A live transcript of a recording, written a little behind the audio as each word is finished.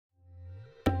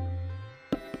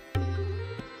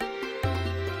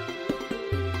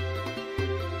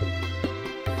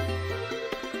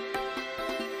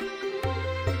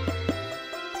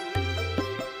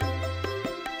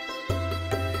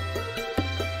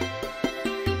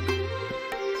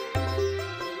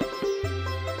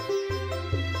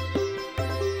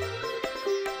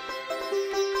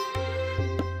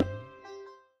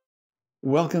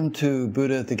Welcome to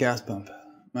Buddha at the Gas Pump.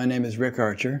 My name is Rick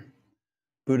Archer.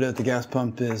 Buddha at the Gas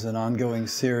Pump is an ongoing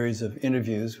series of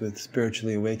interviews with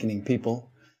spiritually awakening people.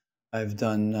 I've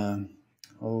done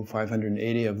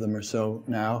 580 of them or so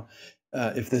now.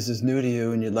 If this is new to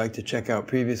you and you'd like to check out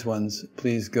previous ones,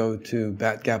 please go to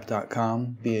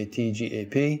batgap.com,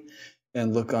 B-A-T-G-A-P,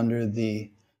 and look under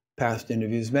the past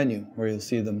interviews menu, where you'll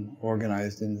see them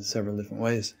organized in several different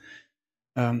ways.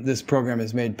 This program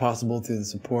is made possible through the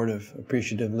support of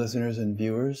appreciative listeners and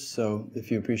viewers, so if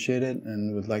you appreciate it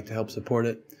and would like to help support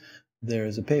it, there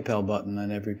is a PayPal button on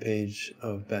every page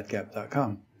of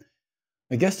batgap.com.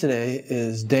 My guest today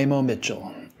is Damo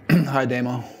Mitchell. Hi,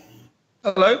 Damo.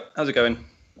 Hello, how's it going?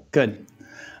 Good.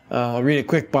 I'll read a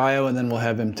quick bio and then we'll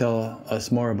have him tell us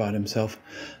more about himself.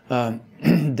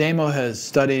 Damo has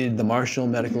studied the martial,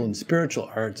 medical, and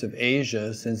spiritual arts of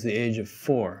Asia since the age of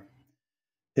 4.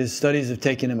 His studies have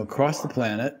taken him across the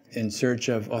planet in search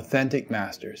of authentic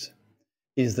masters.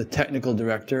 He is the technical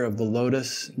director of the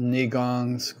Lotus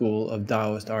Neigong School of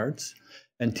Taoist Arts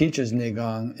and teaches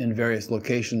Neigong in various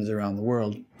locations around the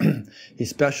world. He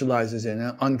specializes in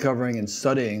uncovering and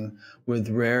studying with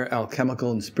rare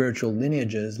alchemical and spiritual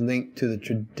lineages linked to the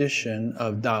tradition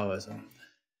of Taoism.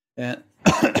 And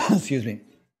excuse me.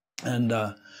 And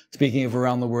speaking of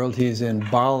around the world, he's in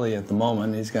Bali at the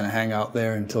moment. He's going to hang out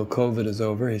there until COVID is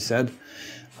over, he said.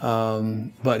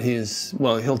 But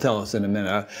he'll tell us in a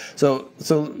minute. So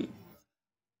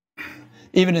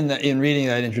even in reading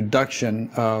that introduction,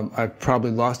 I've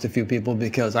probably lost a few people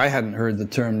because I hadn't heard the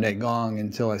term Neigong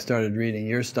until I started reading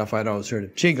your stuff. I'd always heard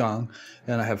of Qi-gong,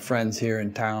 and I have friends here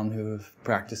in town who have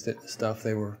practiced it and stuff.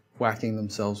 They were whacking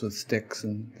themselves with sticks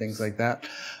and things like that.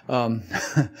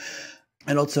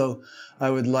 And also,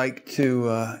 I would like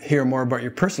to hear more about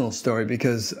your personal story,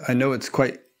 because I know it's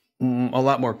quite a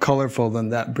lot more colorful than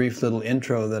that brief little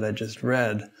intro that I just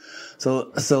read.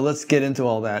 So let's get into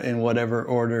all that in whatever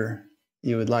order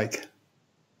you would like.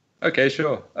 Okay,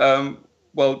 sure.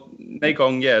 Well,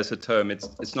 Neigong, yeah, as a term,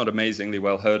 it's not amazingly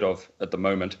well heard of at the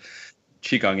moment.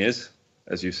 Qi-gong is,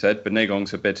 as you said, but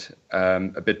Neigong's a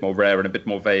bit more rare and a bit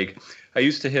more vague. I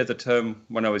used to hear the term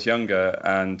when I was younger,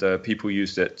 and people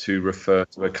used it to refer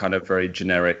to a kind of very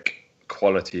generic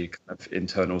quality, kind of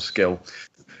internal skill.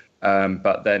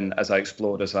 But then as I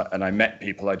explored and I met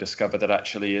people, I discovered that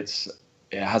actually it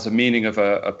has a meaning of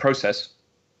a process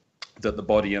that the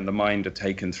body and the mind are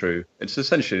taken through. It's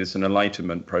an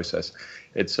enlightenment process.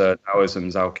 It's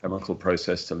Taoism's alchemical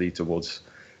process to lead towards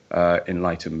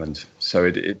enlightenment.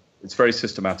 So it's very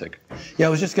systematic. Yeah, I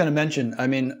was just going to mention, I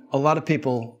mean, a lot of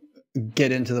people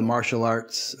get into the martial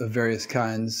arts of various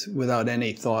kinds without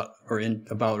any thought or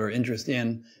interest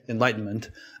in enlightenment.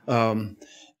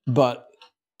 But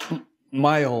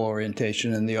my whole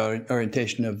orientation and the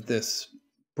orientation of this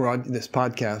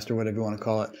podcast, or whatever you want to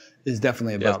call it, is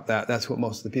definitely about that. That's what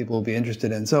most of the people will be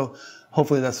interested in. So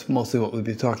hopefully that's mostly what we'll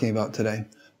be talking about today.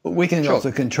 But we can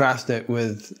also contrast it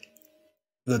with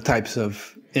the types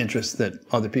of interests that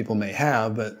other people may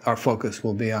have, but our focus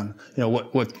will be on,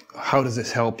 how does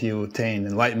this help you attain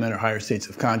enlightenment or higher states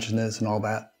of consciousness and all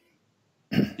that?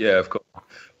 Yeah, of course.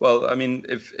 Well, I mean,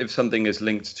 if something is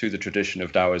linked to the tradition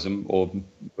of Taoism or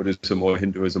Buddhism or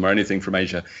Hinduism or anything from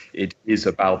Asia, it is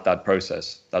about that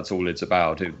process. That's all it's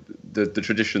about. The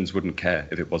traditions wouldn't care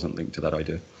if it wasn't linked to that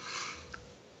idea.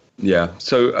 Yeah.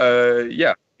 So,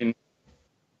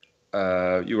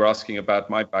 you were asking about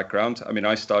my background. I mean,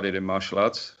 I started in martial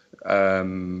arts,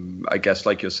 I guess,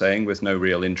 like you're saying, with no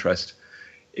real interest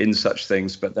in such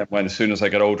things. But then as soon as I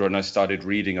got older and I started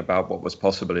reading about what was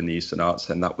possible in the Eastern arts,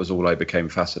 then that was all I became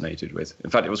fascinated with. In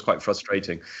fact, it was quite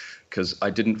frustrating because I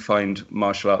didn't find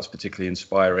martial arts particularly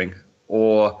inspiring,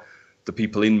 or the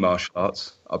people in martial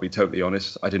arts. I'll be totally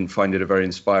honest, I didn't find it a very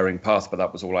inspiring path, but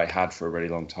that was all I had for a really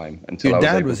long time. Until your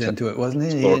dad was into it, wasn't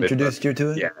he? He introduced you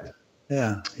to it?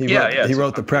 Yeah. Yeah, he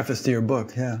wrote the preface to your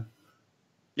book, yeah.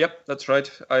 Yep, that's right.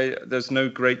 There's no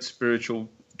great spiritual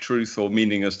truth or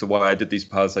meaning as to why I did these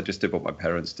paths. I just did what my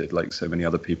parents did, like so many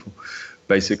other people.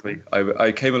 Basically,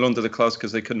 I came along to the class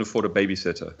because they couldn't afford a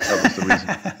babysitter. That was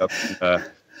the reason.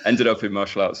 Ended up in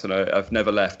martial arts, and I've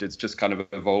never left. It's just kind of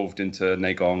evolved into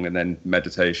Neigong and then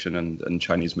meditation and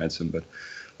Chinese medicine. But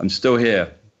I'm still here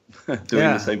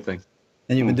doing the same thing.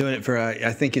 And you've been doing it for,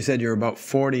 I think you said you're about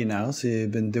 40 now, so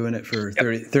you've been doing it for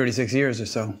 36 years or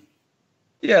so.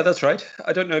 Yeah, that's right.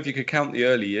 I don't know if you could count the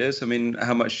early years. I mean,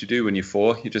 how much do you do when you're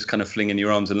 4? You're just kind of flinging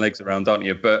your arms and legs around, aren't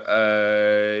you? But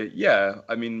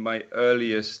I mean, my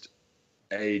earliest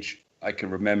age I can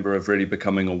remember of really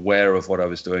becoming aware of what I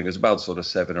was doing is about sort of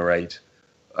 7 or 8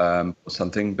 or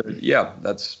something. But yeah,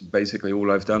 that's basically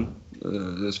all I've done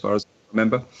as far as I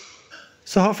remember.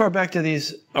 So how far back do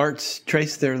these arts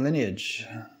trace their lineage?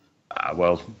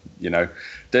 Well,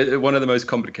 one of the most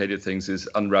complicated things is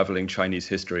unraveling Chinese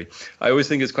history. I always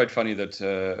think it's quite funny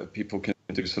that people can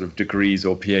do sort of degrees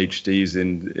or PhDs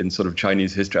in sort of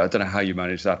Chinese history. I don't know how you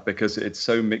manage that, because it's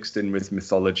so mixed in with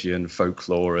mythology and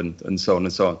folklore and so on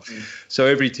and so on. So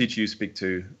every teacher you speak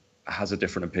to has a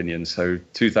different opinion. So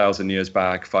 2,000 years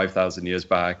back, 5,000 years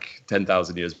back,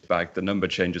 10,000 years back, the number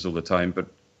changes all the time. But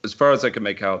as far as I can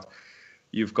make out,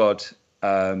 you've got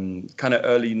kind of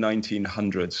early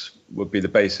 1900s would be the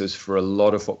basis for a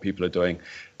lot of what people are doing.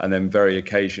 And then very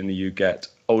occasionally you get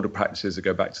older practices that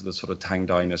go back to the sort of Tang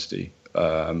Dynasty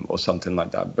or something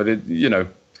like that. But,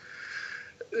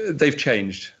 they've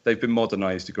changed. They've been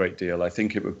modernized a great deal. I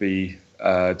think it would be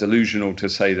delusional to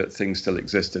say that things still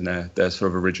exist in their sort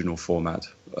of original format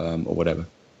or whatever.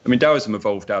 I mean, Taoism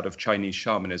evolved out of Chinese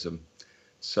shamanism.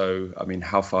 So, I mean,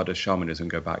 how far does shamanism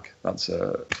go back? That's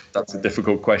a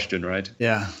difficult question, right?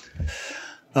 Yeah.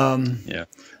 Yeah.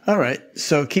 All right.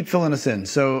 So keep filling us in.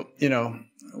 So,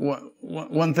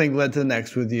 one thing led to the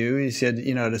next with you. You said,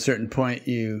 at a certain point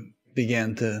you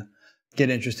began to get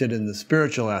interested in the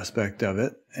spiritual aspect of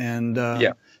it. And,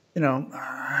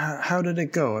 how did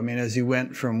it go? I mean, as you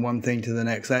went from one thing to the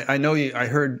next, I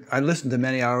listened to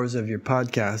many hours of your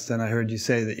podcast, and I heard you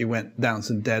say that you went down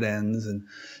some dead ends and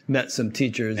met some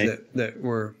teachers that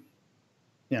were,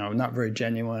 not very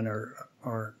genuine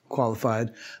or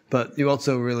qualified, but you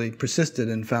also really persisted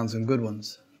and found some good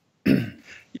ones.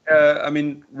 Yeah, I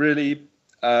mean, really,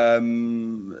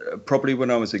 probably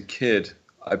when I was a kid,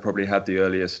 I probably had the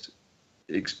earliest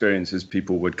experiences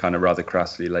people would kind of rather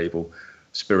crassly label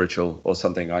spiritual or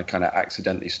something. I kind of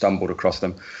accidentally stumbled across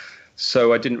them.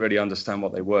 So I didn't really understand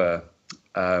what they were.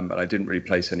 And I didn't really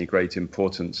place any great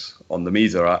importance on them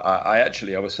either.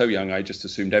 I was so young, I just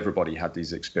assumed everybody had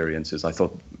these experiences. I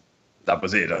thought that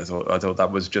was it. I thought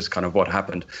that was just kind of what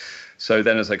happened. So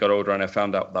then as I got older and I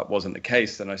found out that wasn't the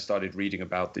case, then I started reading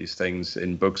about these things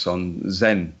in books on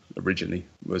Zen. Originally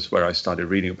was where I started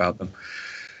reading about them.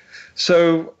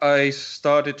 So I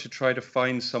started to try to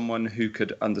find someone who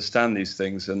could understand these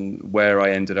things, and where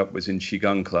I ended up was in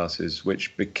Qi-gong classes,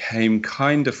 which became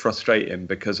kind of frustrating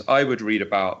because I would read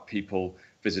about people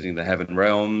visiting the heaven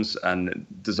realms and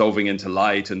dissolving into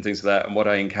light and things like that. And what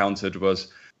I encountered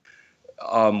was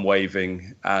arm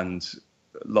waving and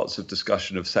lots of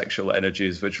discussion of sexual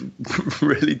energies, which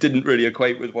really didn't really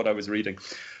equate with what I was reading.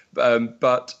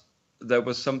 But there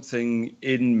was something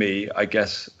in me, I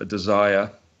guess, a desire,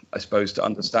 I suppose, to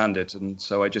understand it. And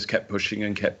so I just kept pushing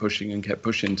and kept pushing and kept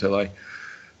pushing till I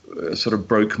sort of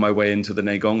broke my way into the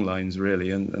Neigong lines,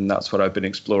 really. And that's what I've been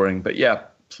exploring. But yeah,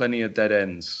 plenty of dead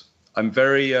ends. I'm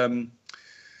very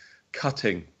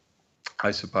cutting,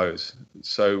 I suppose.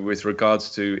 So with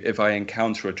regards to if I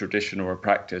encounter a tradition or a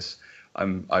practice,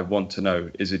 I want to know,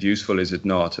 is it useful, is it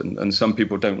not? And some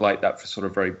people don't like that for sort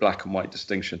of very black and white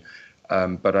distinction.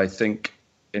 But I think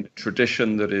in a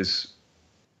tradition that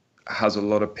has a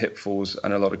lot of pitfalls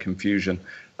and a lot of confusion,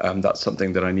 that's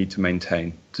something that I need to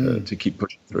maintain to keep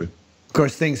pushing through. Of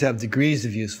course, things have degrees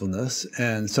of usefulness,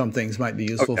 and some things might be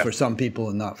useful for some people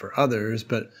and not for others,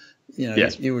 but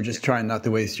you were just trying not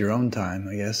to waste your own time,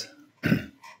 I guess.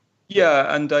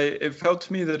 Yeah, and it felt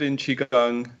to me that in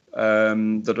Qi-gong,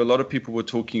 that a lot of people were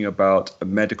talking about a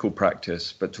medical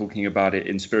practice, but talking about it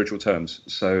in spiritual terms.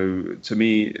 So to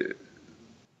me,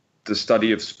 the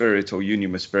study of spirit or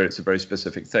union with spirit is a very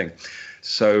specific thing.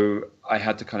 So I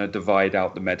had to kind of divide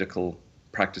out the medical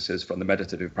practices from the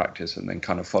meditative practice and then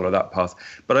kind of follow that path.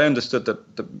 But I understood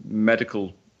that the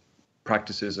medical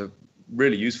practices are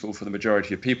really useful for the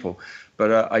majority of people,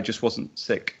 but I just wasn't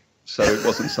sick. So it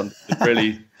wasn't something that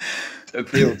really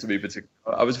appealed to me particularly.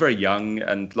 I was very young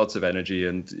and lots of energy,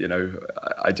 and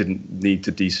I didn't need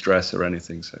to de-stress or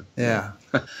anything. So yeah.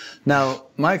 Now,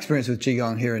 my experience with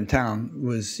Qigong here in town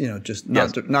was just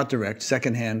not direct,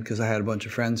 secondhand, because I had a bunch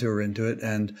of friends who were into it,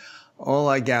 and all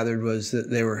I gathered was that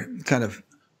they were kind of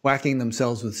whacking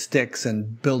themselves with sticks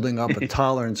and building up a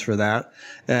tolerance for that,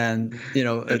 and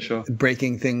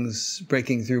breaking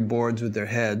through boards with their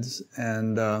heads.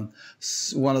 And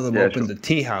one of them opened a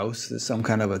tea house, some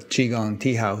kind of a Qigong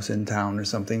tea house in town or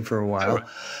something for a while. Sure.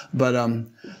 But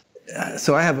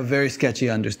so I have a very sketchy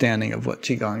understanding of what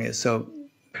Qigong is. So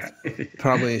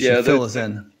probably you should fill us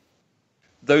in.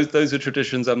 Those are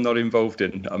traditions I'm not involved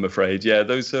in, I'm afraid. Yeah,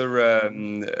 those are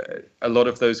a lot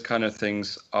of those kind of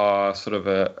things are sort of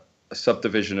a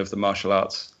subdivision of the martial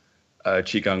arts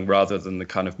Qigong rather than the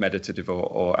kind of meditative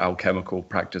or alchemical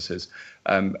practices.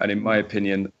 And in my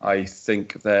opinion, I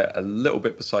think they're a little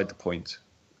bit beside the point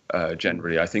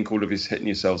generally. I think all of this hitting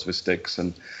yourselves with sticks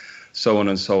and so on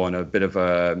and so on. A bit of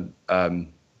a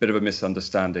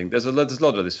misunderstanding. There's a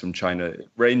lot of this from China. It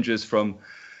ranges from,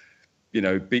 you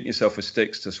know, beating yourself with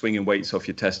sticks to swinging weights off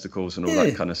your testicles and all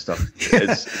that kind of stuff.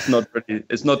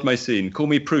 It's not my scene. Call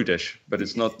me prudish, but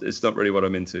it's not really what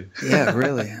I'm into. Yeah,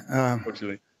 really.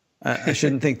 Unfortunately. I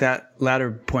shouldn't think that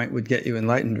latter point would get you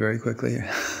enlightened very quickly.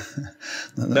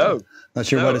 No. Not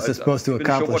sure what it's supposed to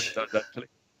accomplish. Sure actually.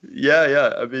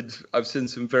 Yeah. I mean, I've seen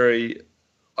some very,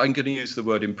 I'm going to use the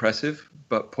word impressive,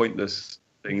 but pointless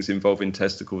things involving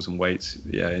testicles and weights.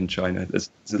 Yeah, in China,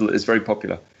 it's very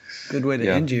popular. Good way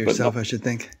to injure yourself, I should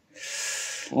think.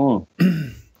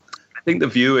 I think the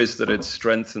view is that it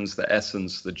strengthens the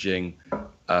essence, the Jing,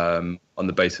 on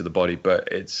the base of the body, but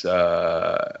it's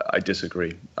I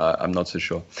disagree. I'm not so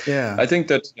sure. Yeah, I think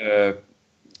that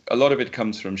a lot of it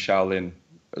comes from Shaolin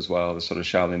as well, the sort of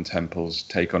Shaolin temples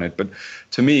take on it. But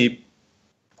to me,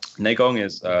 Neigong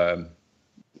is,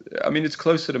 I mean, it's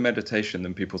closer to meditation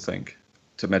than people think,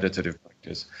 to meditative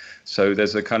practice. So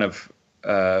there's a kind of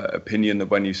opinion that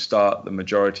when you start, the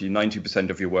majority, 90%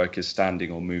 of your work is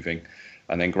standing or moving.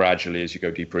 And then gradually, as you go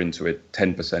deeper into it,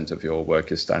 10% of your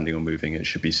work is standing or moving. It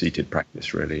should be seated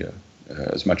practice, really,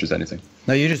 as much as anything.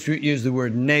 Now, you just used the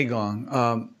word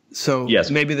Neigong. So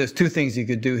yes. Maybe there's two things you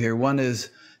could do here. One is,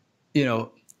 you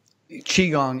know,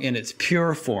 Qi-gong in its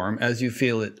pure form, as you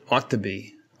feel it ought to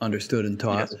be understood and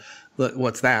taught. Yes.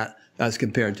 What's that as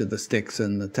compared to the sticks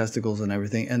and the testicles and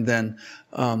everything? And then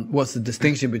what's the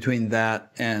distinction between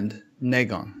that and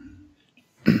Neigong?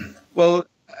 Well,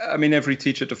 I mean, every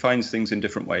teacher defines things in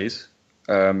different ways,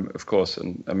 of course.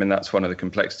 And I mean, that's one of the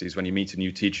complexities. When you meet a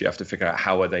new teacher, you have to figure out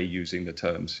how are they using the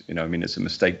terms. You know, I mean, it's a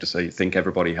mistake to think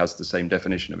everybody has the same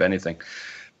definition of anything.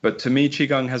 But to me,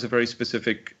 Qigong has a very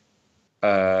specific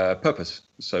purpose.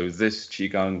 So this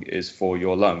Qigong is for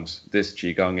your lungs. This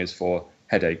Qigong is for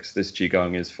headaches. This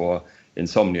Qigong is for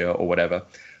insomnia or whatever.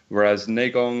 Whereas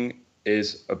Neigong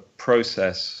is a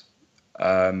process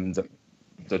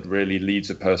that really leads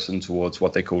a person towards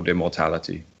what they call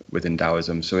immortality within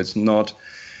Taoism. So it's not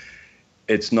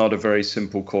a very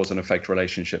simple cause and effect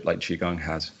relationship like Qigong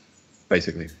has,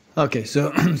 basically. Okay, so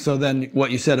then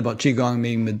what you said about Qigong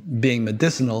being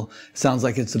medicinal sounds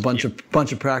like it's a bunch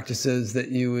of practices that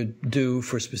you would do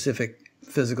for specific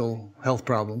physical health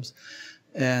problems,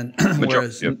 and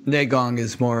whereas Neigong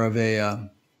is more of a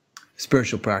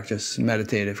spiritual practice,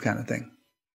 meditative kind of thing.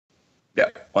 Yeah,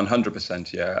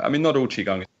 100%. Yeah, I mean, not all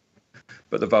Qigong,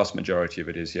 but the vast majority of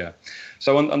it is. Yeah.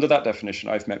 So under that definition,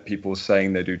 I've met people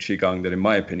saying they do Qigong that, in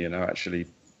my opinion, are actually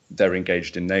they're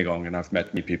engaged in Neigong, and I've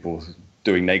met many people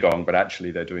doing Neigong, but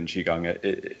actually they're doing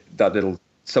Qigong. That little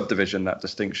subdivision, that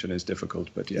distinction is difficult,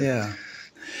 but yeah.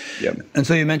 And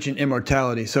so you mentioned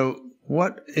immortality. So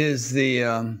what is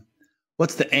the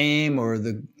what's the aim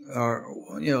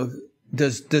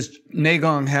does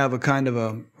Neigong have a kind of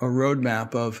a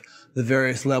roadmap of the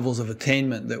various levels of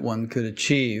attainment that one could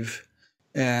achieve,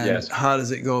 and how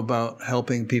does it go about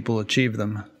helping people achieve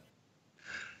them?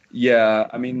 Yeah,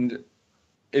 I mean,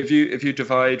 if you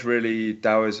divide really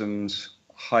Taoism's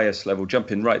highest level,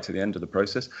 jumping right to the end of the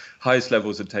process, highest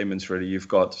levels of attainments, really, you've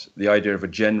got the idea of a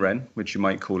Genren, which you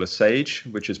might call a sage,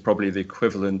 which is probably the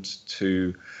equivalent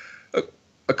to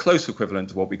a close equivalent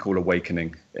to what we call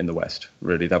awakening in the West.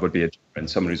 Really, that would be a Genren,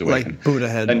 someone who's awakened.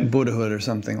 Like Buddhahood or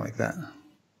something like that.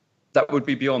 That would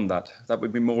be beyond that. That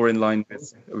would be more in line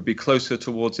with, it would be closer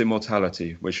towards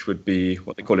immortality, which would be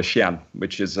what they call a Xian,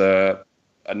 which is a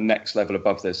next level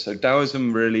above this. So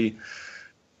Taoism really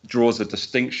draws a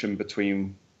distinction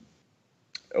between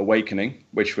awakening,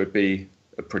 which would be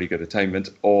a pretty good attainment,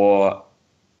 or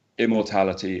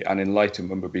immortality, and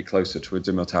enlightenment would be closer towards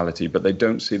immortality, but they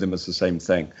don't see them as the same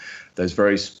thing. There's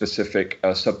very specific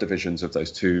subdivisions of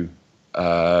those two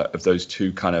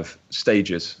kind of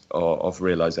stages of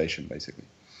realization, basically.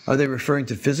 Are they referring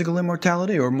to physical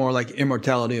immortality, or more like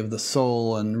immortality of the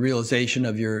soul and realization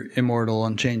of your immortal,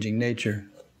 unchanging nature?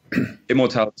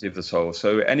 Immortality of the soul.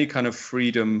 So any kind of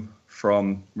freedom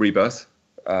from rebirth,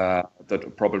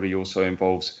 that probably also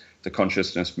involves the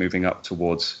consciousness moving up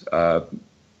towards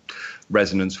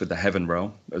resonance with the heaven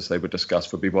realm, as they would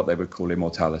discuss, would be what they would call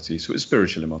immortality. So it's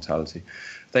spiritual immortality.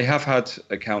 They have had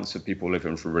accounts of people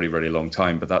living for a really, really long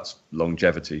time, but that's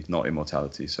longevity, not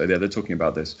immortality. So they're talking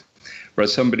about this.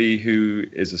 Whereas somebody who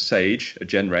is a sage, a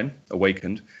Genren,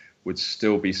 awakened, would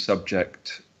still be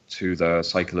subject to the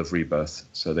cycle of rebirth.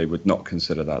 So they would not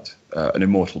consider that an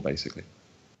immortal, basically.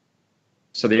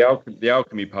 So the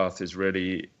alchemy path is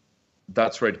really,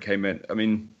 that's where it came in. I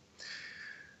mean,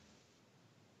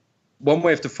 one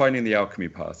way of defining the alchemy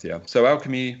path, yeah. So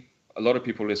alchemy, a lot of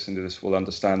people listening to this will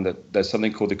understand that there's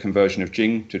something called the conversion of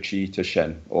Jing to Qi to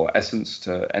Shen, or essence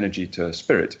to energy to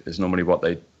spirit, is normally what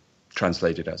they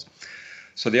translate it as.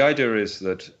 So the idea is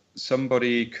that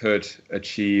somebody could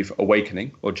achieve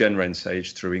awakening or Genren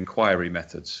sage through inquiry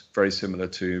methods, very similar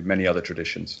to many other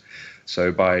traditions.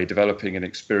 So by developing an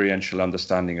experiential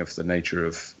understanding of the nature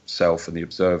of self and the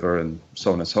observer and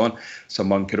so on and so on,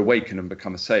 someone could awaken and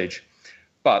become a sage.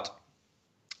 But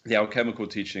the alchemical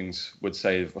teachings would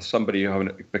say for somebody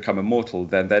who become immortal,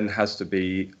 then has to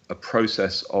be a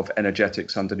process of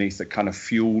energetics underneath that kind of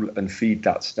fuel and feed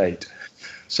that state.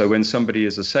 So when somebody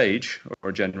is a sage or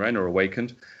a Genren or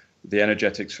awakened, the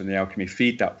energetics from the alchemy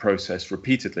feed that process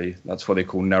repeatedly. That's what they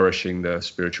call nourishing the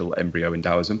spiritual embryo in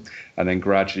Taoism. And then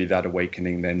gradually that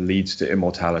awakening then leads to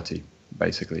immortality,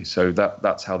 basically. So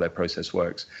that's how their process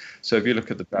works. So if you look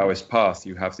at the Taoist path,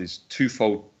 you have this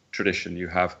twofold tradition. You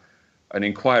have an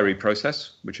inquiry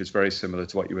process, which is very similar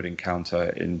to what you would encounter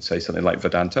in, say, something like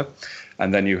Vedanta.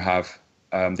 And then you have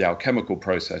the alchemical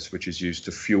process, which is used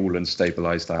to fuel and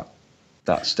stabilize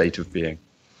that state of being.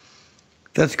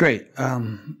 That's great.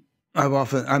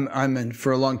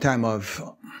 For a long time, I've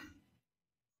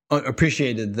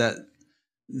appreciated that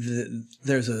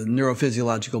there's a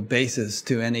neurophysiological basis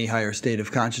to any higher state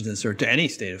of consciousness, or to any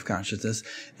state of consciousness,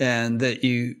 and that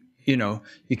you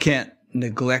can't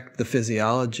neglect the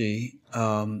physiology.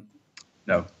 No.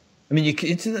 I mean, you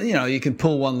can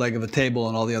pull one leg of a table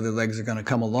and all the other legs are going to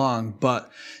come along,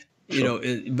 but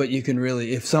but you can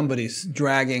really, if somebody's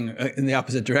dragging in the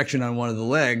opposite direction on one of the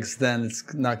legs, then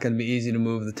it's not going to be easy to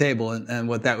move the table. And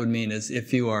what that would mean is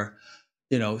if you are,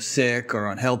 sick or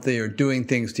unhealthy or doing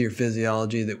things to your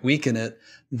physiology that weaken it,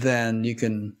 then you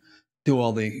can do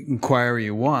all the inquiry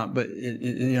you want, but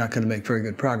you're not going to make very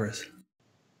good progress.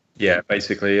 Yeah,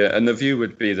 basically. And the view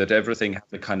would be that everything has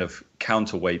a kind of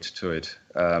counterweight to it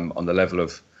on the level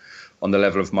of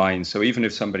mind. So even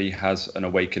if somebody has an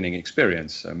awakening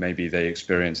experience, so maybe they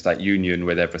experience that union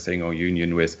with everything, or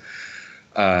union with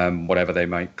whatever they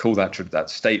might call that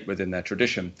state within their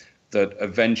tradition, that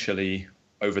eventually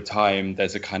over time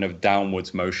there's a kind of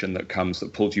downwards motion that comes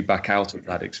that pulls you back out of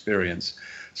that experience.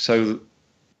 So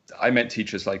I met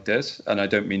teachers like this, and I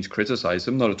don't mean to criticize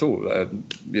them, not at all,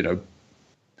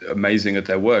 amazing at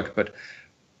their work, but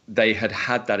they had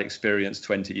that experience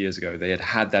 20 years ago. They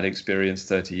had that experience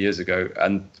 30 years ago,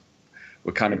 and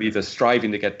were kind of either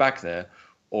striving to get back there,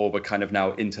 or were kind of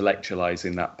now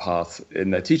intellectualizing that path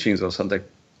in their teachings or something.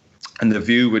 And the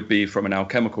view would be, from an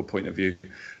alchemical point of view,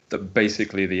 that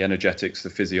basically the energetics, the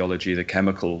physiology, the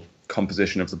chemical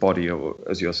composition of the body, or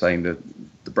as you're saying,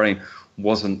 the brain,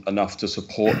 wasn't enough to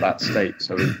support that state.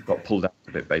 So it got pulled out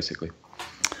a bit, basically.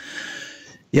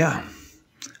 Yeah.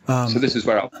 So this is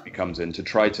where alchemy comes in, to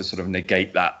try to sort of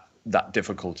negate that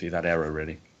difficulty, that error,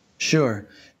 really. Sure.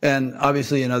 And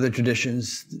obviously in other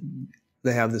traditions,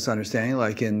 they have this understanding,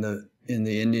 like in the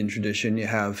Indian tradition, you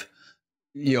have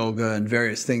yoga and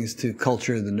various things to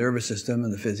culture the nervous system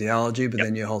and the physiology, but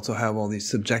then you also have all these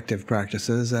subjective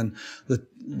practices, and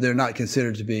they're not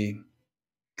considered to be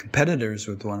competitors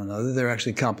with one another. They're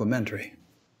actually complementary.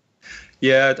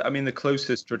 Yeah, I mean, the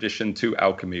closest tradition to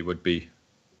alchemy would be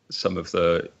some of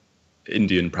the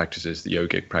Indian practices, the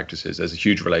yogic practices. There's a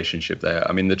huge relationship there.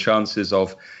 I mean, the chances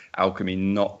of alchemy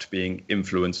not being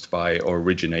influenced by or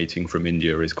originating from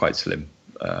India is quite slim,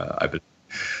 I believe.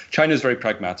 China is very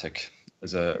pragmatic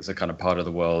as a kind of part of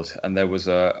the world, and there was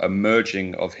a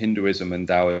merging of Hinduism and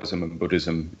Taoism and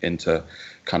Buddhism into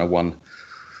kind of one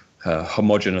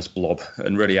homogeneous blob,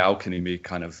 and really alchemy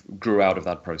kind of grew out of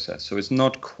that process. So it's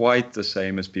not quite the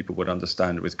same as people would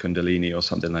understand with Kundalini or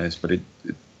something like this, but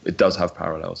it does have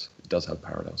parallels. It does have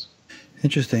parallels.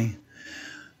 Interesting.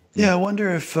 Yeah, I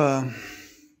wonder if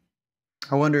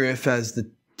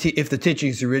if the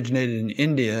teachings originated in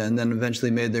India and then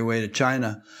eventually made their way to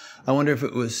China, I wonder if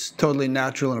it was totally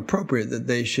natural and appropriate that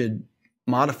they should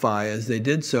modify as they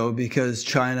did so, because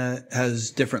China has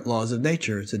different laws of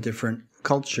nature. It's a different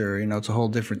culture, it's a whole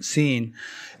different scene.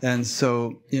 And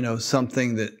so,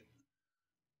 something that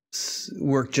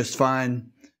worked just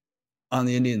fine on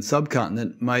the Indian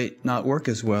subcontinent might not work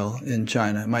as well in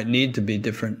China. It might need to be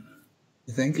different,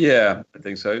 you think? Yeah, I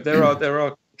think so. There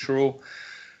are cultural,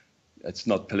 it's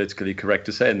not politically correct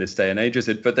to say in this day and age, is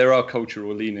it? But there are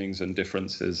cultural leanings and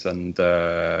differences and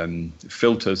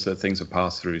filters that things are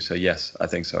passed through. So yes, I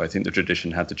think so. I think the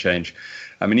tradition had to change.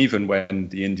 I mean, even when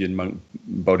the Indian monk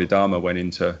Bodhidharma went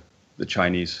into the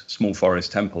Chinese small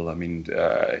forest temple. I mean,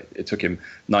 it took him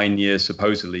 9 years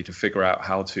supposedly to figure out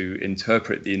how to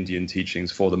interpret the Indian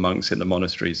teachings for the monks in the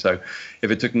monastery. So if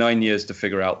it took 9 years to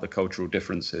figure out the cultural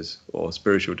differences or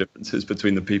spiritual differences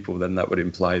between the people, then that would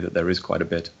imply that there is quite a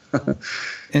bit.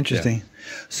 Interesting. Yeah.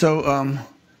 So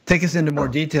take us into more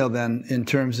detail then in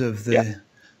terms of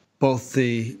both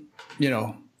the,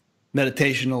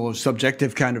 meditational or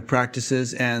subjective kind of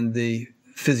practices and the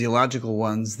physiological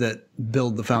ones that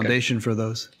build the foundation for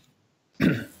those.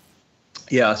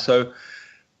 Yeah, so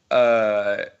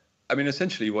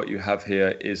essentially what you have here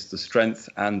is the strength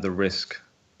and the risk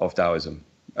of Taoism,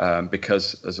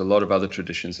 because as a lot of other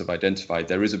traditions have identified,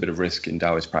 there is a bit of risk in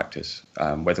Taoist practice,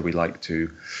 whether we like to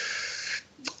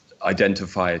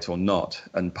identify it or not.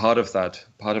 And part of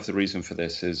the reason for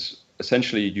this is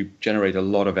essentially you generate a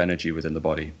lot of energy within the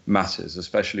body, masses,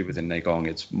 especially within Neigong.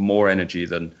 It's more energy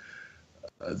than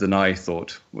I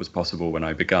thought was possible when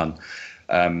I began.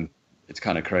 It's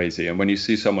kind of crazy. And when you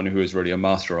see someone who is really a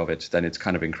master of it, then it's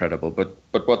kind of incredible.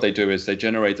 But what they do is they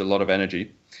generate a lot of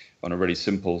energy on a really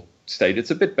simple state.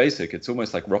 It's a bit basic. It's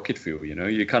almost like rocket fuel,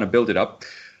 you kind of build it up.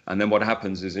 And then what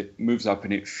happens is it moves up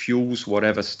and it fuels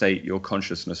whatever state your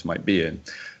consciousness might be in.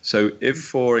 So if,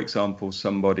 for example,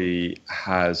 somebody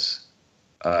has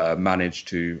managed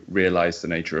to realize the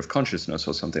nature of consciousness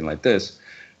or something like this,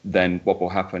 then what will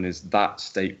happen is that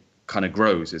state kind of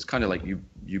grows. It's kind of like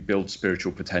you build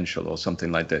spiritual potential or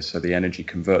something like this. So the energy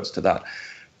converts to that.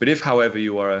 But if, however,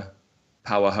 you are a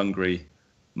power-hungry,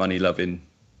 money-loving,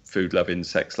 food-loving,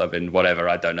 sex-loving, whatever,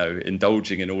 I don't know,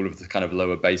 indulging in all of the kind of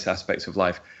lower base aspects of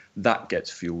life, that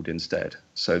gets fueled instead.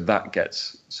 So that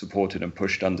gets supported and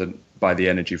pushed by the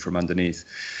energy from underneath.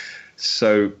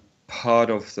 So part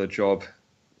of the job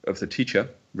of the teacher,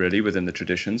 really, within the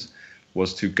traditions,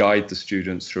 was to guide the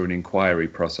students through an inquiry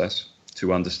process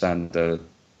to understand the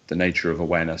nature of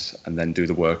awareness and then do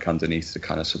the work underneath to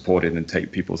kind of support it and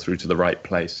take people through to the right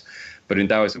place. But in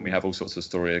Taoism, we have all sorts of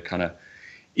story of kind of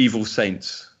evil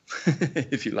saints,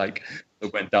 if you like,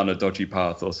 that went down a dodgy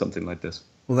path or something like this.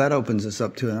 Well, that opens us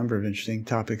up to a number of interesting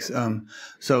topics.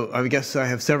 So I guess I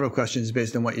have several questions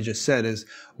based on what you just said. Is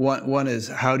one is,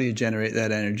 how do you generate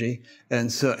that energy?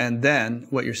 And then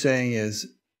what you're saying is,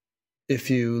 if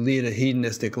you lead a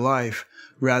hedonistic life,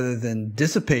 rather than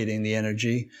dissipating the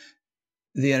energy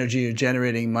you're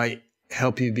generating might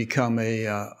help you become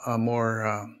a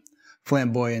more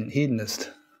flamboyant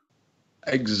hedonist.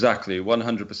 Exactly,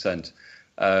 100%.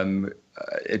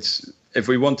 If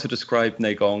we want to describe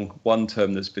Neigong, one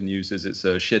term that's been used is it's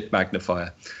a shit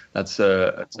magnifier. That's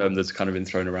a term that's kind of been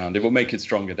thrown around. It will make it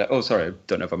stronger. Oh, sorry, I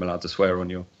don't know if I'm allowed to swear on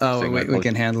your thing. We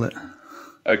can handle it.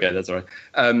 Okay, that's all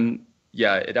right.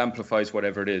 Yeah, it amplifies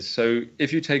whatever it is. So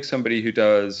if you take somebody who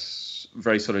does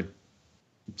very sort of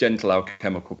gentle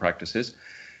alchemical practices,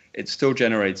 it still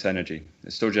generates energy.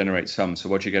 It still generates some. So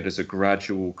what you get is a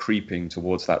gradual creeping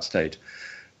towards that state.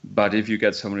 But if you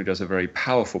get someone who does a very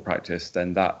powerful practice,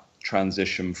 then that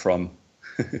transition from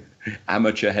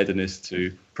amateur hedonist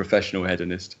to professional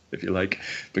hedonist, if you like,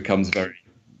 becomes very,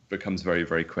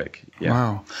 very quick. Yeah.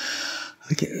 Wow.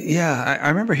 Okay. Yeah, I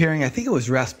remember hearing, I think it was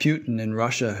Rasputin in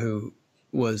Russia who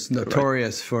was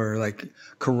notorious for like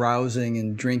carousing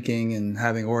and drinking and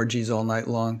having orgies all night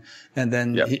long, and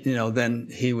then then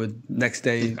he would next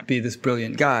day be this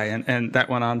brilliant guy, and that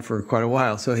went on for quite a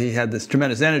while. So he had this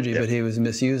tremendous energy, but he was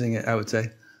misusing it, I would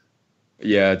say.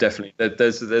 Yeah, definitely.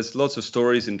 There's lots of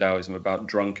stories in Taoism about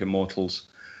drunk immortals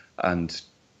and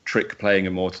trick playing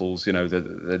immortals.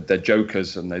 They're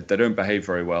jokers and they don't behave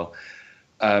very well.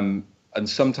 And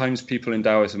sometimes people in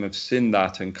Taoism have seen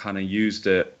that and kind of used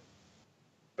it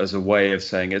as a way of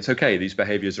saying it's okay, these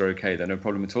behaviors are okay, they're no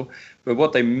problem at all. But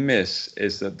what they miss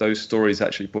is that those stories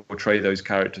actually portray those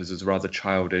characters as rather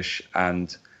childish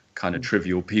and kind of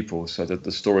trivial people, so that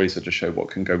the stories are to show what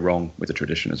can go wrong with the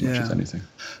tradition as much as anything.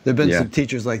 There have been some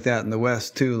teachers like that in the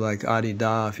West too, like Adi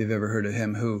Da, if you've ever heard of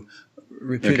him, who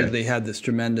repeatedly had this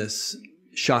tremendous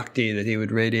Shakti that he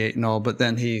would radiate and all, but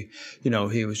then he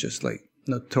was just like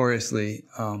notoriously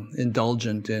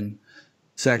indulgent in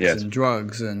sex and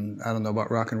drugs, and I don't know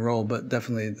about rock and roll, but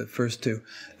definitely the first two.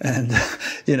 And,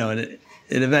 and it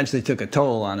eventually took a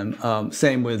toll on him.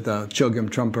 Same with Chogyam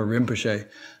Trungpa Rinpoche.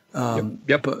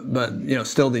 But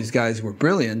still these guys were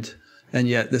brilliant, and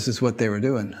yet this is what they were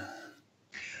doing.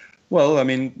 Well, I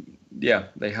mean,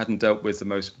 they hadn't dealt with the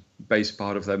most base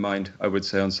part of their mind, I would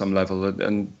say, on some level.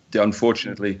 And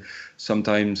unfortunately,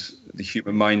 sometimes the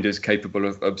human mind is capable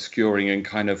of obscuring and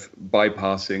kind of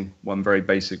bypassing one very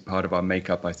basic part of our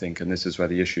makeup, I think. And this is where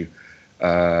the issue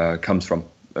comes from,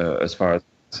 as far as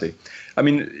I see. I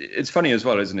mean, it's funny as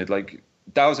well, isn't it? Like,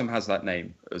 Taoism has that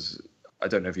name as I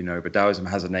don't know if you know, but Taoism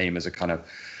has a name as a kind of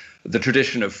the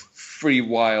tradition of free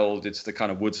wild. It's the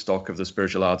kind of Woodstock of the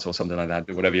spiritual arts or something like that.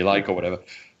 Do whatever you like or whatever.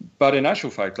 But in actual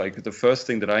fact, like the first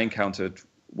thing that I encountered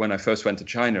when I first went to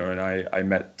China and I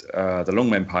met the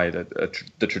Longmen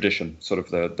the tradition, sort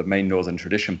of the main northern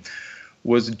tradition,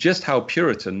 was just how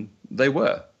Puritan they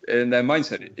were in their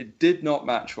mindset. It did not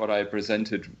match what I had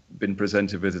been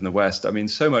presented with in the West. I mean,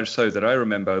 so much so that I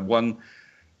remember one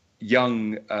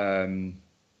young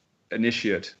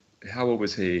initiate. How old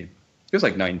was he? He was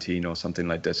like 19 or something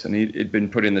like this, and he'd been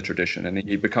put in the tradition, and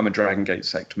he'd become a Dragon Gate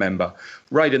sect member,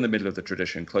 right in the middle of the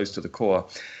tradition, close to the core.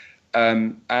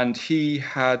 And he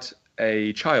had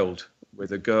a child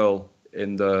with a girl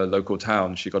in the local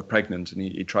town. She got pregnant, and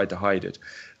he tried to hide it.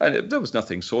 And there was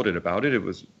nothing sordid about it. It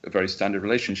was a very standard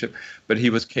relationship. But he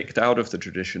was kicked out of the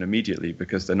tradition immediately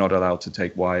because they're not allowed to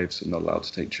take wives and not allowed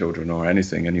to take children or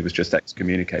anything. And he was just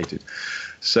excommunicated.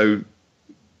 So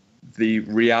the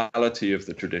reality of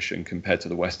the tradition compared to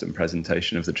the Western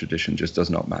presentation of the tradition just does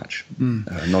not match. Not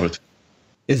at all.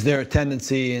 Is there a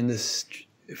tendency in this,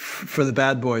 for the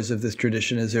bad boys of this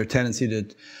tradition, is there a tendency to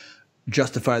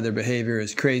justify their behavior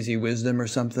as crazy wisdom or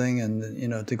something, and you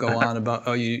know, to go on about,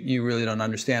 oh, you really don't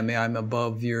understand me, I'm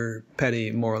above your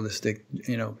petty moralistic,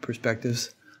 you know,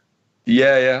 perspectives?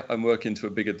 Yeah, I'm working to a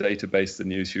bigger database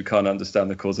than you, so you can't understand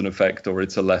the cause and effect, or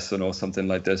it's a lesson or something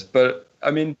like this. But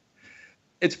I mean,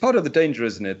 it's part of the danger,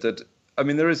 isn't it? That, I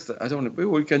mean, there is,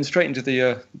 we're going straight into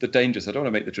the dangers. I don't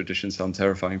want to make the tradition sound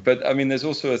terrifying, but I mean, there's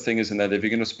also a thing, isn't there, that if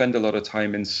you're going to spend a lot of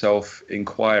time in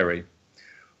self-inquiry,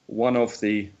 one of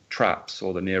the traps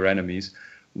or the near enemies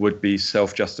would be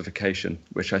self-justification,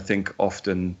 which I think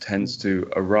often tends to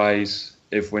arise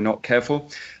if we're not careful.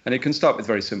 And it can start with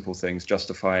very simple things,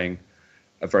 justifying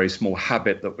a very small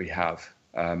habit that we have.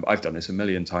 I've done this a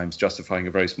million times, justifying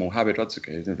a very small habit. That's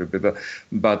okay,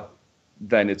 but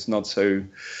then it's not so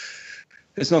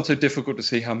difficult to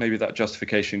see how maybe that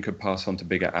justification could pass on to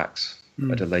bigger acts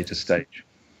at a later stage.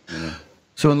 You know?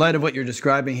 So in light of what you're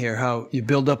describing here, how you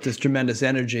build up this tremendous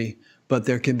energy, but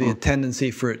there can be a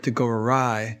tendency for it to go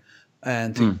awry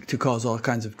and to cause all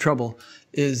kinds of trouble,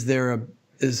 is there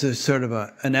sort of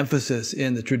an emphasis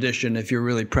in the tradition, if you're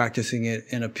really practicing it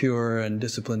in a pure and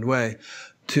disciplined way,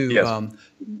 to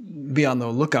be on the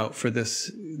lookout for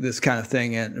this kind of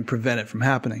thing and prevent it from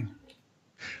happening?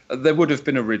 There would have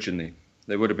been originally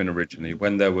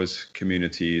when there was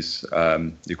communities,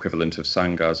 the equivalent of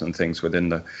sanghas and things within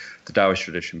the Taoist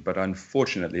tradition. But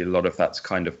unfortunately, a lot of that's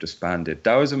kind of disbanded.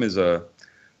 Taoism is a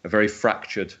very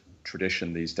fractured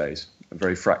tradition these days, a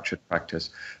very fractured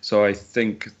practice. So I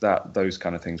think that those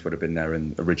kind of things would have been there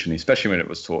originally, especially when it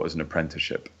was taught as an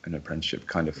apprenticeship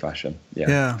kind of fashion.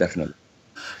 Yeah. Definitely.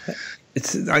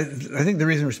 I think the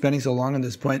reason we're spending so long on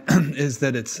this point is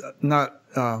that it's not...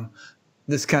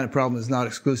 this kind of problem is not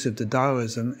exclusive to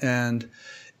Taoism, and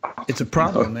it's a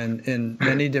problem in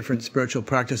many different spiritual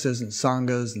practices and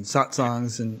sanghas and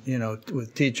satsangs, and you know,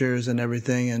 with teachers and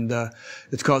everything, and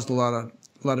it's caused a lot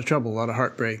of trouble, a lot of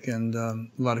heartbreak, and a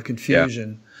lot of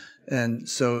confusion. And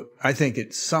so I think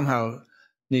it somehow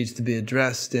needs to be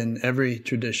addressed in every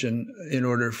tradition in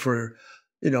order for,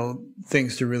 you know,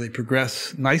 things to really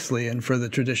progress nicely and for the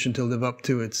tradition to live up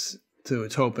to its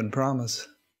hope and promise.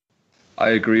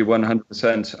 I agree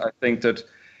 100%. I think that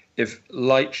if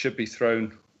light should be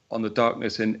thrown on the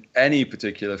darkness in any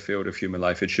particular field of human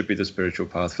life, it should be the spiritual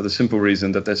path, for the simple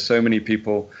reason that there's so many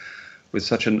people with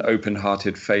such an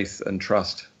open-hearted faith and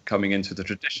trust coming into the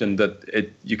tradition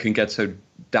that you can get so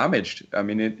damaged. I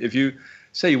mean, if you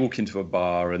say you walk into a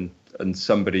bar and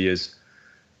somebody is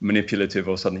manipulative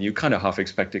or something, you kind of half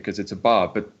expect it because it's a bar,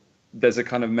 but there's a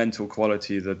kind of mental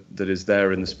quality that is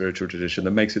there in the spiritual tradition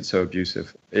that makes it so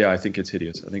abusive. Yeah, I think it's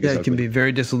hideous. I think it's ugly. It can be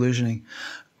very disillusioning.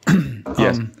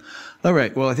 Yes. All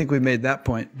right. Well, I think we've made that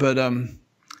point. But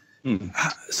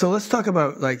so let's talk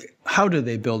about, like, how do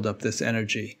they build up this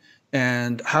energy,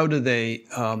 and how do they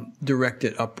direct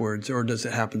it upwards, or does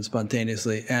it happen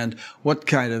spontaneously? And what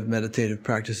kind of meditative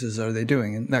practices are they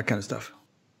doing, and that kind of stuff?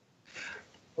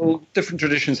 Well, different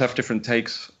traditions have different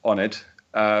takes on it.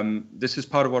 This is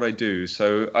part of what I do.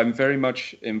 So I'm very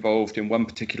much involved in one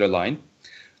particular line.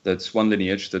 That's one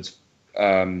lineage that's,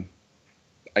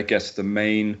 I guess, the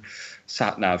main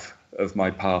sat-nav of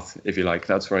my path, if you like.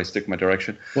 That's where I stick my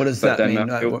direction. What does that mean,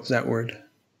 that word?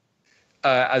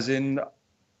 As in,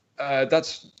 I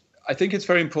think it's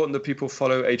very important that people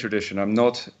follow a tradition. I'm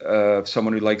not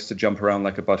someone who likes to jump around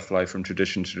like a butterfly from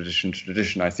tradition to tradition to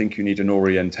tradition. I think you need an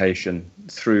orientation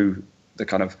through the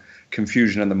kind of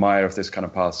confusion and the mire of this kind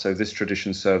of path. So this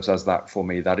tradition serves as that for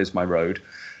me. That is my road.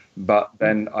 But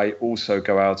then I also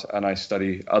go out and I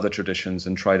study other traditions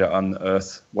and try to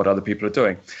unearth what other people are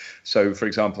doing. So, for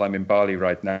example, I'm in Bali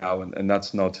right now, and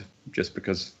that's not just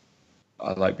because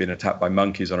I like being attacked by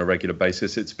monkeys on a regular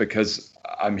basis. It's because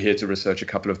I'm here to research a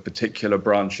couple of particular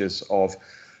branches of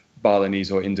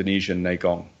Balinese or Indonesian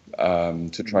Neigong.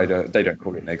 To try to, they don't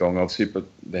call it Neigong, obviously, but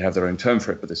they have their own term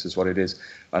for it, but this is what it is.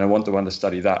 And I want the one to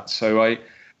study that. So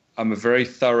I'm a very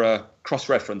thorough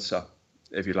cross-referencer,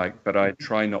 if you like, but I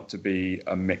try not to be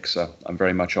a mixer. I'm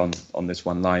very much on this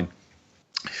one line.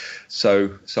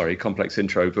 So, sorry, complex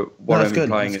intro, but what I'm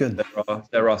implying is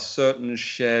there are certain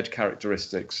shared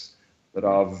characteristics that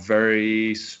are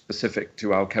very specific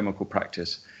to alchemical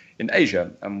practice in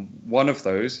Asia. And one of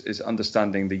those is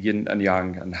understanding the yin and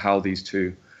yang and how these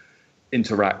two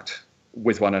interact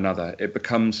with one another. It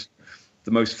becomes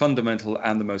the most fundamental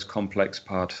and the most complex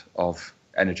part of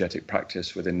energetic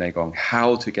practice within Neigong,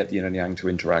 how to get the yin and yang to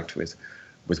interact with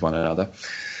one another.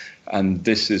 And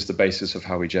this is the basis of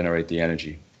how we generate the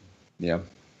energy. Yeah.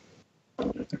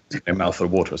 Take a mouthful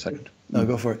of water a second. No,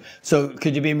 go for it. So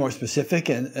could you be more specific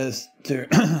as to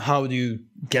how do you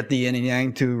get the yin and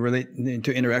yang to relate,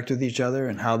 to interact with each other,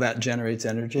 and how that generates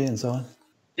energy and so on?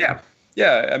 Yeah.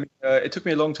 I mean, it took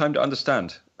me a long time to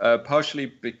understand, partially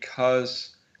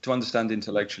because, to understand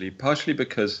intellectually, partially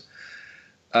because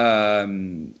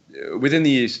within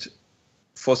the East,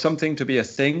 for something to be a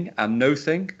thing and no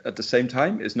thing at the same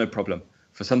time is no problem.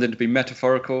 For something to be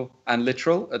metaphorical and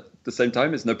literal at the same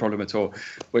time is no problem at all,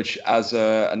 which as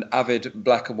an avid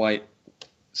black and white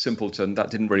simpleton,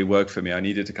 that didn't really work for me. I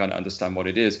needed to kind of understand what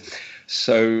it is.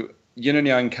 So yin and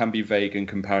yang can be vague in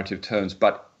comparative terms,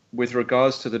 but with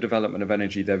regards to the development of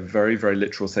energy, they're very, very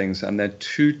literal things. And there are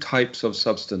two types of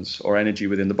substance or energy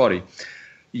within the body.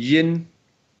 Yin,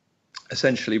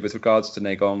 essentially, with regards to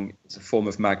Neigong, is a form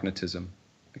of magnetism.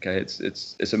 Okay,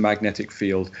 it's a magnetic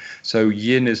field. So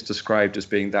yin is described as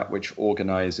being that which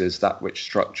organizes, that which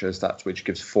structures, that which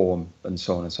gives form, and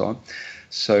so on and so on.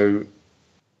 So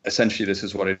essentially, this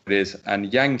is what it is.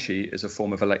 And yang qi is a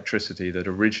form of electricity that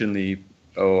originally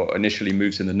or initially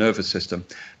moves in the nervous system,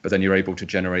 but then you're able to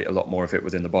generate a lot more of it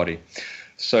within the body.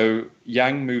 So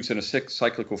yang moves in a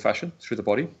cyclical fashion through the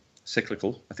body.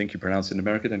 Cyclical, I think you pronounce it in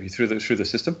America, don't you? Through the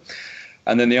system.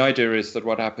 And then the idea is that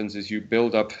what happens is you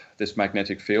build up this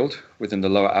magnetic field within the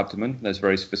lower abdomen. There's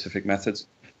very specific methods.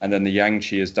 And then the yang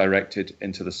qi is directed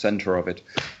into the center of it.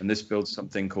 And this builds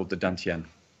something called the dantian,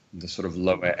 the sort of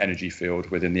lower energy field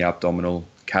within the abdominal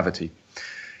cavity.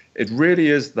 It really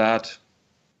is that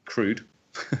crude,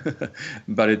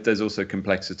 but there's also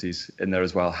complexities in there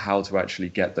as well, how to actually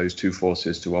get those two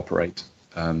forces to operate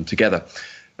together.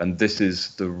 And this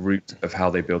is the root of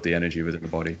how they build the energy within the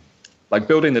body. Like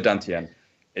building the dantian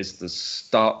is the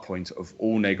start point of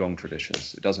all Neigong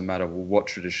traditions. It doesn't matter what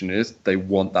tradition it is, they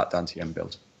want that dantian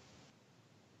built.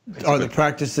 Are the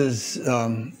practices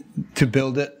to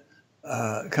build it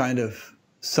kind of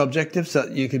subjective, so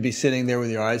that you could be sitting there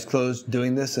with your eyes closed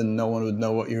doing this and no one would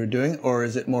know what you were doing? Or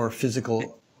is it more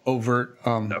physical, overt,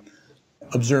 No.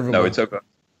 observable? No, it's overt.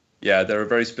 Yeah, there are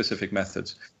very specific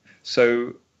methods.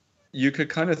 So you could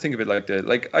kind of think of it like this.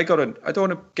 Like I don't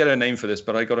want to get a name for this,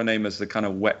 but I got a name as the kind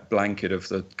of wet blanket of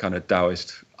the kind of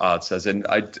Taoist arts, as in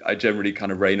I generally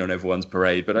kind of rain on everyone's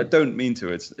parade, but I don't mean to.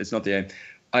 It's not the aim.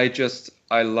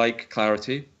 I like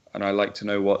clarity, and I like to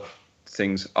know what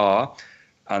things are,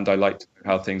 and I like to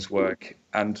know how things work.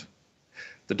 And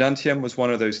the dantian was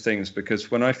one of those things, because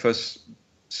when I first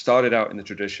started out in the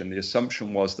tradition, the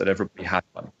assumption was that everybody had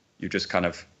one. You just kind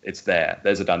of, it's there.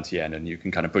 There's a dantian, and you can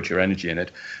kind of put your energy in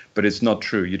it. But it's not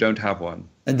true. You don't have one.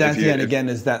 And dantian, again,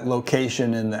 is that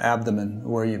location in the abdomen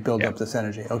where you build up this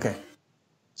energy. Okay.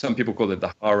 Some people call it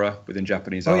the hara within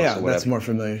Japanese arts. Oh, yeah, or whatever. that's more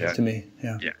familiar to me.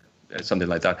 Yeah. Something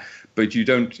like that. But you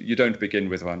don't begin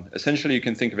with one. Essentially, you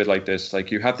can think of it like this.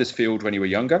 Like you have this field when you were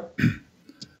younger,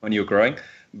 when you were growing,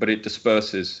 but it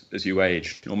disperses as you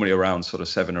age, normally around sort of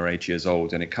 7 or 8 years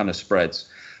old, and it kind of spreads.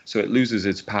 So it loses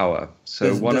its power.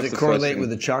 So does it correlate with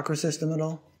the chakra system at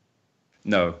all?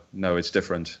 No, it's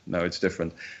different.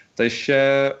 They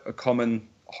share a common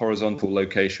horizontal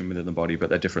location within the body, but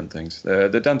they're different things. The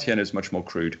dantian is much more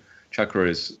crude. Chakra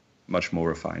is much more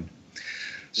refined.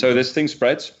 So this thing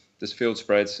spreads, this field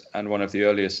spreads, and one of the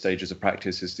earliest stages of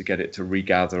practice is to get it to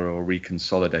regather or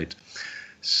reconsolidate.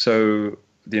 So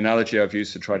the analogy I've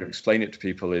used to try to explain it to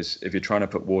people is, if you're trying to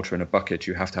put water in a bucket,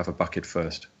 you have to have a bucket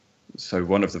first. So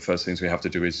one of the first things we have to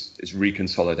do is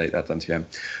reconsolidate that dantian.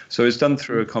 So it's done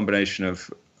through a combination of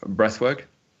breath work,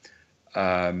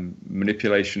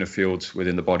 manipulation of fields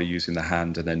within the body using the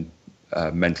hand, and then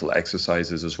mental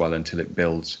exercises as well until it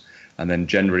builds. And then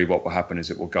generally what will happen is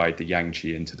it will guide the yang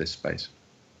qi into this space.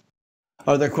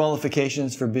 Are there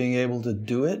qualifications for being able to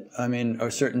do it? I mean,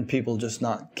 are certain people just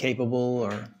not capable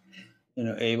or,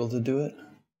 able to do it?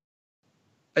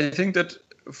 I think that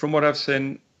from what I've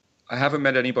seen, I haven't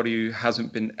met anybody who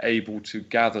hasn't been able to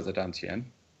gather the Dantian.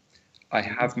 I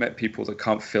have met people that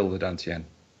can't fill the Dantian.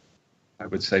 I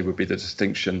would say would be the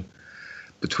distinction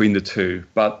between the two.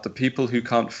 But the people who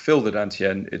can't fill the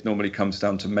Dantian, it normally comes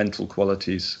down to mental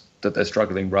qualities that they're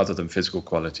struggling rather than physical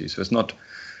qualities. So it's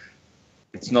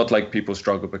not like people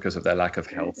struggle because of their lack of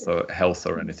health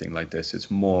or anything like this.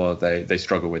 It's more they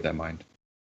struggle with their mind.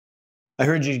 I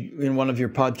heard you in one of your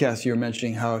podcasts, you were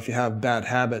mentioning how if you have bad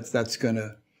habits, that's going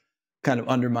to kind of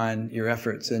undermine your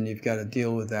efforts, and you've got to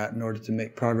deal with that in order to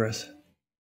make progress.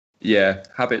 Yeah,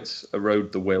 habits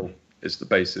erode the will is the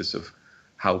basis of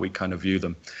how we kind of view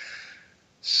them.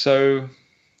 So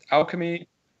alchemy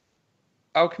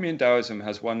and Taoism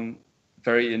has one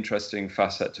very interesting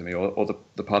facet to me, or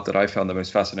the part that I found the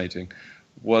most fascinating,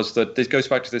 was that this goes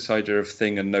back to this idea of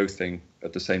thing and no thing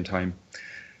at the same time.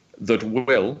 That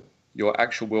your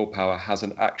actual willpower has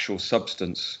an actual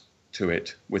substance to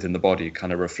it within the body,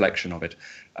 kind of reflection of it,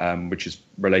 which is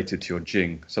related to your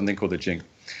Jing, something called the Jing.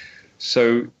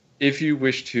 So if you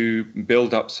wish to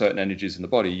build up certain energies in the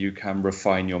body, you can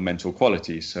refine your mental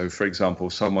qualities. So for example,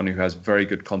 someone who has very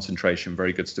good concentration,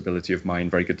 very good stability of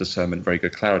mind, very good discernment, very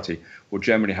good clarity, will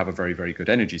generally have a very, very good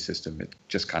energy system. It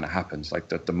just kind of happens, like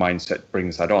the mindset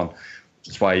brings that on. Which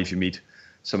is why if you meet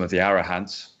some of the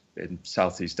Arahants in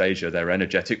Southeast Asia, their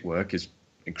energetic work is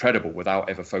incredible without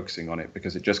ever focusing on it,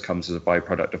 because it just comes as a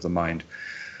byproduct of the mind.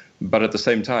 But at the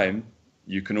same time,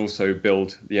 you can also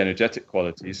build the energetic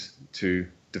qualities to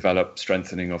develop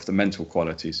strengthening of the mental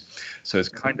qualities. So it's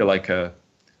kind of like a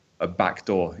back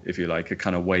door, if you like, a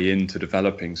kind of way into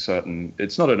developing certain.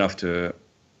 It's not enough to,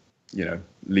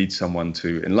 lead someone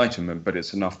to enlightenment, but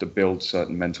it's enough to build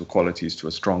certain mental qualities to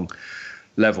a strong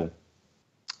level.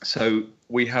 So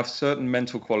we have certain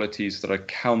mental qualities that are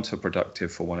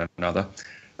counterproductive for one another,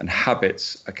 and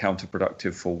habits are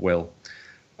counterproductive for will,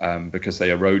 because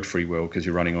they erode free will because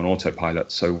you're running on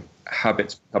autopilot. So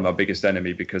habits become our biggest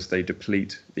enemy because they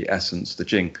deplete the essence, the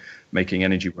Jing, making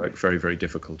energy work very, very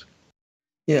difficult.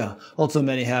 Yeah. Also,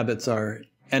 many habits are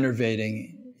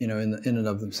enervating, in and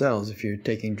of themselves. If you're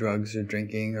taking drugs or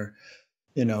drinking or,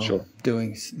 Sure.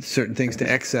 doing certain things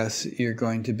to excess, you're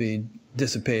going to be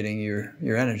dissipating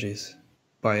your energies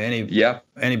by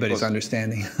anybody's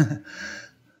understanding.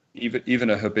 Even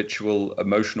a habitual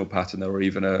emotional pattern, or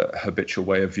even a habitual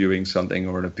way of viewing something,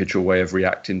 or an habitual way of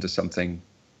reacting to something,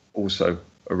 also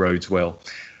erodes will.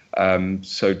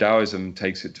 So Taoism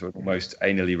takes it to an almost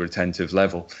anally retentive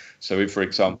level. So if, for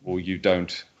example, you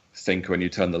don't think when you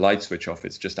turn the light switch off,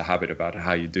 it's just a habit about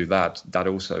how you do that, that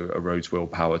also erodes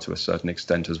willpower to a certain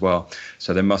extent as well.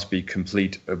 So there must be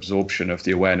complete absorption of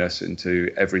the awareness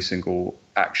into every single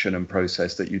action and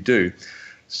process that you do,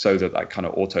 so that kind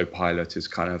of autopilot is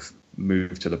kind of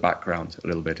moved to the background a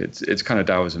little bit. It's kind of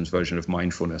Taoism's version of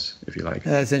mindfulness, if you like.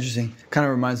 Yeah, that's interesting. Kind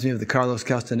of reminds me of the Carlos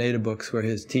Castaneda books, where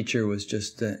his teacher was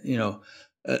just,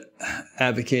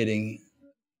 advocating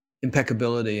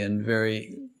impeccability and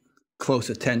very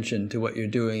close attention to what you're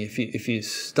doing. If you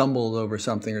stumbled over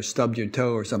something or stubbed your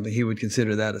toe or something, he would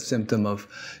consider that a symptom of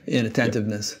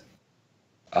inattentiveness.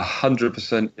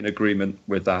 100% in agreement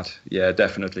with that. Yeah,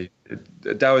 definitely.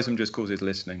 Taoism just calls it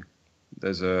listening.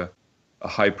 There's a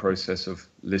high process of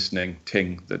listening,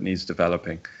 ting, that needs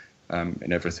developing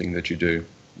in everything that you do.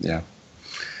 Yeah,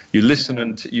 you listen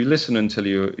until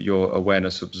your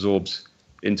awareness absorbs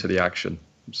into the action,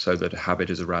 so that habit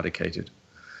is eradicated.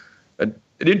 And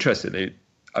interestingly,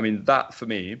 I mean, that for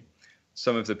me,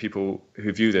 some of the people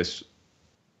who view this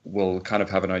will kind of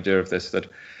have an idea of this, that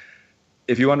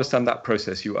if you understand that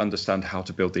process, you understand how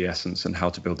to build the essence and how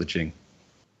to build the Jing.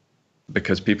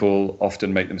 Because people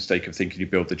often make the mistake of thinking you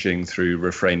build the Jing through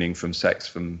refraining from sex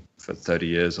for 30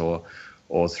 years or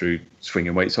through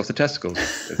swinging weights off the testicles,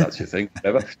 if that's your thing,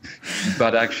 whatever.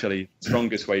 But actually, the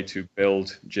strongest way to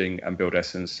build Jing and build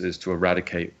essence is to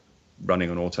eradicate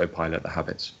running on autopilot, the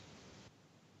habits,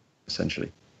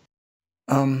 essentially.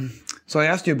 So I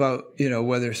asked you about,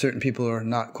 whether certain people are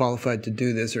not qualified to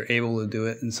do this or able to do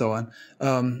it and so on.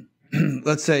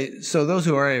 Let's say, so those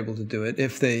who are able to do it,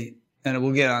 if they, and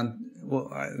we'll get on,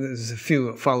 there's a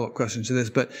few follow-up questions to this,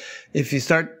 but if you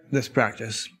start this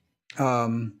practice,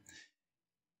 do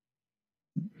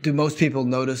most people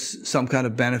notice some kind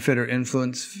of benefit or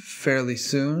influence fairly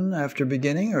soon after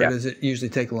beginning, or does it usually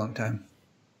take a long time?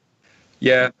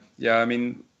 Yeah. I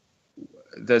mean,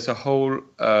 there's a whole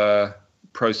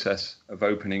process of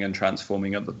opening and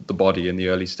transforming of the body in the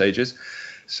early stages.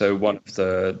 So one of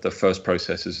the first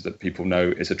processes that people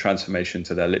know is a transformation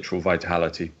to their literal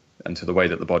vitality and to the way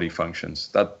that the body functions.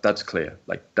 That's clear.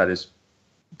 Like that's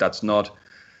not,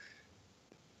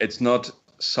 it's not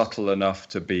subtle enough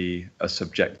to be a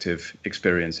subjective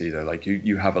experience either. Like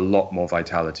you have a lot more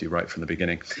vitality right from the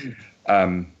beginning.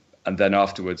 And then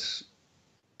afterwards,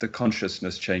 the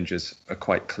consciousness changes are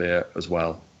quite clear as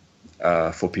well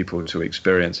for people to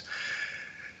experience.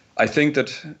 I think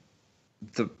that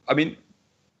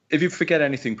if you forget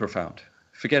anything profound,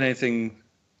 forget anything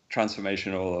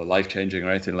transformational or life-changing or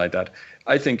anything like that,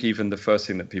 I think even the first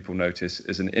thing that people notice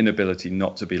is an inability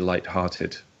not to be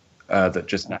light-hearted that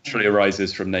just naturally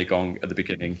arises from Neigong at the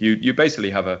beginning. You basically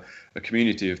have a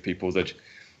community of people that,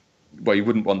 well, you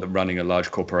wouldn't want them running a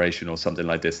large corporation or something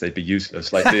like this. They'd be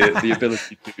useless. Like the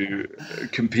ability to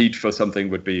compete for something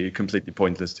would be completely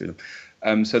pointless to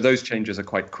them. So those changes are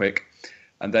quite quick.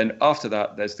 And then after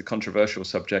that, there's the controversial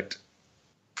subject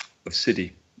of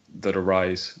Siddhi that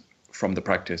arise from the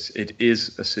practice. It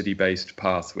is a Siddhi-based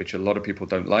path, which a lot of people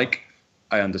don't like.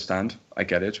 I understand. I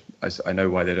get it. I know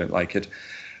why they don't like it.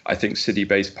 I think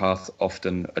Siddhi-based paths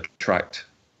often attract.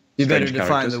 You better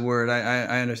define the word.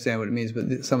 I understand what it means,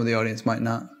 but some of the audience might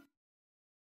not.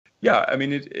 Yeah, I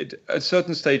mean, it at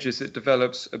certain stages, it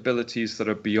develops abilities that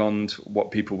are beyond what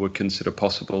people would consider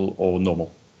possible or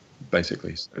normal,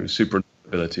 basically. So super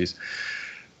abilities,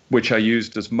 which are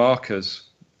used as markers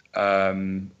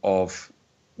of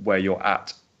where you're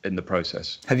at in the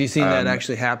process. Have you seen that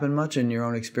actually happen much in your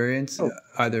own experience,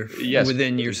 either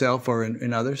within yourself or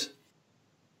in others?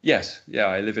 Yes. Yeah,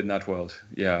 I live in that world.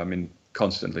 Yeah, I mean,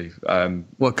 constantly.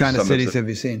 What kind of Siddhis have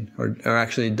you seen or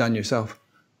actually done yourself?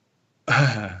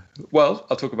 Well,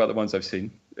 I'll talk about the ones I've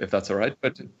seen, if that's all right.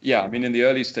 But yeah, I mean, in the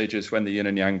early stages when the yin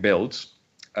and yang builds,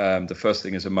 the first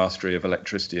thing is a mastery of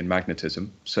electricity and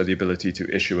magnetism. So the ability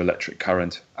to issue electric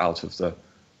current out of the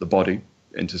body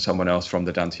into someone else from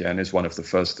the dantian is one of the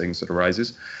first things that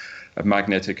arises. A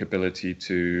magnetic ability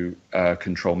to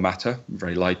control matter,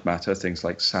 very light matter, things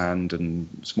like sand and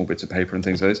small bits of paper and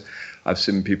things like this. I've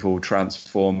seen people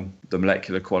transform the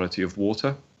molecular quality of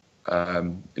water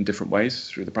in different ways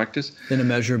through the practice. In a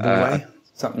measurable way?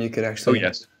 Something you could actually... Oh,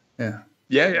 yes. Yeah.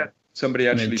 Yeah. Somebody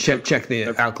actually... check the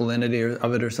alkalinity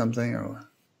of it or something? Or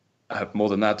more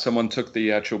than that. Someone took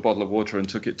the actual bottle of water and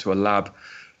took it to a lab.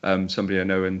 Somebody I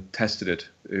know and tested it,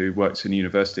 who works in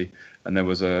university. And there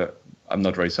was I'm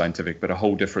not very scientific, but a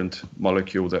whole different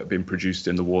molecule that had been produced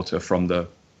in the water from the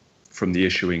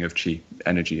issuing of Qi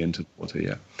energy into the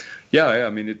water. Yeah. I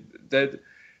mean,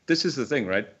 this is the thing,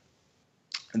 right?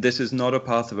 This is not a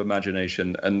path of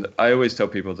imagination. And I always tell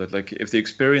people that, like, if the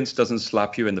experience doesn't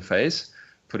slap you in the face,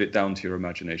 put it down to your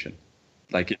imagination.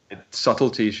 Like,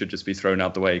 subtlety should just be thrown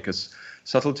out the way, because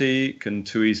subtlety can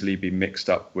too easily be mixed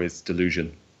up with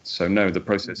delusion. So no, the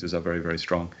processes are very, very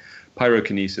strong.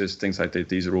 Pyrokinesis, things like that,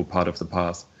 these are all part of the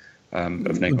path of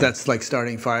Neigong. That's like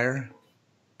starting fire?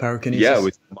 Pyrokinesis? Yeah,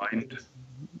 with your mind.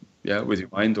 Yeah, with your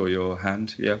mind or your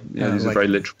hand. Yeah, these are very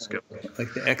literal skills.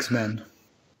 Like the X-Men.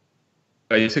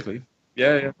 Basically.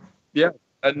 Yeah.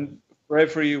 And for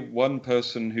every one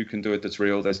person who can do it that's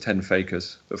real, there's 10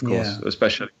 fakers, of course,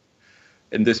 especially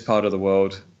in this part of the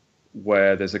world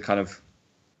where there's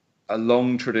a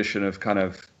long tradition of kind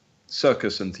of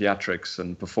circus and theatrics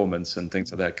and performance and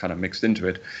things like that kind of mixed into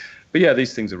it. But yeah,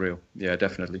 these things are real. Yeah,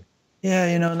 definitely.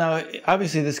 Yeah, now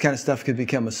obviously this kind of stuff could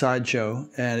become a sideshow,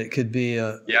 and it could be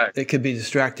it could be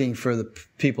distracting for the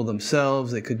people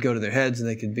themselves. They could go to their heads and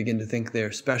they could begin to think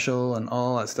they're special and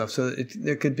all that stuff. So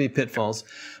there could be pitfalls.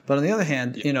 But on the other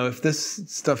hand, if this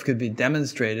stuff could be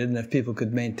demonstrated and if people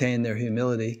could maintain their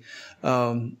humility,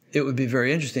 it would be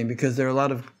very interesting, because there are a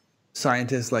lot of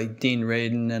scientists like Dean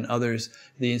Radin and others,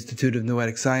 the Institute of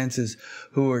Noetic Sciences,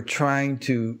 who are trying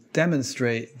to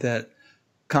demonstrate that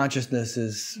consciousness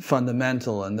is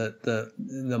fundamental and that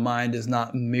the mind is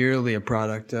not merely a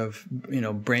product of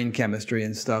brain chemistry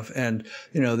and stuff. And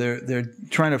they're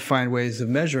trying to find ways of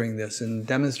measuring this and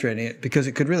demonstrating it, because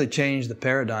it could really change the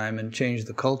paradigm and change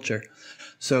the culture.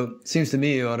 So it seems to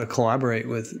me you ought to collaborate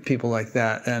with people like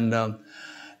that and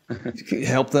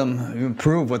help them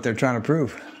improve what they're trying to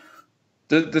prove.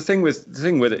 The thing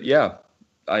with it, yeah,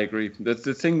 I agree.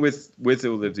 The thing with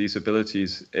all of these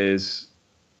abilities is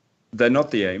they're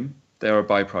not the aim. They're a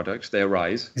byproduct. They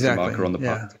arise as a marker on the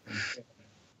path.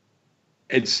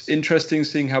 It's interesting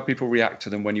seeing how people react to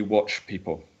them when you watch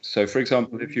people. So, for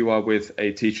example, if you are with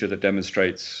a teacher that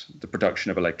demonstrates the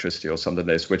production of electricity or something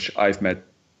like this, which I've met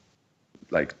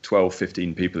like 12,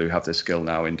 15 people who have this skill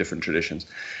now in different traditions.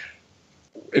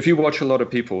 If you watch a lot of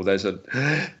people,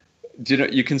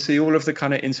 you can see all of the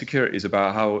kind of insecurities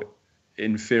about how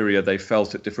inferior they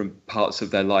felt at different parts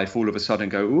of their life all of a sudden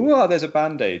go, ooh, there's a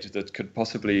band-aid that could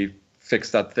possibly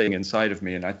fix that thing inside of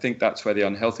me. And I think that's where the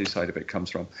unhealthy side of it comes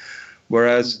from.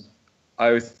 Whereas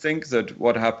I think that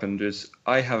what happened is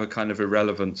I have a kind of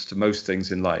irrelevance to most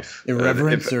things in life.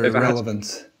 Irreverence or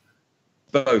irrelevance?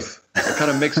 Both. A kind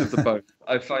of mix of the both.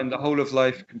 I find the whole of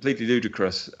life completely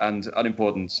ludicrous and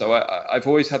unimportant. So I've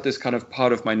always had this kind of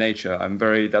part of my nature.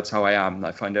 That's how I am.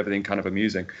 I find everything kind of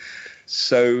amusing.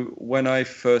 So when I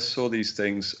first saw these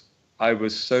things, I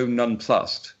was so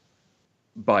nonplussed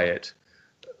by it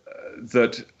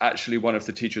that actually one of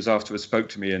the teachers afterwards spoke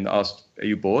to me and asked, are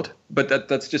you bored? But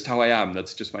that's just how I am.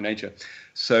 That's just my nature.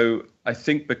 So I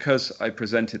think because I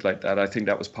presented like that, I think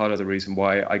that was part of the reason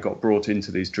why I got brought into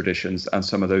these traditions, and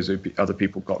some of those other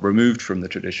people got removed from the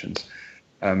traditions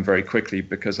very quickly,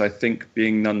 because I think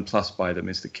being nonplussed by them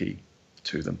is the key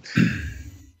to them.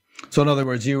 So in other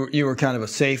words, you were kind of a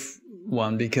safe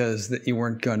one, because that you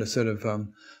weren't going to sort of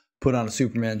put on a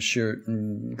Superman shirt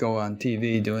and go on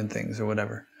TV doing things or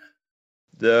whatever.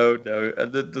 No.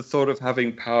 And the thought of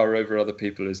having power over other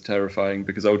people is terrifying,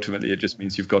 because ultimately it just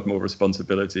means you've got more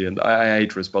responsibility. And I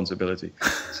hate responsibility.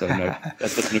 So no, that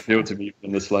doesn't appeal to me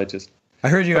in the slightest. I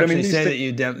heard you actually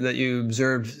say that you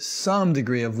observed some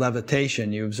degree of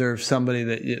levitation. You observed somebody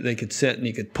that they could sit and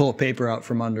you could pull a paper out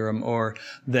from under them, or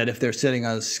that if they're sitting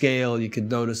on a scale, you could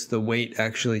notice the weight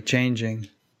actually changing.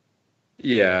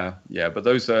 Yeah. But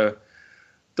those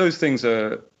things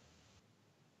are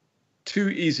too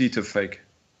easy to fake.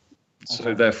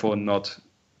 So therefore not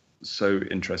so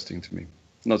interesting to me.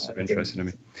 Not so interesting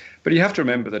to me. But you have to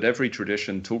remember that every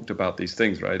tradition talked about these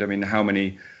things, right? I mean, how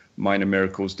many minor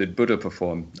miracles did Buddha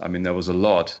perform? I mean, there was a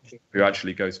lot. You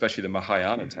actually go, especially the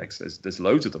Mahayana texts, there's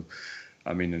loads of them.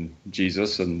 I mean, and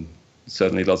Jesus, and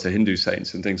certainly lots of Hindu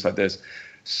saints and things like this.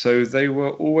 So they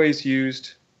were always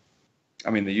used.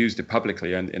 I mean, they used it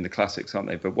publicly and in the classics, aren't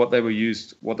they? But what they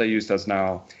used as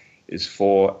now is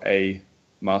for a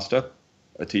master,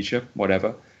 a teacher,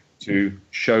 whatever, to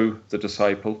show the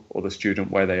disciple or the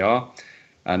student where they are.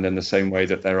 And in the same way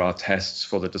that there are tests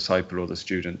for the disciple or the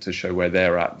student to show where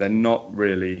they're at, they're not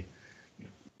really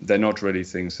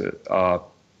things that are,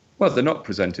 well, they're not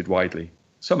presented widely.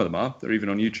 Some of them are. They're even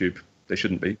on YouTube. They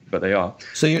shouldn't be, but they are.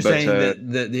 So you're saying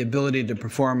that the ability to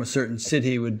perform a certain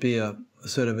siddhi would be a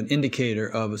sort of an indicator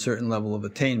of a certain level of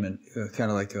attainment, kind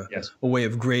of like a way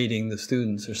of grading the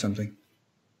students or something?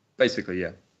 Basically,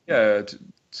 yeah. Yeah,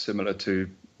 similar to,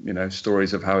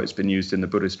 stories of how it's been used in the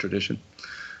Buddhist tradition.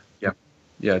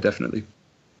 Yeah, definitely.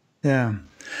 Yeah.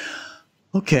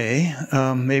 Okay.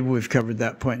 Maybe we've covered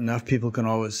that point enough. People can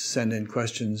always send in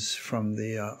questions from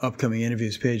the upcoming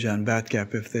interviews page on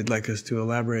Batgap if they'd like us to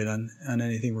elaborate on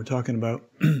anything we're talking about.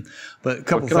 But a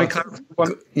couple thoughts. Can I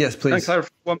clarify yes, please. Can I clarify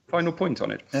one final point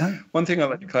on it? Yeah. One thing I'd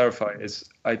like to clarify is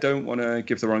I don't want to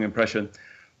give the wrong impression.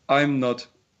 I'm not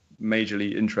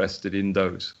majorly interested in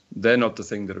those. They're not the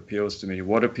thing that appeals to me.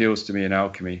 What appeals to me in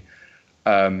alchemy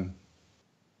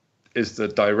is the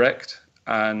direct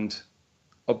and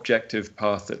objective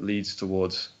path that leads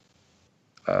towards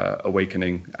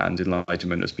awakening and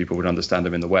enlightenment, as people would understand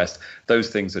them in the West. Those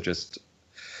things are just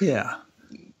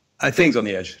I think on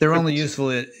the edge. They're only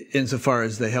useful insofar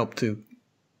as they help to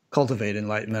cultivate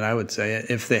enlightenment, I would say.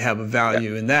 If they have a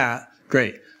value in that,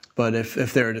 great. But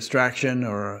if they're a distraction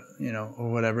or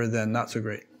or whatever, then not so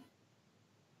great.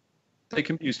 They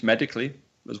can be used medically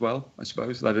as well, I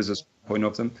suppose. That is a point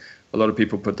of them. A lot of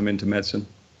people put them into medicine.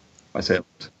 I say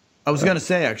it. I was going to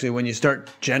say, actually, when you start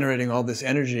generating all this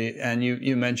energy, and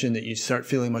you mentioned that you start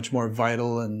feeling much more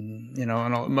vital, and and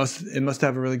all, it must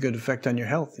have a really good effect on your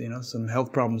health. Some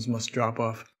health problems must drop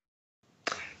off.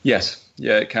 Yes,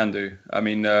 yeah, it can do. I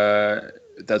mean,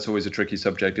 that's always a tricky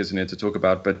subject, isn't it, to talk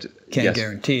about? But can't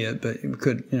guarantee it, but you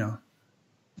could,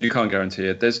 You can't guarantee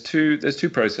it. There's two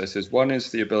processes. One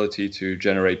is the ability to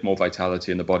generate more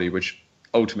vitality in the body, which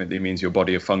ultimately means your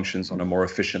body functions on a more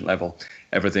efficient level.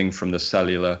 Everything from the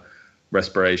cellular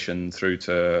respiration through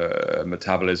to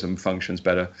metabolism functions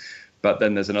better. But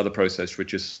then there's another process,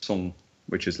 which is song,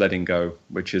 which is letting go,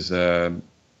 which is a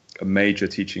major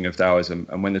teaching of Taoism.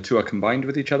 And when the two are combined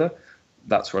with each other,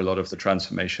 that's where a lot of the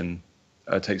transformation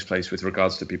takes place with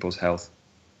regards to people's health.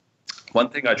 One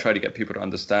thing I try to get people to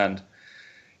understand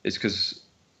is, because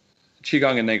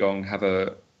Qi-gong and Neigong have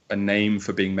a name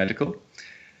for being medical,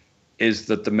 is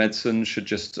that the medicine should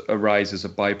just arise as a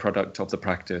byproduct of the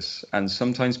practice. And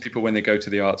sometimes people, when they go to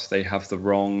the arts, they have the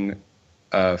wrong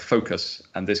focus,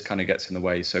 and this kind of gets in the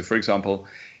way. So, for example,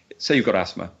 say you've got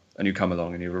asthma, and you come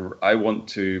along and I want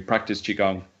to practice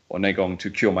Qi-gong or Neigong to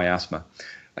cure my asthma.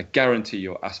 I guarantee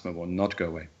your asthma will not go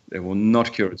away. It will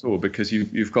not cure at all, because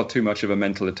you've got too much of a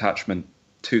mental attachment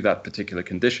to that particular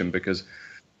condition, because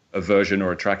aversion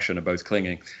or attraction are both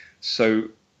clinging. So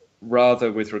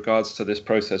rather, with regards to this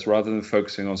process, rather than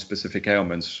focusing on specific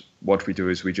ailments, what we do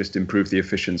is we just improve the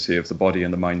efficiency of the body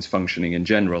and the mind's functioning in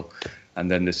general. And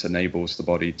then this enables the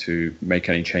body to make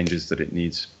any changes that it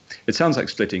needs. It sounds like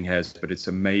splitting hairs, but it's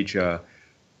a major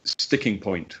sticking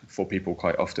point for people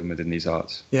quite often within these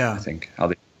arts. Yeah. I think, how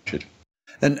they should.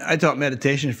 And I taught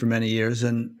meditation for many years,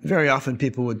 and very often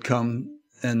people would come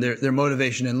and their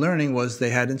motivation in learning was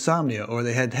they had insomnia, or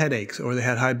they had headaches, or they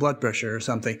had high blood pressure or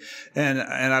something. And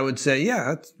I would say, yeah,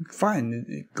 that's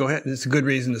fine. Go ahead. It's a good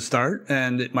reason to start,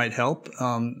 and it might help.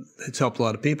 It's helped a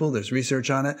lot of people. There's research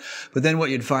on it. But then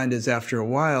what you'd find is after a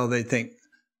while, they think,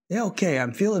 yeah, okay,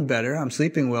 I'm feeling better. I'm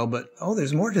sleeping well, but oh,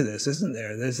 there's more to this, isn't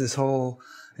there? There's this whole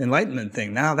Enlightenment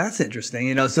thing. Now that's interesting,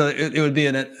 you know. So it would be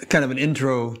kind of an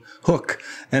intro hook,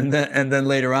 and then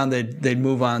later on they'd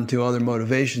move on to other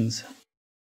motivations.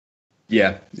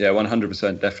 Yeah,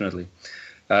 100%, definitely.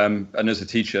 And as a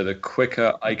teacher, the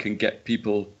quicker I can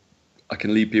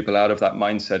lead people out of that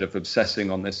mindset of obsessing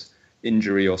on this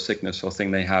injury or sickness or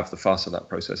thing they have, the faster that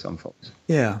process unfolds.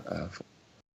 Yeah.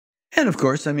 And of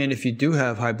course, I mean, if you do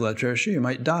have high blood pressure, you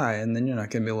might die, and then you're not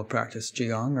going to be able to practice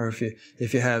Qi-gong. Or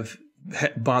if you have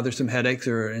bothersome headaches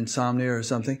or insomnia or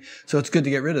something, so it's good to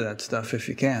get rid of that stuff if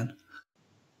you can.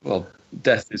 Well,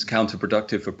 death is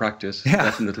counterproductive for practice,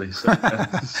 definitely. So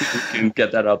if you can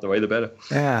get that out the way, the better.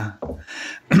 Yeah.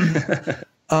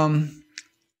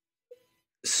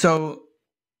 So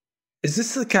is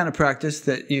this the kind of practice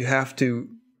that you have to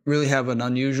really have an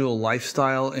unusual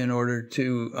lifestyle in order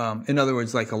to, in other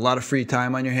words, like a lot of free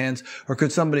time on your hands? Or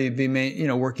could somebody be,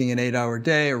 working an 8-hour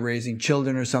day or raising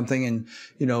children or something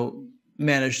and,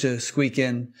 manage to squeak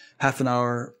in half an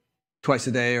hour twice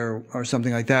a day or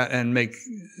something like that and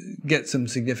get some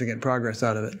significant progress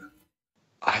out of it?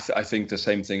 I think the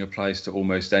same thing applies to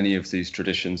almost any of these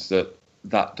traditions,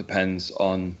 that depends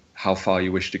on how far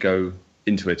you wish to go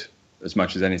into it as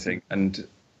much as anything. And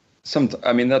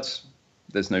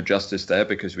there's no justice there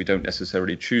because we don't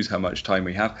necessarily choose how much time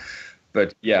we have.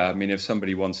 But yeah, I mean, if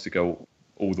somebody wants to go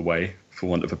all the way, for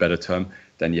want of a better term,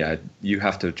 then yeah, you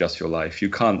have to adjust your life.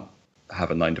 You can't have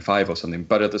a 9 to 5 or something.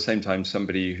 But at the same time,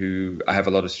 I have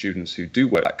a lot of students who do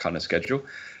work that kind of schedule,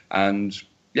 and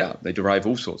yeah, they derive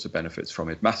all sorts of benefits from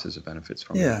it, masses of benefits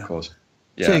from it, of course.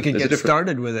 Yeah, so you could get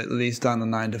started with it at least on a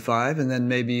 9 to 5, and then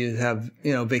maybe you have,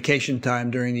 vacation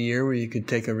time during the year where you could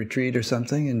take a retreat or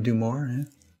something and do more. Yeah.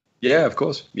 Yeah, of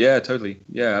course. Yeah, totally.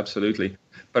 Yeah, absolutely.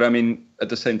 But I mean, at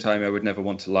the same time, I would never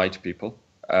want to lie to people.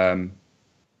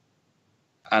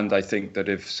 And I think that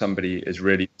if somebody is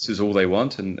really, this is all they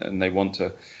want, and they want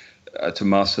to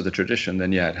master the tradition,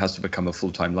 then yeah, it has to become a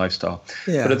full-time lifestyle.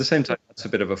 Yeah. But at the same time, it's a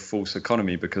bit of a false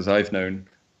economy, because I've known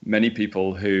many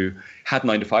people who had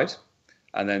 9 to 5s,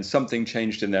 and then something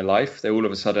changed in their life. They all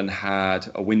of a sudden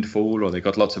had a windfall, or they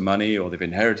got lots of money, or they've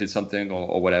inherited something,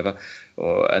 or whatever,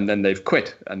 and then they've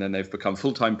quit, and then they've become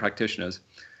full-time practitioners.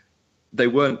 They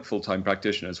weren't full-time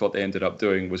practitioners. What they ended up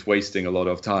doing was wasting a lot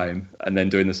of time and then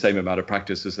doing the same amount of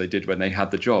practice as they did when they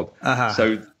had the job.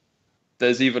 So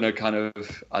there's even a kind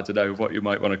of, I don't know what you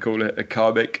might want to call it, a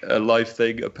karmic, a life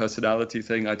thing, a personality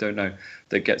thing, I don't know,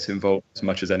 that gets involved as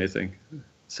much as anything.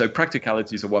 So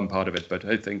practicalities are one part of it, but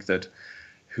I think that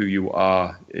who you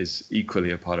are is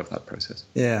equally a part of that process.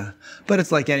 Yeah, but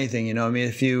it's like anything, I mean,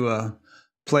 if you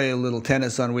play a little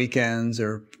tennis on weekends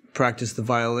or practice the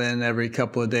violin every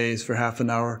couple of days for half an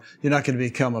hour, you're not going to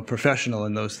become a professional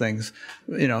in those things,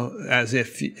 as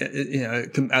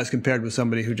compared with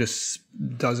somebody who just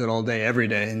does it all day, every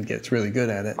day, and gets really good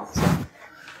at it. So.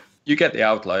 You get the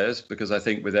outliers, because I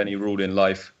think with any rule in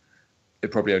life,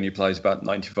 it probably only applies about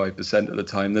 95% of the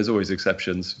time. There's always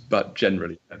exceptions, but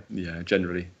generally.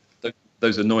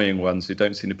 Those annoying ones who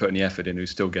don't seem to put any effort in, who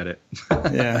still get it.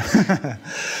 Yeah.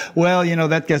 Well,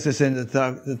 that gets us into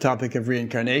the topic of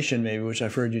reincarnation, maybe, which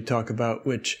I've heard you talk about,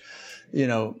 which,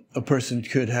 a person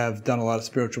could have done a lot of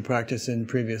spiritual practice in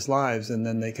previous lives, and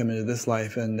then they come into this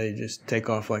life and they just take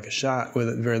off like a shot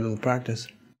with very little practice.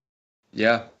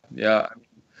 Yeah.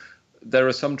 There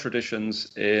are some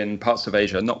traditions in parts of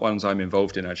Asia, not ones I'm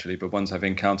involved in actually, but ones I've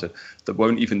encountered, that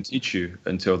won't even teach you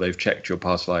until they've checked your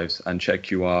past lives and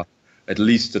check you are at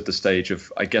least at the stage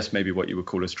of, I guess, maybe what you would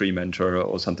call a stream mentor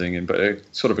or something, but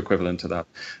sort of equivalent to that.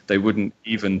 They wouldn't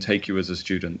even take you as a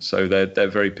student. So they're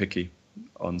very picky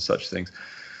on such things.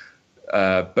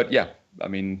 But yeah, I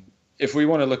mean, if we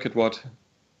want to look at what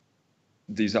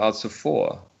these arts are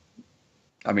for,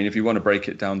 I mean, if you want to break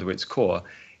it down to its core,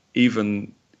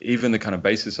 even the kind of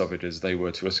basis of it is they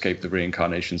were to escape the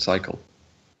reincarnation cycle.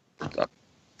 That's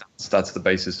that's the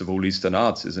basis of all Eastern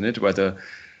arts, isn't it? Whether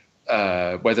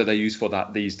they're used for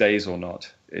that these days or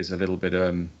not is a little bit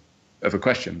of a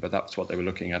question, but that's what they were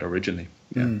looking at originally.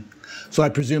 Yeah. So I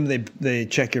presume they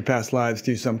check your past lives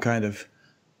through some kind of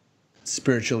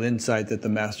spiritual insight that the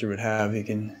master would have. You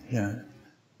can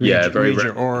read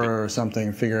your aura or something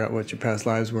and figure out what your past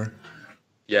lives were.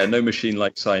 Yeah, no machine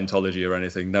like Scientology or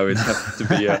anything. No, it has to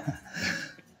be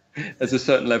there's a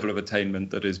certain level of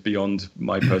attainment that is beyond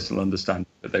my personal understanding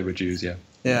that they would use. Yeah.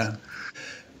 Yeah.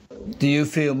 Do you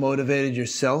feel motivated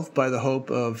yourself by the hope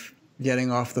of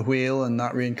getting off the wheel and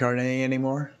not reincarnating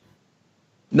anymore?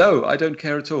 No, I don't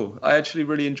care at all. I actually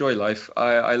really enjoy life.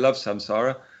 I love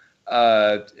samsara.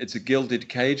 It's a gilded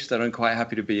cage that I'm quite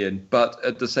happy to be in. But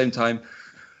at the same time,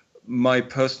 my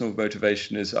personal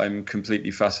motivation is I'm completely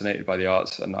fascinated by the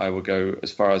arts, and I will go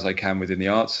as far as I can within the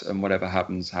arts, and whatever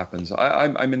happens, happens.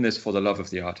 I'm in this for the love of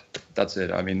the art. That's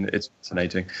it. I mean, it's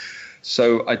fascinating.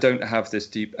 So I don't have this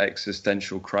deep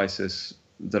existential crisis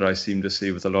that I seem to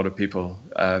see with a lot of people.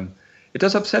 It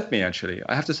does upset me, actually.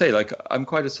 I have to say, like, I'm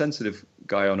quite a sensitive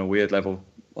guy on a weird level,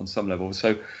 on some level.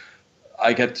 So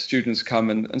I get students come,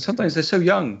 and sometimes they're so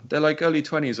young. They're like early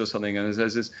 20s or something, and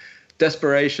there's this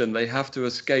desperation. They have to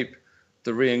escape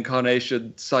the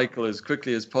reincarnation cycle as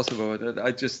quickly as possible. And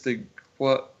I just think,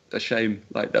 what a shame.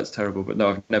 Like, that's terrible. But no,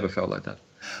 I've never felt like that.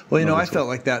 Well, you know, I felt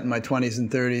like that in my 20s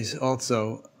and 30s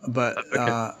also, but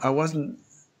I wasn't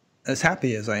as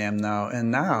happy as I am now. And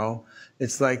now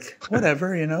it's like,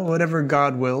 whatever, you know, whatever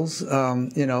God wills,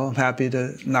 you know, I'm happy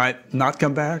to not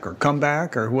come back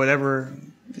or whatever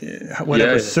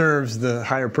serves the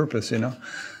higher purpose, you know.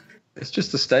 It's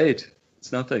just a state.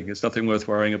 It's nothing worth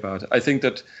worrying about. I think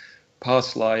that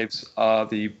past lives are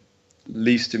the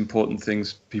least important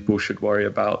things people should worry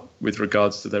about with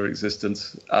regards to their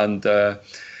existence. And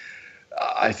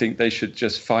I think they should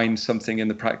just find something in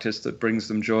the practice that brings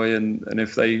them joy. And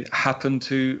if they happen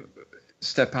to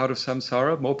step out of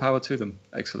samsara, more power to them.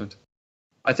 Excellent.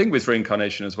 I think with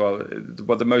reincarnation as well,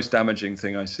 the most damaging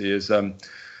thing I see is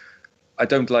I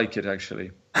don't like it, actually.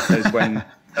 Is when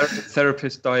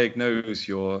therapists diagnose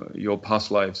your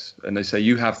past lives and they say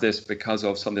you have this because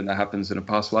of something that happens in a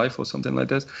past life or something like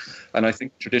this. And I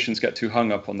think traditions get too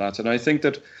hung up on that. And I think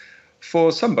that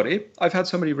for somebody, I've had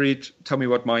somebody tell me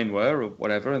what mine were or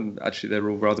whatever, and actually they're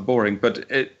all rather boring, but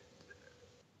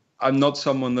I'm not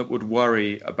someone that would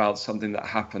worry about something that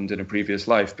happened in a previous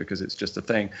life because it's just a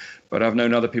thing. But I've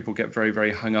known other people get very,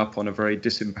 very hung up on a very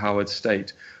disempowered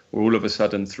state where all of a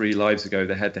sudden 3 lives ago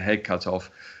they had their head cut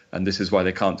off, and this is why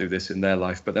they can't do this in their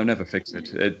life, but they'll never fix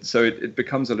it. So it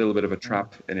becomes a little bit of a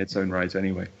trap in its own right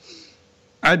anyway.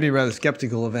 I'd be rather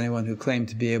skeptical of anyone who claimed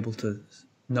to be able to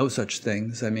know such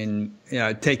things. I mean, yeah,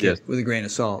 I'd take it with a grain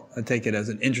of salt. I'd take it as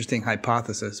an interesting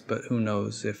hypothesis, but who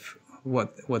knows if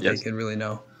what they can really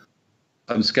know.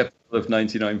 I'm skeptical of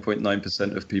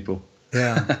 99.9% of people.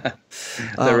 Yeah.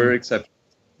 There are exceptions.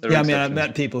 I mean, I've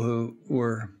met people who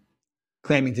were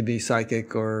claiming to be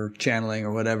psychic or channeling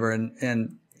or whatever,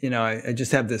 and you know, I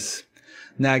just have this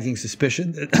nagging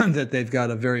suspicion that they've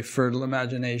got a very fertile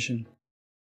imagination.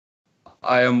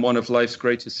 I am one of life's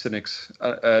greatest cynics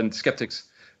and skeptics,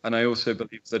 and I also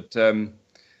believe that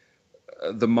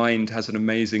the mind has an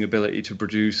amazing ability to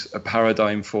produce a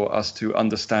paradigm for us to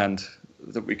understand,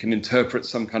 that we can interpret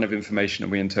some kind of information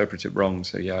and we interpret it wrong.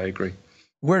 So yeah, I agree.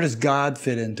 Where does God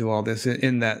fit into all this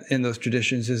in those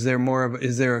traditions? Is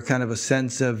there a kind of a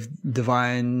sense of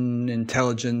divine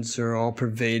intelligence or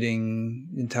all-pervading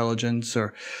intelligence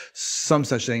or some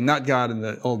such thing? Not God in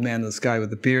the old man in the sky with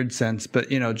the beard sense,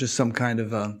 but, you know, just some kind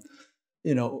of,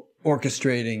 you know,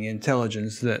 orchestrating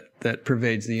intelligence that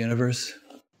pervades the universe.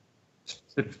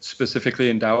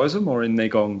 Specifically in Taoism or in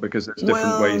Neigong, because there's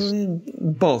different ways.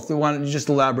 Both. Why don't you just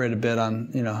elaborate a bit on,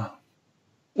 you know?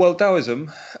 Well,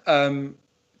 Taoism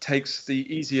takes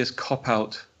the easiest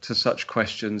cop-out to such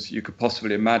questions you could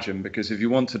possibly imagine, because if you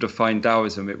want to define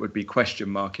Taoism, it would be question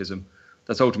markism.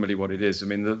 That's ultimately what it is. I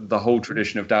mean, the whole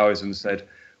tradition of Taoism said,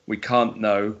 we can't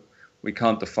know, we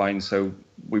can't define, so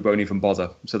we won't even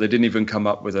bother. So they didn't even come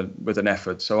up with an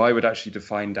effort. So I would actually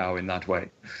define Tao in that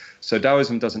way. So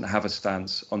Taoism doesn't have a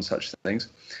stance on such things.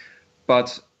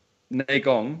 But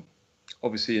Neigong,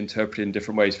 obviously interpreted in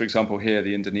different ways. For example, here,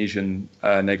 the Indonesian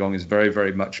Neigong is very,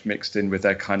 very much mixed in with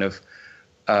their kind of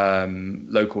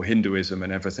local Hinduism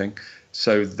and everything.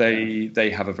 So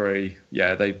they have a very,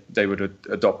 they would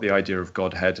adopt the idea of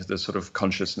Godhead, the sort of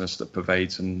consciousness that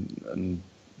pervades and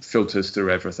filters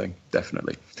through everything,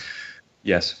 definitely.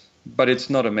 Yes, but it's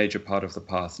not a major part of the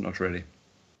path, not really.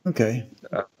 Okay.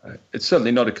 It's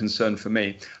certainly not a concern for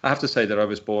me. I have to say that I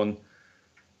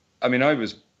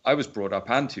was brought up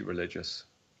anti-religious,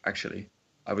 actually.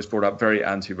 I was brought up very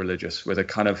anti-religious, with a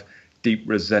kind of deep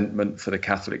resentment for the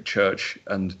Catholic Church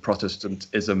and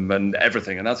Protestantism and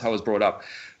everything. And that's how I was brought up.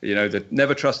 You know, that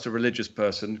never trust a religious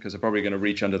person because they're probably going to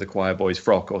reach under the choir boy's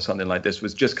frock or something like this,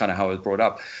 was just kind of how I was brought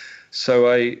up.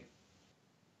 So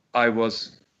I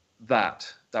was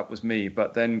that was me.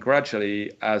 But then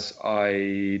gradually, as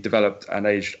I developed and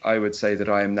aged, I would say that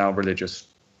I am now religious.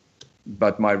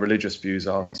 But my religious views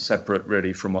are separate,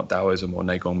 really, from what Taoism or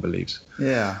Neigong believes.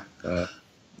 Yeah.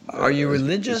 Are you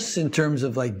religious in terms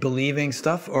of like believing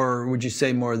stuff, or would you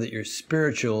say more that you're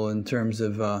spiritual in terms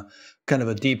of kind of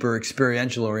a deeper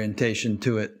experiential orientation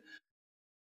to it?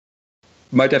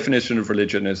 My definition of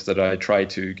religion is that I try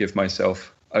to give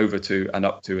myself over to and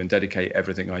up to and dedicate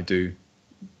everything I do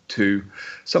to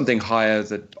something higher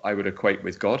that I would equate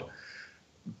with God.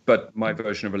 But my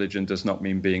version of religion does not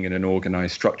mean being in an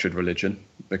organized, structured religion,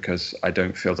 because I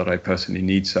don't feel that I personally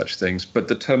need such things. But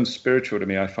the term spiritual to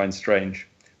me I find strange,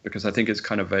 because I think it's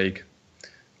kind of vague.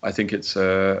 I think it's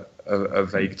a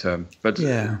vague term. But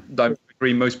yeah. I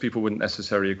agree most people wouldn't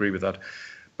necessarily agree with that.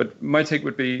 But my take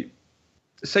would be,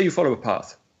 say you follow a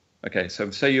path. Okay, so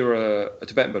say you're a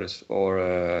Tibetan Buddhist, or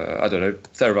I don't know,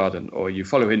 Theravadan, or you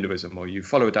follow Hinduism, or you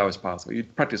follow a Taoist path, or you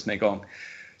practice Neigong.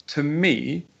 To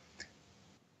me,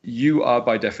 you are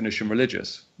by definition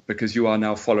religious, because you are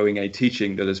now following a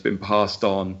teaching that has been passed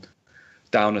on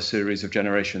down a series of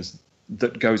generations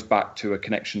that goes back to a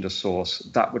connection to source.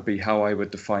 That would be how I would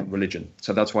define religion.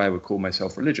 So that's why I would call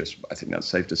myself religious. I think that's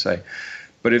safe to say.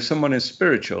 But if someone is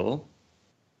spiritual,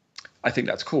 I think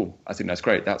that's cool. I think that's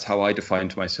great. That's how I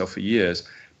defined myself for years.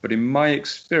 But in my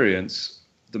experience,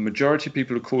 the majority of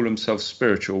people who call themselves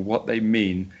spiritual, what they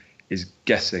mean is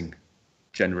guessing,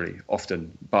 generally,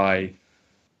 often, by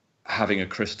having a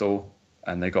crystal,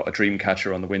 and they got a dream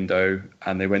catcher on the window,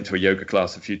 and they went to a yoga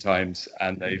class a few times,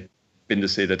 and they've been to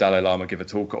see the Dalai Lama give a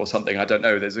talk or something. I don't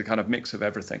know. There's a kind of mix of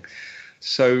everything.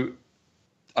 So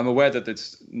I'm aware that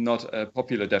it's not a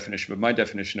popular definition, but my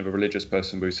definition of a religious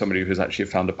person was somebody who's actually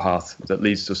found a path that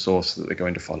leads to source that they're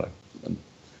going to follow. And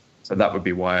so that would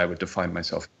be why I would define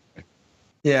myself.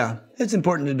 Yeah, it's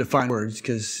important to define words,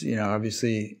 because, you know,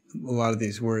 obviously a lot of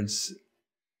these words,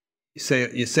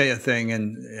 you say a thing,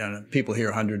 and you know, people hear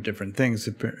 100 different things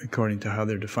according to how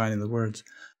they're defining the words.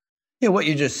 Yeah, what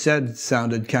you just said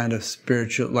sounded kind of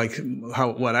spiritual, like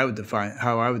how I would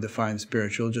define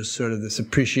spiritual, just sort of this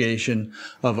appreciation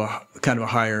of a kind of a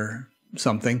higher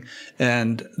something,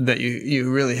 and that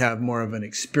you really have more of an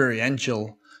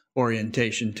experiential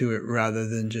orientation to it rather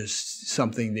than just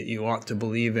something that you ought to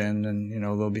believe in, and you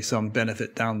know there'll be some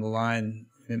benefit down the line,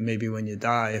 maybe when you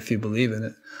die, if you believe in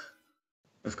it.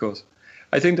 Of course.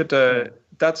 I think that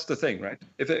that's the thing, right?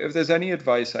 If there's any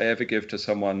advice I ever give to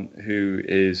someone who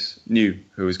is new,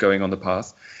 who is going on the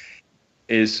path,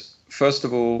 is first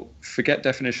of all, forget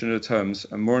definition of the terms,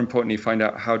 and more importantly, find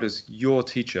out how does your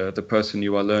teacher, the person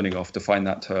you are learning off, define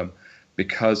that term.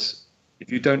 Because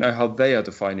if you don't know how they are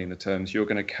defining the terms, you're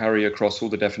going to carry across all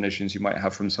the definitions you might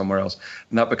have from somewhere else.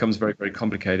 And that becomes very, very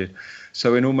complicated.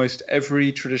 So in almost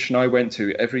every tradition I went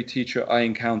to, every teacher I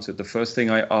encountered, the first thing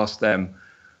I asked them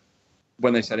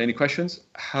when they said, any questions,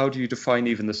 how do you define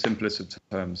even the simplest of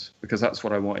terms? Because that's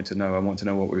what I wanted to know. I want to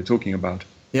know what we were talking about.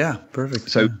 Yeah, perfect.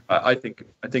 So yeah. I think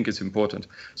it's important.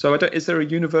 So is there a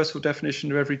universal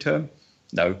definition of every term?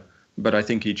 No, but I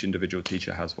think each individual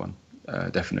teacher has one,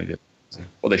 definitely.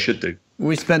 Or they should do.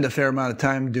 We spend a fair amount of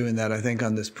time doing that, I think,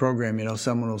 on this program. You know,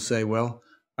 someone will say, well,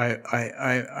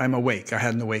 I'm awake. I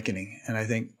had an awakening. And I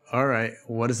think, all right,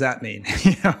 what does that mean?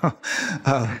 You know,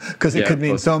 because it could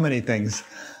mean so many things.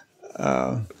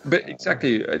 But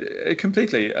exactly,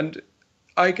 completely. And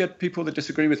I get people that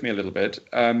disagree with me a little bit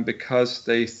because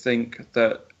they think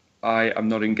that I am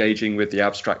not engaging with the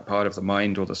abstract part of the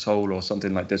mind or the soul or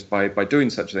something like this by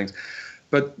doing such things.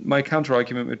 But my counter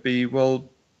argument would be, well,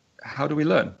 how do we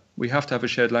learn? We have to have a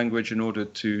shared language in order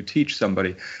to teach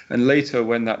somebody. And later,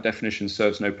 when that definition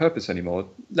serves no purpose anymore,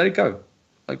 let it go.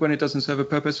 Like when it doesn't serve a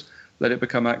purpose, let it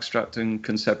become abstract and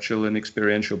conceptual and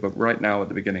experiential. But right now, at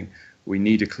the beginning, we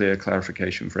need a clear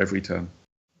clarification for every term.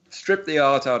 Strip the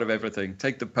art out of everything.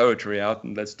 Take the poetry out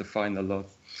and let's define the love.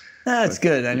 That's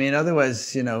good. I mean,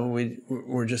 otherwise, you know,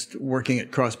 we're just working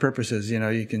at cross purposes. You know,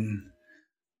 you can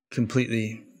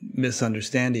completely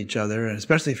misunderstand each other, and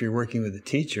especially if you're working with a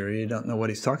teacher, you don't know what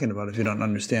he's talking about if you don't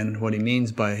understand what he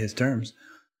means by his terms.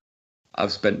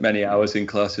 I've spent many hours in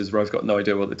classes where I've got no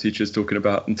idea what the teacher's talking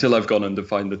about until I've gone and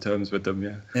defined the terms with them.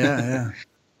 Yeah.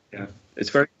 Yeah.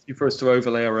 It's very easy for us to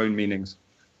overlay our own meanings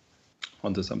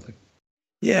onto something.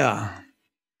 Yeah.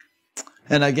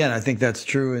 And again, I think that's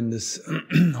true in this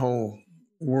whole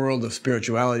world of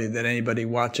spirituality that anybody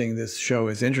watching this show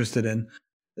is interested in.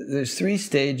 there's three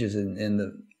stages in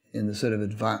the sort of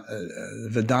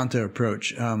Vedanta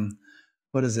approach.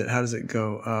 What is it? How does it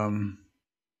go?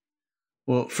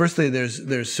 Well, firstly,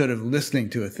 there's sort of listening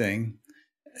to a thing,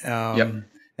 Yep.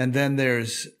 and then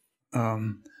there's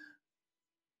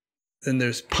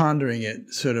pondering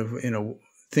it, sort of,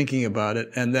 thinking about it,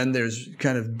 and then there's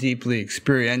kind of deeply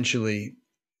experientially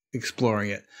exploring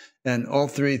it. And all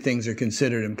three things are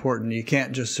considered important. You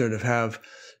can't just sort of have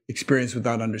experience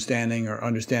without understanding or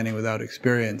understanding without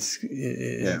experience.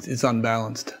 It's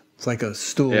unbalanced. It's like a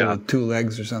stool with two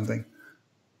legs or something.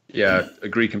 Yeah,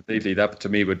 agree completely. That to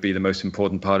me would be the most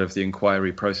important part of the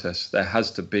inquiry process. There has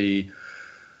to be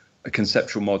a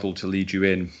conceptual model to lead you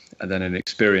in, and then an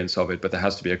experience of it, but there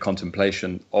has to be a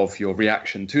contemplation of your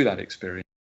reaction to that experience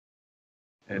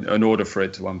in order for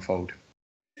it to unfold.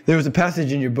 There was a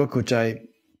passage in your book which I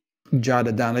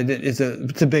jotted down. It's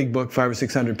a big book, 500 or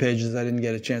 600 pages. I didn't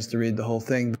get a chance to read the whole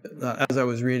thing. As I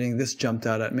was reading, this jumped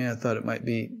out at me. I thought it might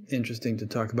be interesting to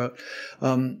talk about.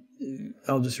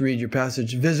 I'll just read your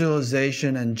passage.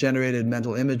 Visualization and generated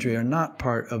mental imagery are not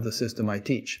part of the system I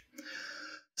teach.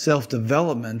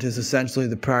 Self-development is essentially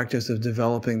the practice of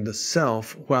developing the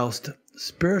self, whilst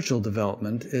spiritual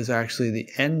development is actually the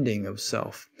ending of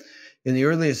self. In the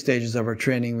earliest stages of our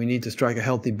training, we need to strike a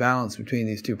healthy balance between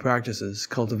these two practices,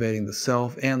 cultivating the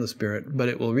self and the spirit, but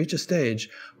it will reach a stage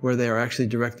where they are actually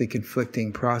directly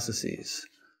conflicting processes.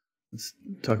 Let's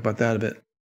talk about that a bit.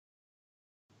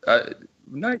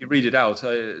 Now you read it out,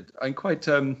 I'm quite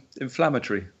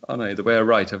inflammatory, aren't I? The way I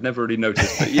write, I've never really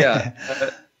noticed, but yeah.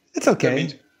 It's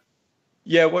okay.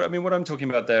 What I'm talking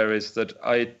about there is that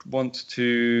I want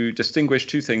to distinguish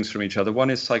two things from each other. One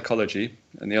is psychology,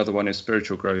 and the other one is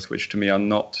spiritual growth, which to me are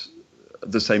not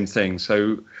the same thing.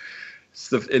 So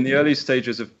in the early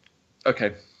stages of,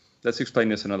 okay, let's explain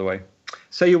this another way.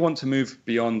 Say you want to move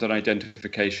beyond an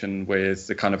identification with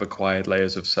the kind of acquired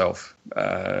layers of self.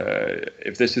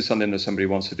 If this is something that somebody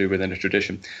wants to do within a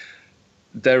tradition,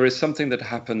 there is something that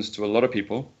happens to a lot of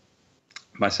people,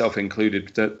 myself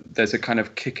included, that there's a kind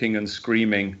of kicking and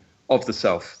screaming of the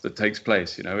self that takes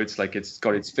place. It's like it's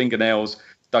got its fingernails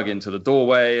dug into the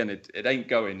doorway and it ain't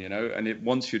going, and it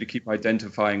wants you to keep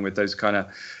identifying with those kind of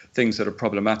things that are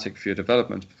problematic for your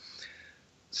development.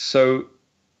 So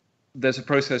there's a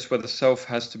process where the self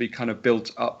has to be kind of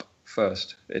built up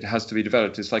first. It has to be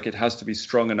developed. It's like it has to be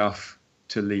strong enough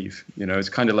to leave. It's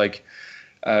kind of like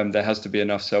there has to be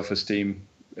enough self-esteem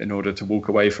in order to walk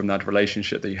away from that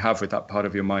relationship that you have with that part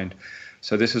of your mind.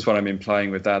 So this is what I'm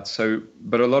implying with that.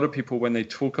 But a lot of people, when they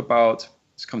talk about,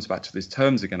 this comes back to these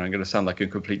terms again, I'm going to sound like a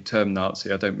complete term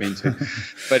Nazi, I don't mean to,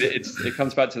 but it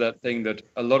comes back to that thing that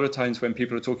a lot of times when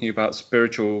people are talking about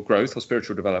spiritual growth or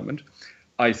spiritual development,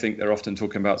 I think they're often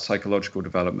talking about psychological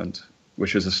development,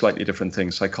 which is a slightly different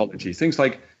thing, psychology. Things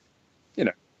like,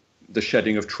 the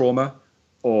shedding of trauma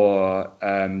or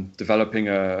developing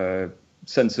a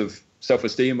sense of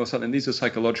self-esteem or something. These are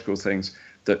psychological things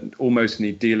that almost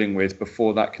need dealing with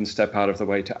before that can step out of the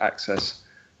way to access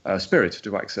spirit,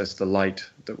 to access the light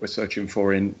that we're searching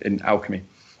for in alchemy.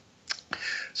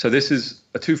 So this is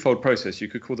a twofold process. You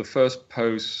could call the first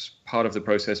part of the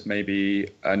process maybe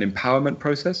an empowerment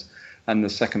process, and the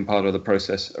second part of the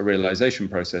process a realization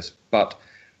process. But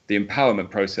the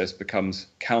empowerment process becomes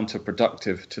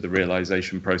counterproductive to the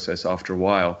realization process after a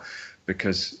while,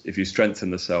 because if you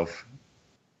strengthen the self,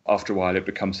 after a while it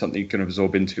becomes something you can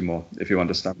absorb into more, if you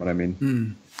understand what I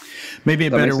mean. Maybe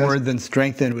a better word than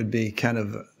strengthen would be kind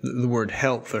of the word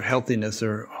health or healthiness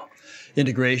or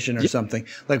integration or something.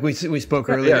 Like we spoke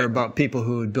earlier about people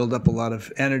who would build up a lot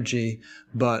of energy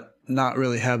but not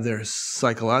really have their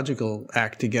psychological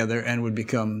act together and would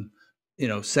become,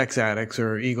 sex addicts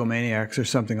or egomaniacs or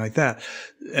something like that.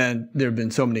 And there have been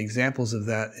so many examples of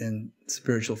that in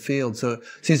spiritual fields. So it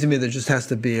seems to me there just has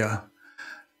to be a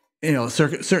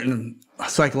certain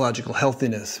psychological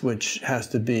healthiness, which has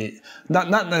to be not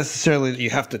necessarily that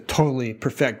you have to totally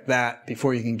perfect that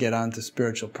before you can get on to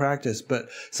spiritual practice, but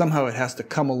somehow it has to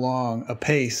come along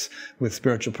apace with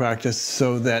spiritual practice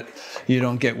so that you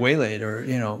don't get waylaid or,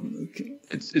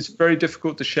 It's very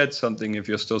difficult to shed something if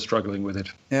you're still struggling with it.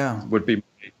 Yeah. Would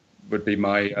be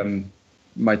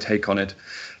my take on it.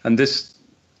 And this,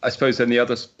 I suppose then the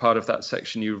other part of that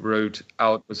section you wrote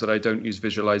out was that I don't use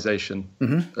visualization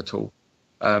at all.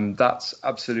 That's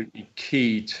absolutely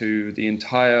key to the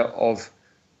entire of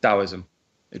Taoism.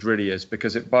 It really is,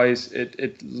 because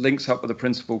it links up with a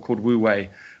principle called Wu Wei,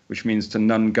 which means to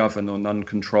none govern or none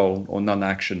control or none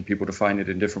action. People define it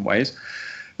in different ways.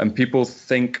 And people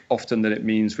think often that it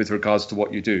means with regards to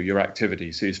what you do, your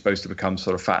activity. So you're supposed to become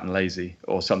sort of fat and lazy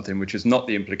or something, which is not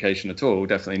the implication at all.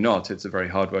 Definitely not. It's a very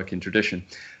hardworking tradition.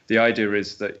 The idea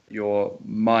is that your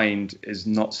mind is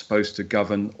not supposed to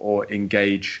govern or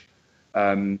engage,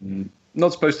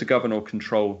 not supposed to govern or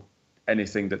control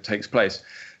anything that takes place.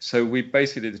 So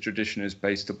the tradition is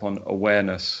based upon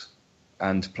awareness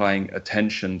and applying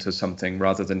attention to something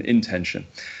rather than intention.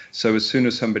 So as soon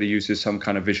as somebody uses some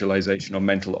kind of visualization or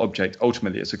mental object,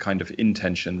 ultimately it's a kind of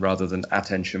intention rather than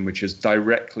attention, which is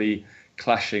directly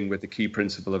clashing with the key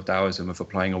principle of Taoism of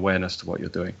applying awareness to what you're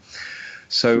doing.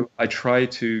 So I try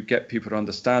to get people to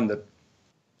understand that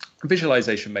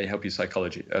visualization may help you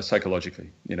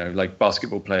psychologically, like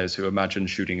basketball players who imagine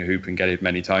shooting a hoop and get it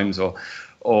many times, or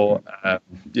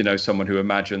someone who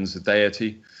imagines a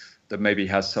deity that maybe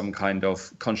has some kind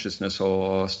of consciousness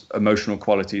or emotional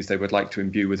qualities they would like to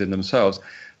imbue within themselves.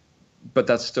 But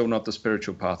that's still not the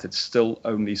spiritual path. It's still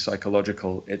only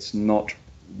psychological. It's not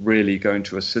really going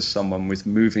to assist someone with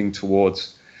moving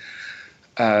towards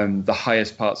the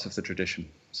highest parts of the tradition.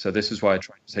 So this is why I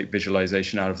try to take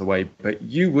visualization out of the way. But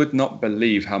you would not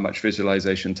believe how much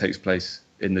visualization takes place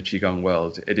in the Qi-gong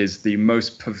world. It is the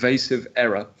most pervasive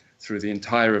error through the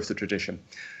entire of the tradition.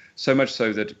 So much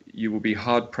so that you will be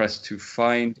hard-pressed to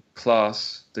find a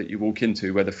class that you walk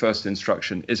into where the first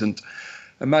instruction isn't,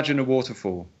 imagine a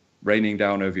waterfall raining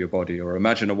down over your body, or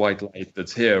imagine a white light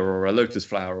that's here, or a lotus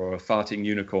flower, or a farting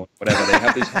unicorn, whatever. They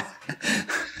have these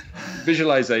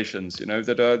visualizations,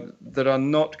 that are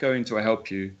not going to help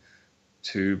you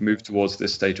to move towards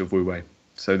this state of wu-wei.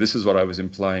 So this is what I was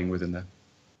implying within that.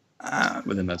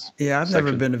 Yeah, I've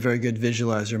never been a very good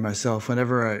visualizer myself.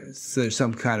 Whenever there's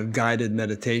some kind of guided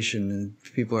meditation and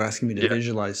people are asking me to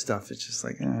visualize stuff, it's just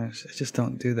like, I just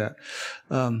don't do that.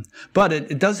 But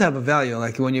it does have a value.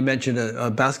 Like when you mentioned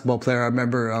a basketball player, I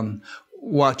remember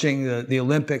watching the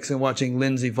Olympics and watching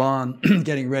Lindsey Vonn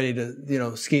getting ready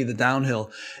to, ski the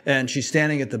downhill. And she's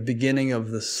standing at the beginning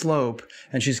of the slope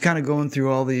and she's kind of going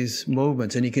through all these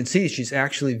movements. And you can see she's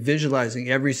actually visualizing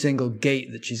every single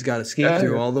gate that she's got to ski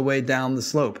through all the way down the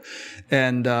slope.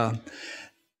 And, and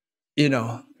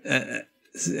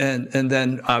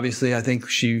then obviously I think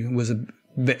she was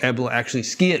able to actually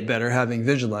ski it better having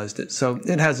visualized it. So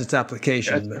it has its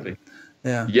application.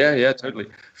 Yeah, totally.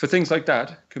 For things like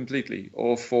that, completely.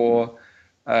 Or for,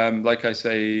 like I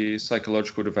say,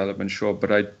 psychological development, sure.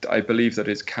 But I believe that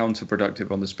it's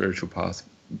counterproductive on the spiritual path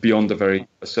beyond a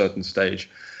certain stage.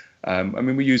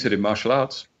 We use it in martial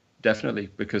arts, definitely,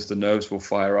 because the nerves will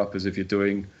fire up as if you're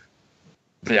doing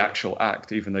the actual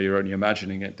act, even though you're only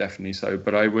imagining it, definitely so.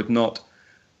 But I would not,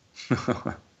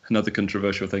 another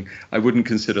controversial thing, I wouldn't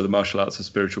consider the martial arts a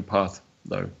spiritual path,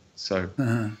 though. So,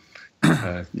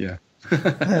 yeah.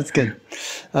 That's good.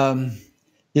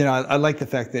 I like the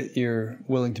fact that you're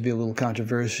willing to be a little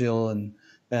controversial and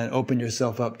open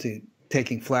yourself up to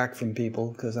taking flack from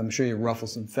people, because I'm sure you ruffle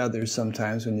some feathers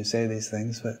sometimes when you say these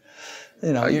things. But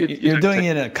you're doing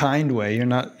it in a kind way. You're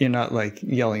not like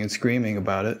yelling and screaming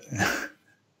about it.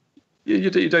 You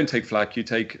don't take flack. You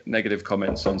take negative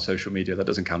comments on social media. That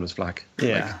doesn't count as flack.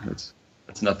 Yeah, that's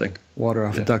nothing. Water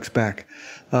off a duck's back.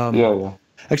 Whoa.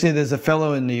 Actually, there's a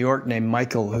fellow in New York named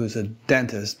Michael who's a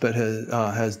dentist, but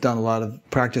has done a lot of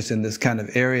practice in this kind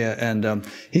of area. And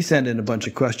he sent in a bunch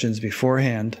of questions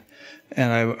beforehand,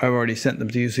 and I've already sent them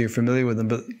to you, so you're familiar with them.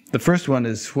 But the first one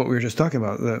is what we were just talking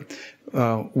about, the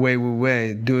wei wu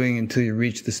wei, doing until you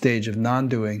reach the stage of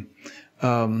non-doing.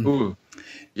 Ooh.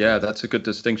 Yeah, that's a good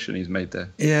distinction he's made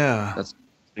there. Yeah. That's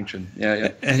distinction.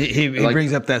 Yeah. And he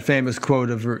brings up that famous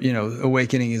quote of,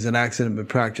 awakening is an accident, but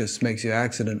practice makes you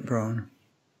accident prone.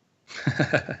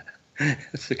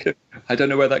 I don't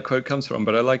know where that quote comes from,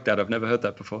 but I like that. I've never heard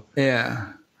that before.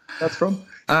 Yeah. That's from?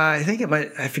 I think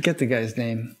I forget the guy's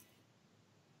name.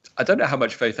 I don't know how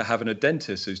much faith I have in a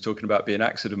dentist who's talking about being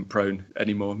accident prone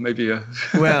anymore. Maybe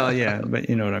Well, yeah, but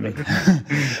you know what I mean.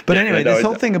 But anyway, this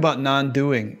whole thing about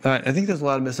non-doing, I think there's a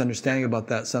lot of misunderstanding about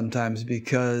that sometimes,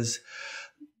 because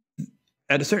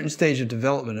at a certain stage of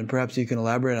development, and perhaps you can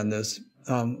elaborate on this,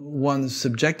 one's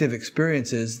subjective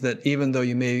experience is that even though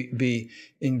you may be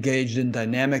engaged in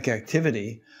dynamic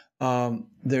activity,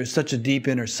 there's such a deep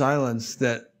inner silence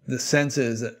that the sense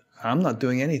is that I'm not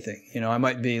doing anything. I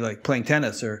might be like playing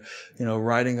tennis or,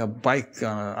 riding a bike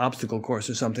on an obstacle course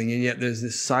or something, and yet there's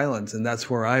this silence, and that's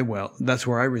where I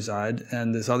reside,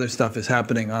 and this other stuff is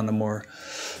happening on a more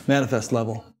manifest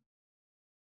level.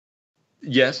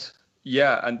 Yes.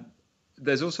 Yeah. And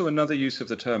there's also another use of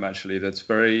the term, actually, that's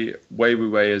wei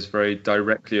wu wei is very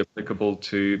directly applicable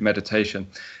to meditation.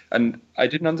 And I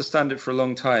didn't understand it for a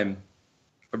long time,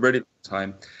 a really long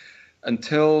time,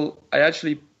 until I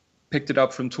actually picked it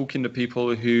up from talking to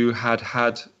people who had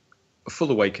had full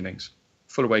awakenings.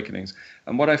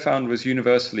 And what I found was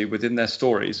universally within their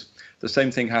stories, the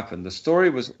same thing happened. The story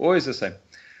was always the same,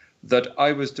 that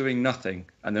I was doing nothing,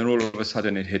 and then all of a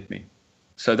sudden it hit me.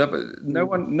 So that no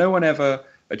one ever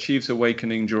achieves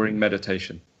awakening during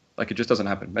meditation. Like, it just doesn't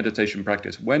happen. Meditation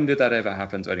practice. When did that ever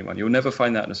happen to anyone? You'll never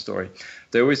find that in a story.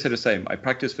 They always say the same. I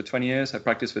practiced for 20 years. I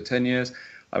practiced for 10 years.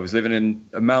 I was living in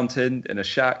a mountain, in a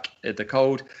shack, in the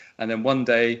cold. And then one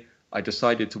day I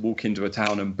decided to walk into a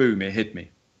town and boom, it hit me.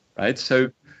 Right?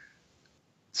 So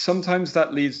sometimes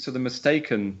that leads to the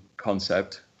mistaken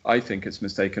concept, I think it's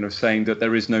mistaken, of saying that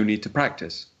there is no need to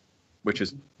practice, which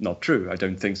is not true. I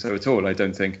don't think so at all. I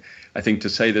think to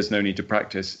say there's no need to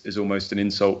practice is almost an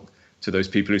insult to those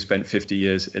people who spent 50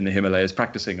 years in the Himalayas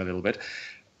practicing a little bit.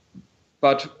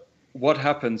 But what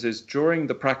happens is during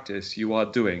the practice, you are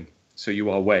doing. So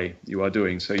you are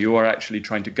doing. So you are actually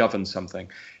trying to govern something,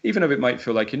 even if it might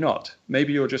feel like you're not.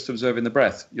 Maybe you're just observing the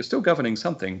breath. You're still governing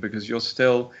something because you're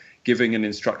still giving an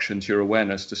instruction to your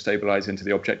awareness to stabilize into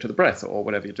the object of the breath or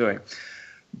whatever you're doing.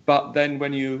 But then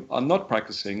when you are not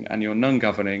practicing and you're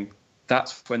non-governing,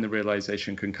 that's when the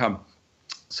realization can come.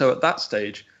 So at that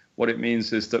stage, what it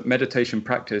means is that meditation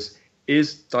practice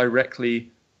is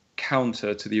directly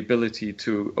counter to the ability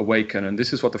to awaken. And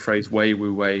this is what the phrase wei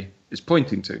wu wei is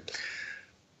pointing to.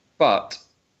 But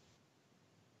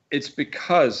it's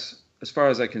because, as far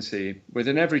as I can see,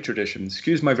 within every tradition,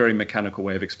 excuse my very mechanical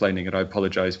way of explaining it, I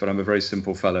apologize, but I'm a very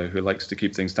simple fellow who likes to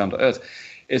keep things down to earth,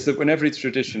 is that in every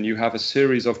tradition you have a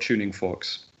series of tuning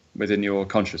forks within your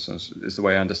consciousness, is the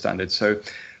way I understand it. So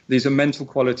these are mental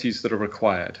qualities that are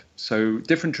required. So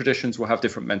different traditions will have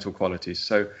different mental qualities.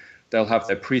 So they'll have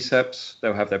their precepts,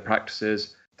 they'll have their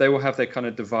practices, they will have their kind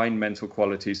of divine mental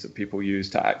qualities that people use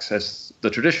to access the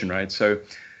tradition, right? So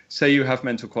say you have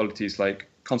mental qualities like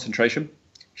concentration,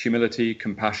 humility,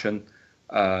 compassion,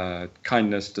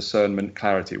 kindness, discernment,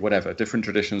 clarity, whatever. Different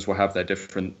traditions will have their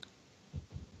different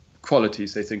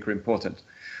qualities they think are important.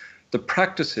 The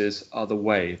practices are the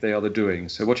way, they are the doing.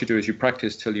 So what you do is you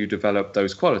practice till you develop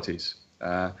those qualities.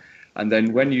 And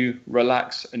then when you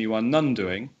relax and you are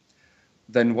non-doing,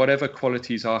 then whatever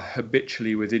qualities are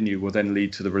habitually within you will then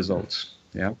lead to the results.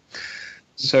 Yeah.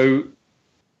 So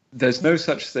there's no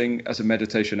such thing as a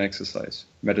meditation exercise.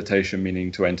 Meditation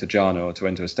meaning to enter jhana or to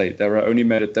enter a state. There are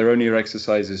only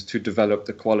exercises to develop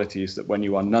the qualities that when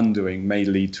you are non-doing may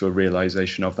lead to a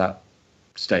realization of that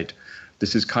state.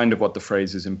 This is kind of what the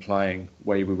phrase is implying,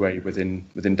 wei wu wei, within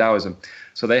Taoism.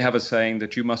 So they have a saying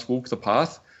that you must walk the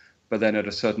path, but then at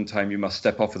a certain time you must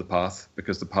step off of the path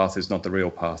because the path is not the real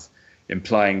path,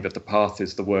 implying that the path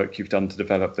is the work you've done to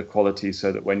develop the qualities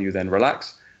so that when you then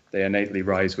relax, they innately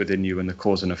rise within you, and the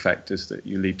cause and effect is that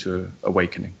you lead to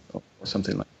awakening or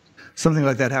something like that. Something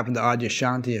like that happened to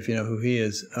Adyashanti, if you know who he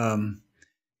is.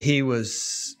 He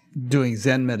was doing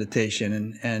Zen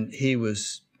meditation, and he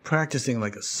was practicing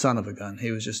like a son of a gun. He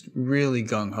was just really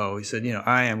gung-ho. He said,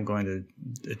 I am going to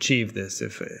achieve this,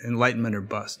 if enlightenment or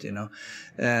bust, And,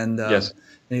 yes.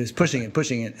 And he was pushing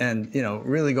it, and,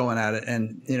 really going at it.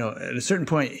 And, at a certain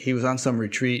point, he was on some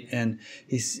retreat, and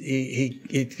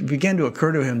it began to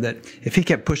occur to him that if he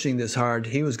kept pushing this hard,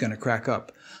 he was going to crack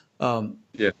up.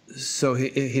 So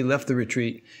he left the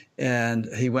retreat, and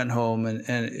he went home,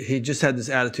 and he just had this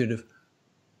attitude of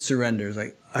surrender. It's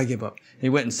like, I give up. And he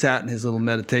went and sat in his little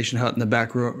meditation hut in the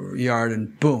backyard,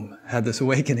 and boom, had this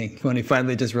awakening when he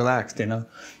finally just relaxed,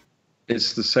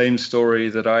 It's the same story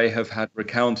that I have had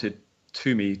recounted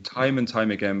to me time and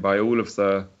time again by all of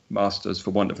the masters,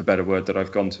 for want of a better word, that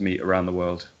I've gone to meet around the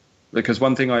world. Because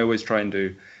one thing I always try and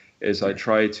do is I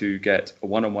try to get a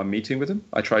one-on-one meeting with them.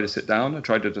 I try to sit down, I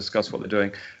try to discuss what they're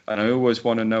doing, and I always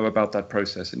want to know about that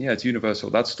process. And yeah, it's universal.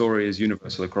 That story is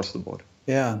universal across the board.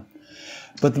 Yeah.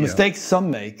 But the mistake some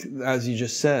make, as you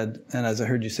just said, and as I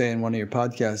heard you say in one of your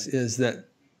podcasts, is that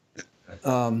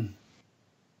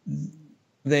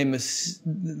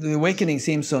the awakening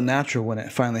seems so natural when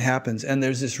it finally happens, and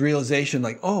there's this realization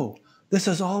like, oh, this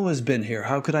has always been here.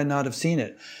 How could I not have seen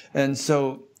it? And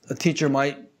so a teacher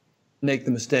might make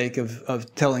the mistake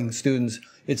of telling students,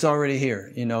 it's already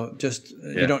here. You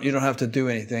don't have to do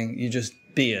anything. You just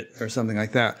be it, or something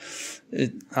like that.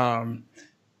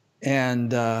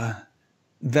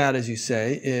 That, as you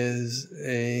say, is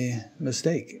a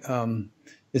mistake.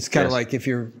 It's kind of like if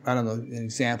you're, I don't know, an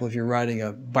example, if you're riding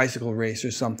a bicycle race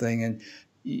or something, and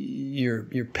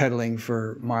you're pedaling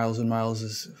for miles and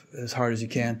miles as hard as you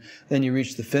can, then you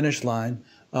reach the finish line.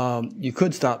 You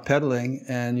could stop pedaling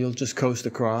and you'll just coast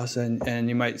across, and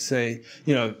you might say,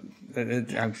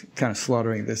 I'm kind of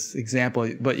slaughtering this example,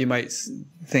 but you might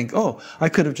think, oh, I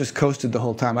could have just coasted the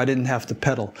whole time. I didn't have to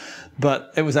pedal.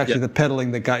 But it was actually the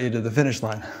pedaling that got you to the finish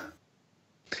line.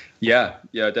 Yeah,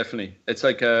 definitely. It's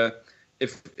like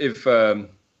if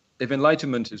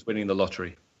enlightenment is winning the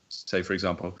lottery, say for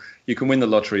example, you can win the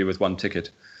lottery with one ticket,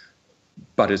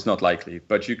 but it's not likely.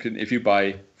 But you can, if you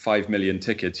buy 5 million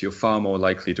tickets, you're far more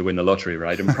likely to win the lottery,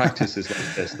 right? And practice is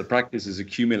like this. The practice is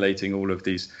accumulating all of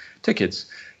these tickets.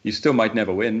 You still might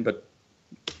never win, but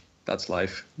that's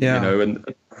life, you know. And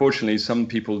unfortunately, some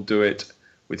people do it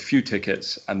with few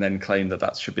tickets and then claim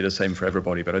that should be the same for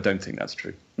everybody. But I don't think that's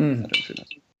true. I don't think that's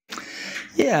true.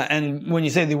 Yeah, and when you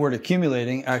say the word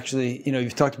accumulating, actually, you know,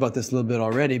 you've talked about this a little bit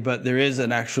already, but there is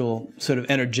an actual sort of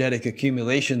energetic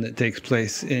accumulation that takes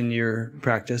place in your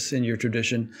practice, in your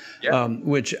tradition,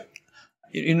 which,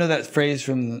 you know, that phrase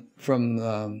from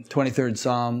 23rd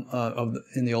Psalm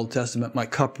in the Old Testament, "My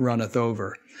cup runneth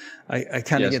over." I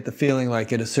kind of get the feeling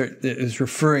like it is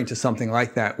referring to something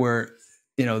like that, where,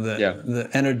 you know, the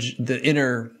energy, the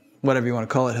inner, whatever you want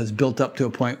to call it, has built up to a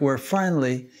point where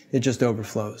finally it just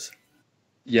overflows.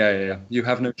 Yeah. You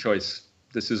have no choice.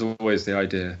 This is always the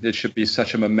idea. It should be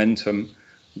such a momentum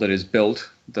that is built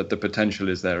that the potential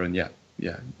is there. And yeah,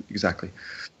 exactly.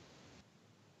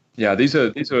 Yeah, these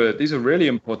are really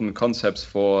important concepts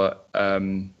for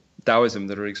Taoism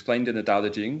that are explained in the Tao Te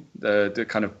Ching, the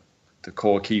kind of the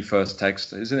core key first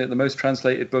text. Isn't it the most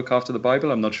translated book after the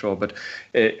Bible? I'm not sure, but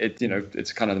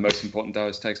it's kind of the most important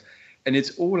Taoist text, and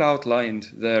it's all outlined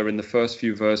there in the first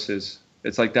few verses.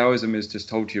 It's like Taoism is just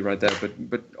told to you right there,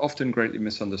 but often greatly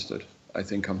misunderstood, I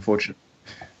think, unfortunately,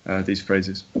 these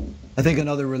phrases. I think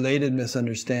another related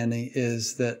misunderstanding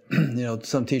is that, you know,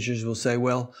 some teachers will say,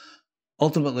 well,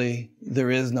 ultimately,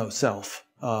 there is no self,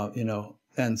 you know,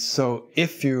 and so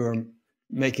if you're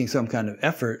making some kind of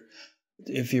effort,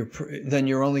 then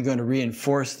you're only going to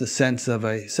reinforce the sense of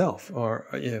a self, or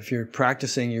if you're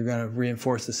practicing, you're going to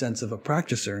reinforce the sense of a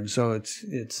practicer, and so it's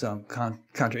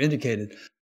contraindicated.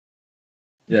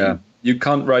 Yeah, you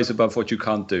can't rise above what you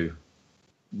can't do,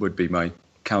 would be my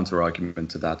counter argument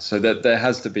to that. So that there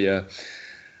has to be a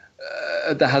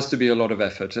lot of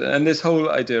effort, and this whole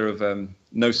idea of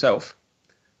no self,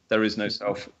 there is no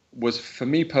self, was for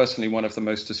me personally one of the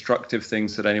most destructive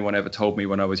things that anyone ever told me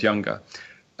when I was younger.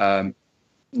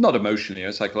 Not emotionally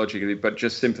or psychologically, but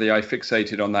just simply I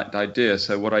fixated on that idea.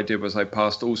 So what I did was I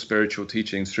passed all spiritual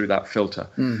teachings through that filter.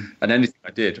 And anything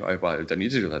I did, I don't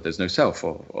need to do that. There's no self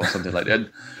or something like that.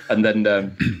 And then,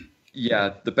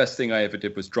 the best thing I ever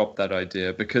did was drop that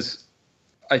idea, because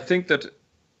I think that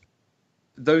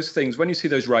those things, when you see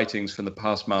those writings from the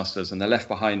past masters and they're left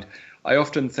behind, I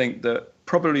often think that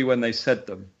probably when they said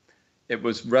them, it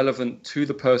was relevant to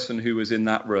the person who was in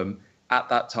that room at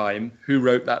that time, who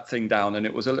wrote that thing down, and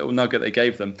it was a little nugget they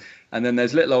gave them. And then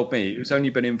there's little old me, who's only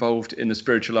been involved in the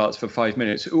spiritual arts for 5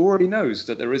 minutes, who already knows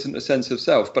that there isn't a sense of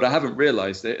self, but I haven't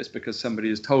realized it. It's because somebody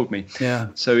has told me. Yeah.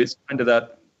 So it's kind of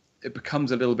that, it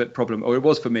becomes a little bit or it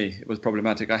was for me, it was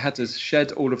problematic. I had to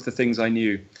shed all of the things I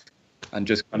knew and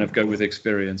just kind of go with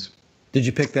experience. Did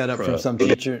you pick that up from some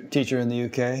teacher in the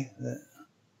UK?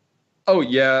 Oh,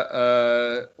 yeah.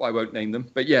 I won't name them,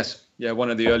 but yes. Yeah,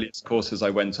 one of the earliest courses I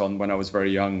went on when I was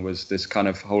very young was this kind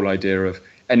of whole idea of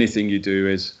anything you do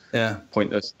is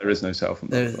pointless. There is no self.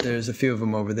 There's a few of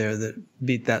them over there that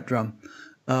beat that drum.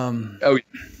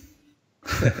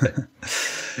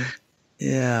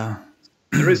 Yeah.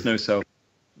 There is no self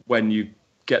when you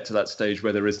get to that stage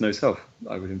where there is no self,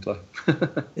 I would imply.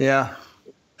 Yeah.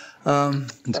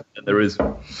 There is.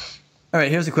 All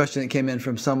right, here's a question that came in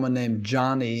from someone named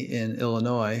Johnny in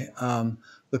Illinois.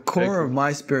 The core of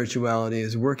my spirituality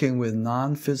is working with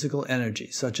non-physical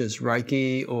energy, such as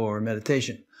Reiki or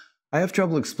meditation. I have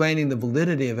trouble explaining the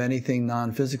validity of anything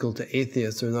non-physical to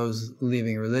atheists or those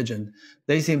leaving religion.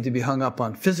 They seem to be hung up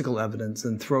on physical evidence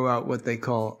and throw out what they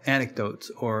call anecdotes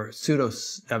or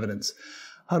pseudo-evidence.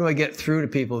 How do I get through to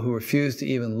people who refuse to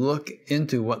even look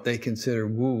into what they consider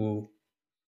woo-woo?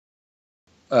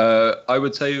 I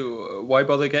would say, why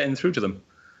bother getting through to them?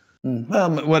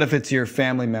 Well, what if it's your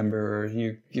family member or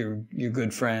your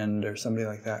good friend or somebody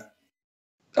like that?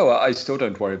 Oh, I still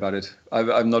don't worry about it.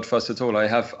 I'm not fussed at all. I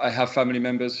have family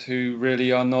members who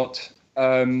really are not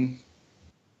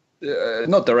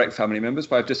direct family members,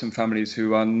 but I have distant families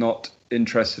who are not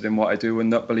interested in what I do and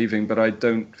not believing. But I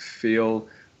don't feel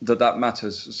that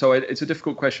matters. So it's a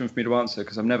difficult question for me to answer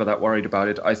because I'm never that worried about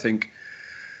it. I think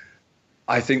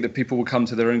that people will come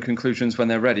to their own conclusions when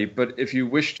they're ready. But if you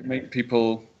wish to make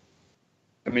people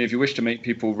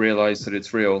realize that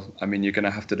it's real, I mean, you're going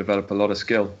to have to develop a lot of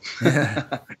skill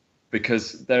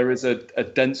because there is a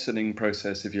densening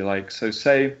process, if you like. So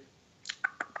say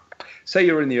say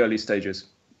you're in the early stages.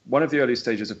 One of the early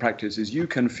stages of practice is you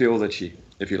can feel the qi,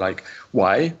 if you like.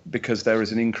 Why? Because there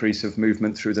is an increase of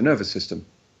movement through the nervous system.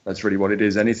 That's really what it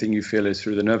is. Anything you feel is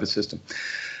through the nervous system.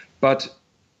 But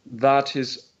that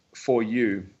is for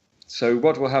you. So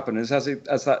what will happen is as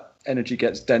that energy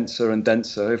gets denser and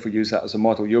denser, if we use that as a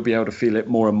model, you'll be able to feel it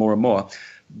more and more and more.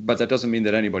 But that doesn't mean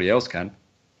that anybody else can.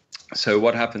 So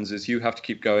what happens is you have to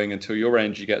keep going until your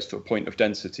energy gets to a point of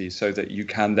density so that you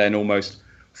can then almost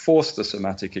force the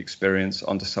somatic experience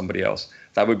onto somebody else.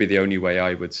 That would be the only way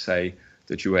I would say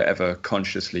that you would ever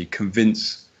consciously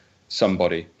convince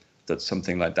somebody that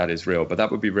something like that is real. But that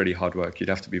would be really hard work. You'd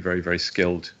have to be very, very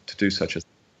skilled to do such a thing.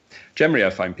 Generally, I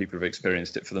find people have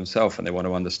experienced it for themselves and they want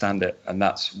to understand it. And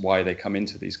that's why they come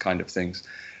into these kind of things.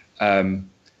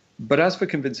 But as for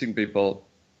convincing people,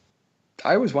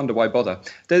 I always wonder why bother.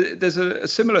 There's a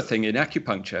similar thing in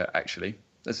acupuncture, actually.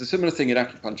 There's a similar thing in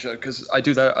acupuncture because I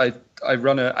do that. I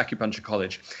run an acupuncture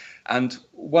college. And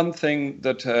one thing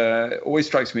that always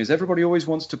strikes me is everybody always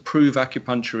wants to prove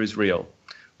acupuncture is real,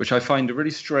 which I find a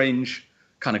really strange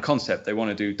kind of concept. They want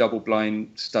to do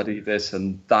double-blind study this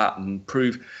and that and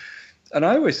prove. And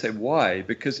I always say, why?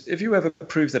 Because if you ever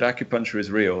prove that acupuncture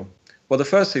is real, well, the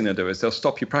first thing they'll do is they'll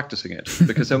stop you practicing it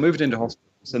because they'll move it into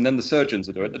hospitals and then the surgeons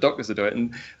will do it, the doctors will do it,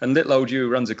 and little old you who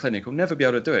runs a clinic will never be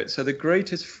able to do it. So the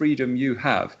greatest freedom you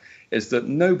have is that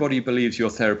nobody believes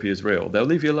your therapy is real. They'll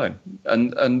leave you alone.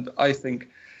 And I think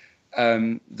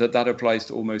that applies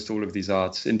to almost all of these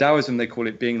arts. In Taoism, they call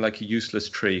it being like a useless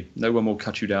tree. No one will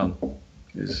cut you down,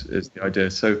 is the idea.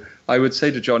 So I would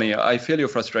say to Johnny, I feel your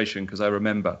frustration because I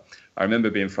remember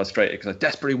being frustrated because I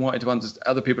desperately wanted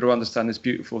other people to understand this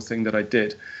beautiful thing that I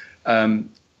did.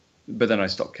 But then I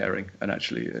stopped caring, and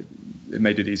actually it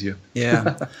made it easier.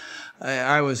 Yeah.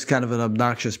 I was kind of an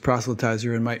obnoxious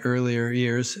proselytizer in my earlier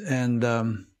years. And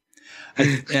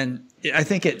I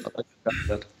think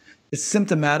it's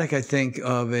symptomatic, I think,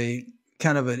 of a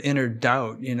kind of an inner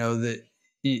doubt, that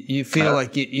you feel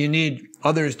like you need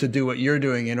others to do what you're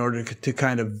doing in order to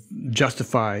kind of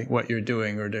justify what you're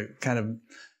doing, or to kind of,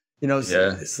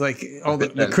 it's like all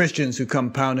the Christians who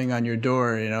come pounding on your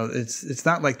door, it's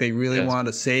not like they really want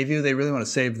to save you. They really want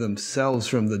to save themselves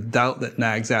from the doubt that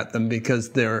nags at them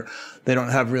because they don't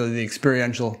have really the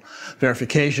experiential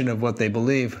verification of what they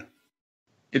believe.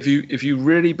 If you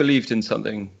really believed in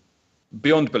something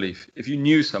beyond belief, if you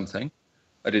knew something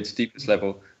at its deepest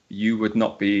level, you would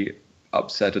not be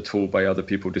upset at all by other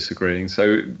people disagreeing.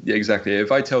 So exactly,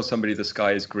 if I tell somebody the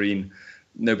sky is green,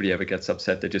 nobody ever gets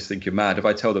upset. They just think you're mad. If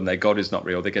I tell them their God is not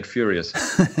real, they get furious.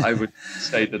 I would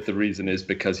say that the reason is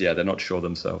because, they're not sure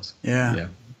themselves. Yeah,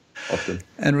 often.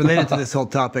 And related to this whole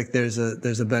topic, there's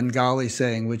a Bengali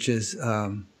saying, which is,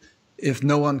 if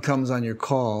no one comes on your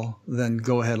call, then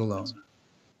go ahead alone.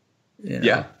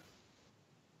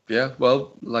 Yeah,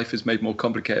 well, life is made more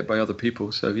complicated by other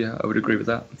people. So, I would agree with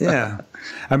that. Yeah.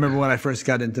 I remember when I first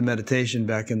got into meditation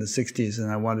back in the 60s,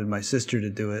 and I wanted my sister to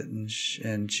do it. And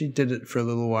she did it for a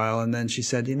little while. And then she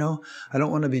said, I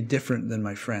don't want to be different from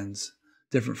my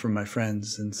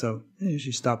friends. And so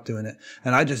she stopped doing it.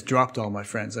 And I just dropped all my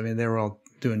friends. I mean, they were all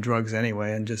doing drugs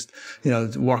anyway, and just,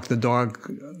 walked the dog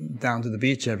down to the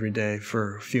beach every day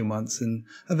for a few months. And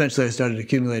eventually I started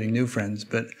accumulating new friends.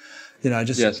 But I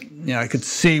could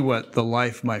see what the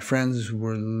life my friends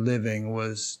were living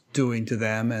was doing to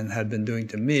them and had been doing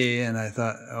to me, and I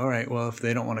thought, all right, well, if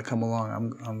they don't want to come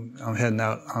along, I'm heading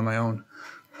out on my own.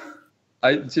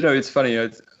 It's funny.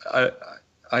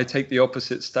 I take the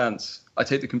opposite stance. I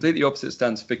take the completely opposite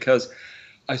stance because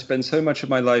I spend so much of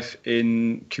my life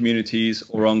in communities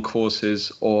or on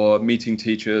courses or meeting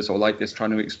teachers or like this,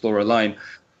 trying to explore a line,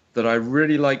 that I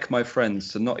really like my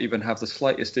friends to not even have the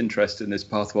slightest interest in this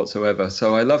path whatsoever.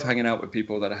 So I love hanging out with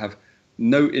people that have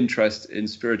no interest in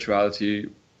spirituality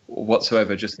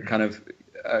whatsoever, just to kind of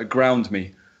ground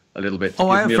me a little bit. Oh,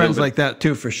 I have friends like that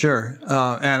too, for sure.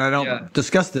 And I don't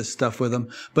discuss this stuff with them.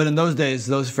 But in those days,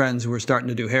 those friends were starting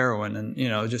to do heroin and,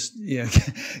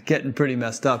 getting pretty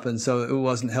messed up. And so it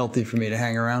wasn't healthy for me to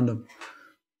hang around them.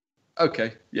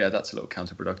 Okay. Yeah, that's a little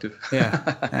counterproductive.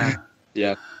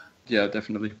 Yeah. Yeah,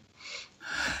 definitely.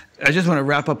 I just want to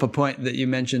wrap up a point that you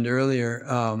mentioned earlier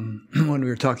when we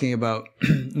were talking about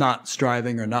not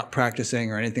striving or not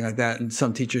practicing or anything like that, and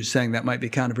some teachers saying that might be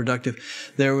counterproductive.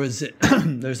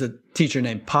 There's a teacher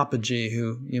named Papaji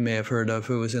who you may have heard of,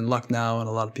 who was in Lucknow, and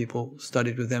a lot of people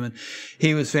studied with him, and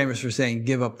he was famous for saying,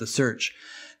 "Give up the search."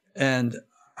 And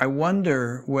I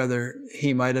wonder whether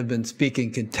he might have been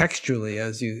speaking contextually,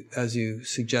 as you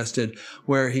suggested,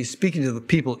 where he's speaking to the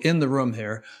people in the room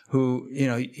here who,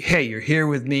 hey, you're here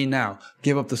with me now.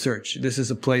 Give up the search. This is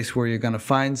a place where you're going to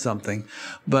find something.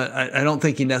 But I don't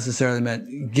think he necessarily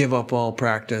meant give up all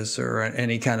practice or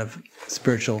any kind of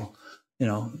spiritual,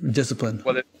 discipline.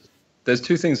 Well, there's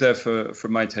two things there for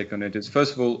my take on it. Is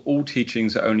first of all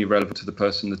teachings are only relevant to the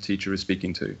person the teacher is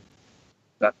speaking to.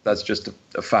 That's just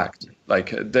a fact.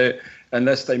 Like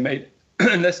unless they made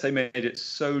it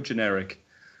so generic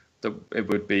that it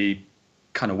would be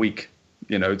kind of weak,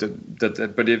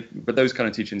 But those kind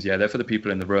of teachings, they're for the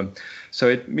people in the room. So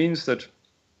it means that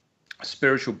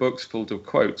spiritual books full of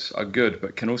quotes are good,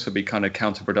 but can also be kind of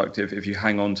counterproductive if you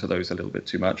hang on to those a little bit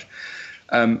too much.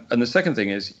 And the second thing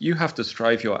is you have to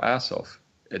strive your ass off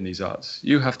in these arts.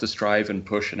 You have to strive and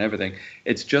push and everything.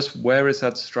 It's just where is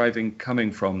that striving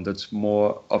coming from that's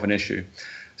more of an issue.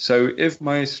 So if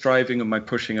my striving and my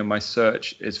pushing and my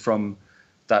search is from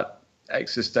that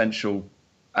existential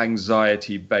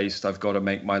anxiety based, I've got to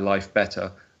make my life better,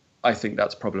 I think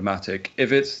that's problematic.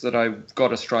 If it's that I've got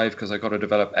to strive because I've got to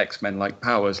develop X-Men like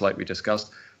powers like we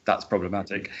discussed, that's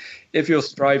problematic. If you're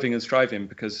striving and striving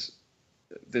because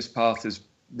this path is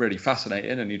really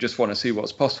fascinating and you just want to see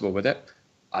what's possible with it,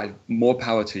 more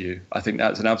power to you. I think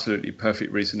that's an absolutely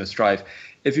perfect reason to strive.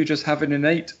 If you just have an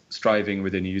innate striving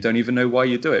within you, you don't even know why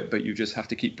you do it, but you just have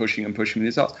to keep pushing and pushing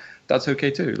these arts, that's okay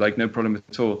too. Like, no problem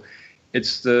at all.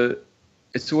 It's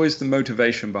always the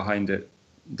motivation behind it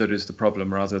that is the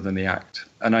problem rather than the act.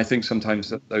 And I think sometimes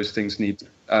that those things need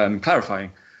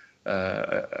clarifying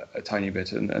a tiny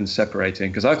bit and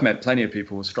separating, because I've met plenty of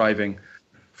people striving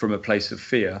from a place of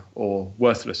fear or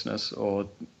worthlessness or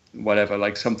whatever,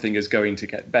 like something is going to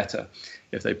get better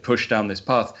if they push down this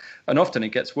path. And often it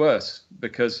gets worse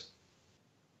because,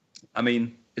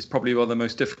 it's probably one of the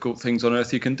most difficult things on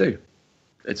earth you can do.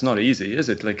 It's not easy, is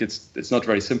it? Like, it's not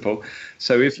very simple.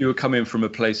 So if you were coming from a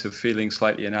place of feeling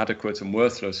slightly inadequate and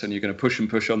worthless and you're going to push and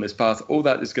push on this path, all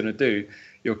that is going to do,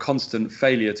 your constant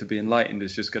failure to be enlightened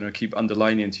is just going to keep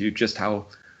underlining to you just how,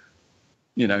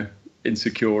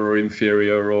 insecure or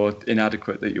inferior or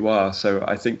inadequate that you are. So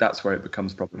I think that's where it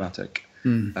becomes problematic.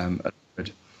 I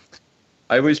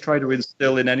always try to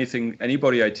instill in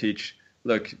anybody I teach,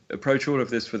 look, approach all of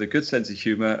this with a good sense of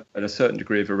humor and a certain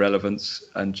degree of irrelevance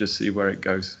and just see where it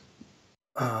goes.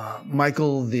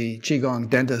 Michael, the Qi-gong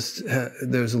dentist,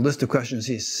 there's a list of questions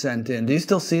he's sent in. Do you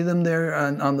still see them there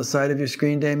on the side of your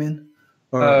screen, Damien?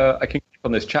 Or I can click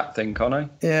on this chat thing, can't I?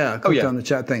 Yeah, click on the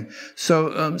chat thing.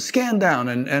 So scan down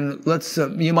and let's.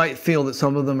 You might feel that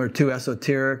some of them are too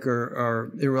esoteric or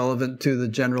irrelevant to the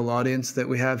general audience that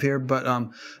we have here. But are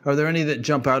there any that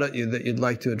jump out at you that you'd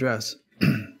like to address?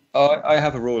 I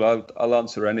have a rule. I'll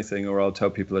answer anything, or I'll tell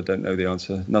people I don't know the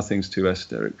answer. Nothing's too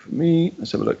esoteric for me.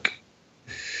 Let's have a look.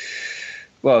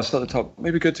 Well, it's at the top.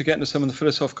 Maybe good to get into some of the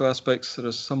philosophical aspects that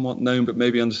are somewhat known, but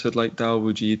maybe understood, like Dao,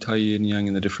 Wuji, Tai, Yin and Yang,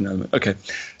 and the different elements. Okay,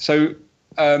 so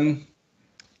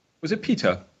was it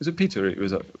Peter? Was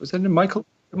it Michael?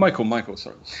 Michael,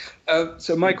 sorry.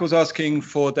 So Michael's asking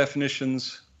for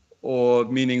definitions or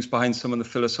meanings behind some of the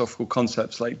philosophical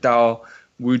concepts like Dao,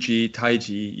 Wuji,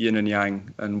 Taiji, Yin and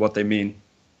Yang, and what they mean.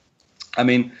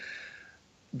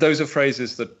 Those are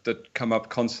phrases that come up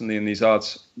constantly in these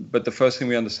arts, but the first thing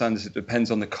we understand is it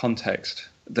depends on the context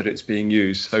that it's being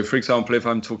used. So, for example, if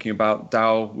I'm talking about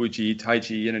Dao, Wuji,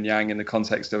 Taiji, Yin and Yang in the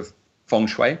context of Feng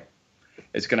Shui,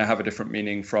 it's going to have a different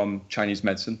meaning from Chinese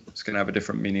medicine. It's going to have a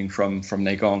different meaning from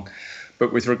Neigong.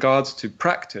 But with regards to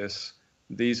practice,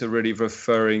 these are really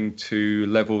referring to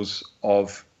levels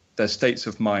of their states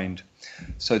of mind.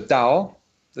 So Dao,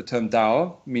 the term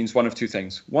Dao, means one of two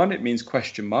things. One, it means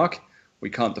question mark. We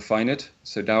can't define it.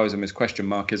 So Taoism is question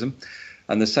markism.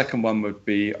 And the second one would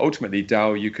be ultimately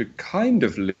Dao you could kind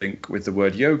of link with the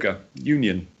word yoga,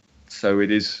 union. So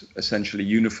it is essentially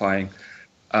unifying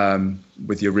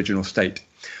with the original state.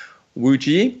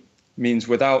 Wuji means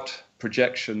without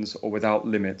projections or without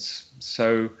limits.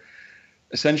 So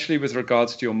essentially with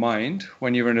regards to your mind,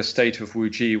 when you're in a state of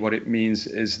Wuji, what it means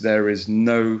is there is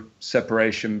no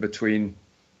separation between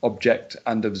object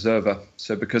and observer.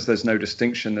 So because there's no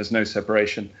distinction, there's no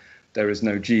separation, there is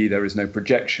no Ji, there is no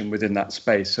projection within that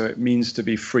space. So it means to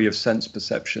be free of sense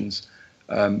perceptions,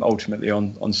 ultimately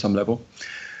on some level.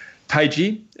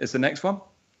 Taiji is the next one.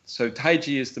 So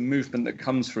Taiji is the movement that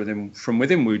comes from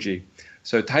within Wuji.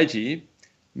 So Taiji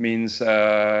means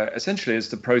essentially it's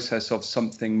the process of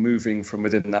something moving from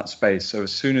within that space. So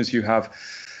as soon as you have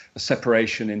a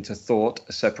separation into thought,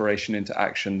 a separation into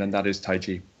action, then that is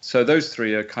Taiji. So those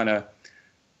three are kind of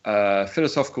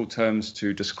philosophical terms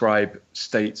to describe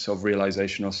states of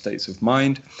realization or states of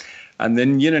mind. And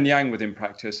then yin and yang within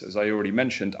practice, as I already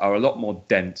mentioned, are a lot more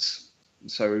dense.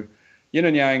 So yin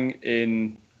and yang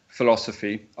in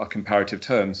philosophy are comparative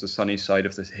terms, the sunny side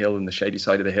of the hill and the shady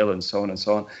side of the hill, and so on and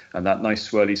so on, and that nice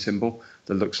swirly symbol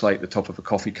that looks like the top of a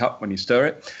coffee cup when you stir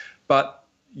it. But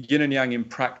yin and yang in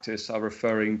practice are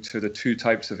referring to the two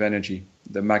types of energy,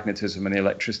 the magnetism and the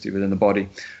electricity within the body,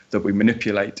 that we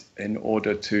manipulate in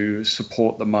order to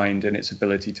support the mind in its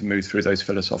ability to move through those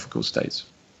philosophical states.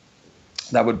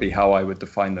 That would be how I would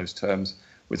define those terms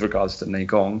with regards to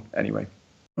Neigong, anyway.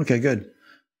 Okay, good.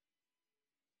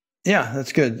 Yeah,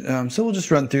 that's good. So we'll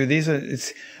just run through these.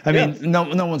 I mean, no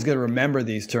one's going to remember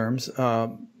these terms,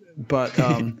 but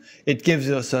it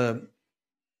gives us a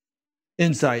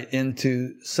insight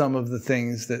into some of the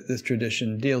things that this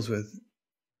tradition deals with,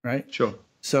 right? Sure.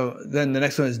 So then the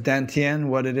next one is Dantian,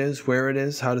 what it is, where it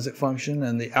is, how does it function,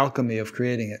 and the alchemy of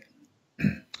creating it.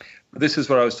 This is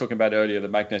what I was talking about earlier, the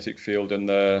magnetic field and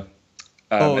the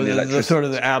the sort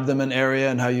of the abdomen area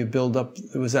and how you build up.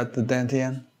 Was that the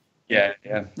Dantian? Yeah.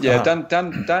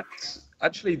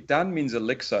 Actually, Dan means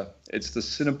elixir. It's the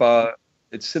cinnabar.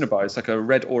 It's cinnabar. It's like a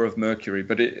red ore of mercury.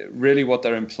 But really what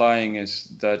they're implying is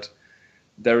that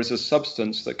there is a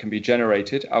substance that can be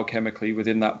generated alchemically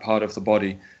within that part of the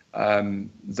body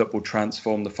that will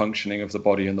transform the functioning of the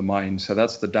body and the mind. So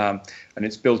that's the Dan, and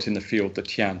it's built in the field, the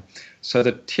Tian. So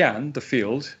the Tian, the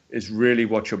field, is really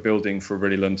what you're building for a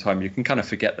really long time. You can kind of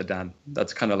forget the Dan.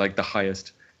 That's kind of like the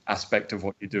highest aspect of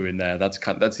what you do in there. That's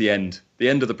the end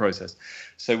of the process.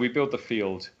 So we build the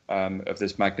field of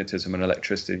this magnetism and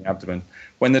electricity in the abdomen.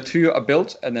 When the two are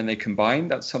built and then they combine,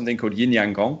 that's something called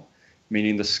yin-yang-gong,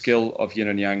 meaning the skill of yin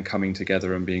and yang coming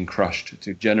together and being crushed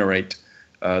to generate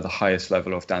the highest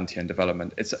level of Dantian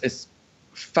development. It's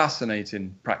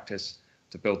fascinating practice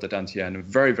to build the Dantian,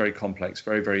 very, very complex,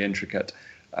 very, very intricate,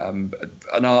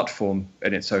 an art form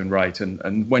in its own right.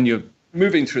 And when you're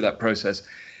moving through that process,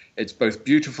 it's both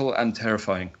beautiful and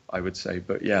terrifying, I would say.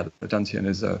 But yeah, the Dantian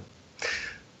is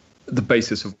the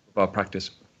basis of our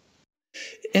practice.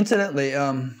 Incidentally,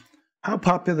 how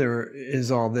popular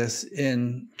is all this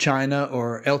in China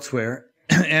or elsewhere?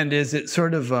 And is it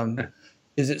sort of Well,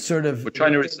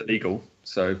 China is illegal,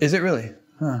 so. Is it really?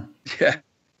 Huh. Yeah,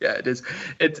 it is.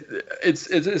 It's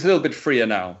a little bit freer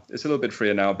now. It's a little bit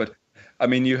freer now, but I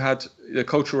mean, you had the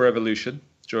Cultural Revolution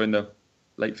during the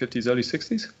late 50s, early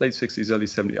 60s, late 60s, early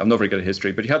 70s. I'm not very good at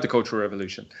history, but you had the Cultural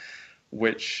Revolution,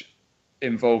 which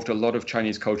involved a lot of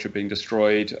Chinese culture being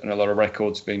destroyed and a lot of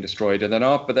records being destroyed. And then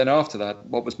after that,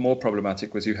 what was more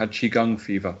problematic was you had Qi-gong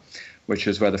fever, which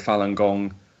is where the Falun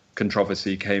Gong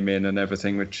controversy came in and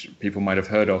everything, which people might have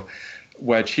heard of,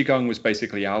 where Qi-gong was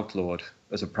basically outlawed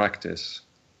as a practice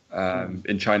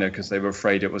in China because they were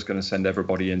afraid it was going to send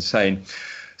everybody insane.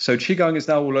 So Qi-gong is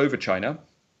now all over China,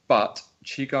 but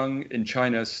Qi-gong in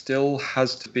China still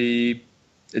has to be,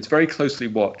 it's very closely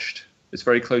watched. It's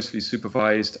very closely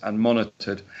supervised and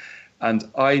monitored. And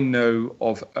I know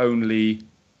of only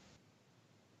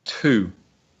 2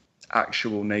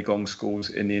 actual Neigong schools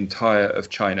in the entire of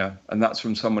China. And that's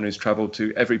from someone who's traveled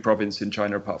to every province in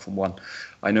China apart from 1.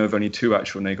 I know of only 2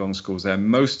 actual Neigong schools there.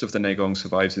 Most of the Neigong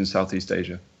survives in Southeast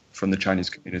Asia from the Chinese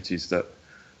communities that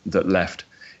left.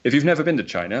 If you've never been to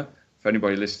China, for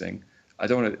anybody listening,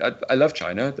 I love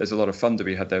China. There's a lot of fun to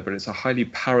be had there, but it's a highly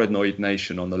paranoid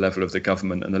nation on the level of the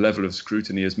government, and the level of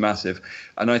scrutiny is massive.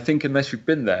 And I think unless you've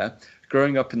been there,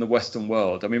 growing up in the Western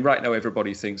world, I mean, right now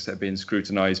everybody thinks they're being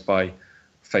scrutinized by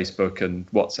Facebook and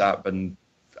WhatsApp and,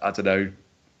 I don't know,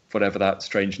 whatever that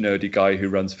strange nerdy guy who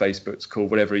runs Facebook's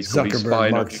called, whatever he's called.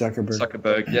 Mark Zuckerberg.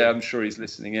 Zuckerberg. Yeah, I'm sure he's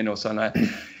listening in or something.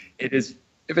 It is.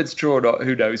 If it's true or not,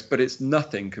 who knows? But it's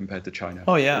nothing compared to China.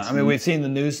 Oh yeah, I mean, we've seen the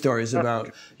news stories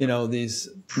about these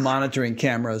monitoring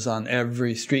cameras on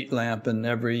every street lamp and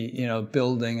every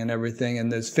building and everything,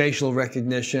 and there's facial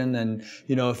recognition, and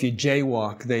if you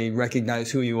jaywalk, they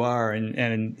recognize who you are,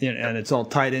 and it's all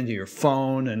tied into your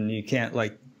phone, and you can't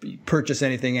purchase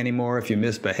anything anymore if you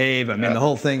misbehave. I mean, the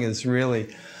whole thing is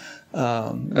really.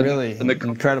 Really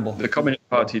incredible. The Communist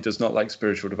Party does not like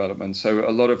spiritual development, so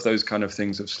a lot of those kind of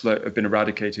things have been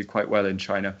eradicated quite well in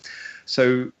China.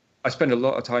 So I spend a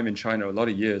lot of time in China, a lot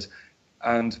of years,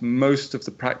 and most of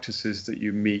the practices that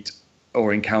you meet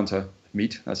or encounter,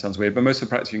 that sounds weird, but most of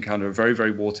the practices you encounter are very,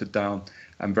 very watered down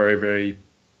and very, very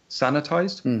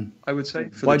sanitized, I would say.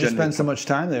 Why'd you spend so much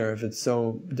time there if it's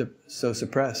so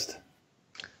suppressed?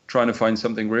 Trying to find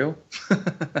something real.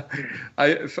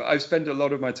 I've spent a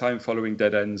lot of my time following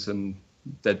dead ends and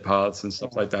dead paths and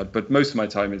stuff like that, but most of my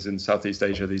time is in Southeast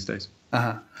Asia these days.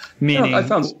 Meaning,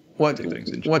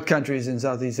 What countries in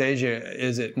Southeast Asia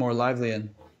is it more lively in?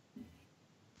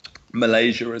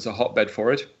 Malaysia is a hotbed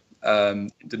for it.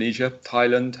 Indonesia,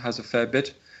 Thailand has a fair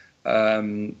bit.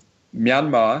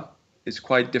 Myanmar is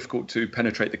quite difficult to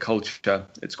penetrate the culture.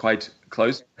 It's quite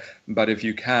close, but if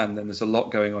you can, then there's a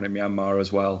lot going on in Myanmar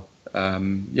as well.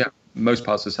 Most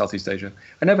parts of Southeast Asia.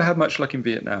 I never had much luck in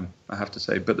Vietnam, I have to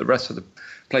say, but the rest of the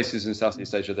places in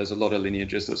Southeast Asia, there's a lot of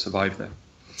lineages that survive there.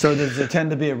 So does there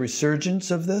tend to be a resurgence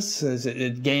of this? Is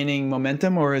it gaining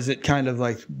momentum, or is it kind of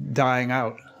like dying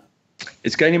out?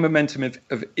 It's gaining momentum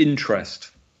of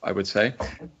interest, I would say,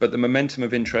 but the momentum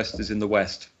of interest is in the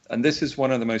West. And this is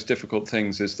one of the most difficult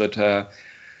things, is that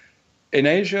in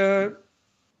Asia,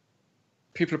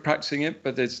 people are practicing it,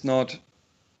 but it's not...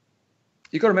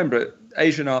 You've got to remember,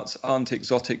 Asian arts aren't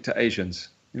exotic to Asians.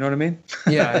 You know what I mean?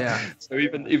 Yeah. So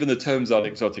even the terms aren't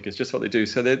exotic. It's just what they do.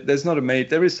 So there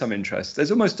is some interest. There's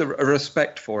almost a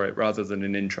respect for it rather than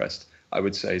an interest, I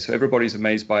would say. So everybody's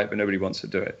amazed by it, but nobody wants to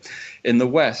do it. In the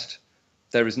West,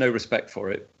 there is no respect for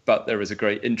it, but there is a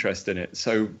great interest in it.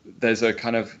 So there's a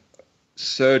kind of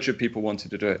surge of people wanting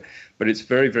to do it. But it's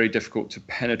very, very difficult to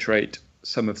penetrate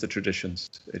some of the traditions.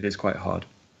 It is quite hard.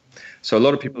 So a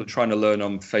lot of people are trying to learn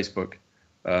on Facebook,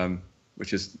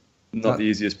 which is not the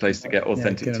easiest place to get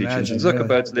authentic teachings. And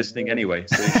Zuckerberg's listening anyway,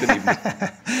 so you shouldn't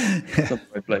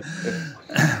even...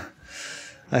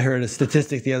 I heard a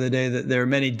statistic the other day that there are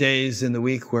many days in the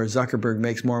week where Zuckerberg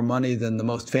makes more money than the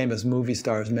most famous movie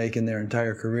stars make in their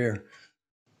entire career.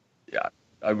 Yeah,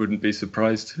 I wouldn't be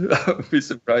surprised. I would be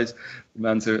surprised. The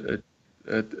man's a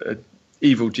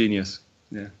evil genius.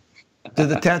 Yeah. Do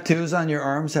the tattoos on your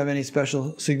arms have any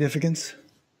special significance?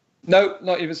 No,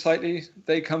 not even slightly.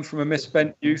 They come from a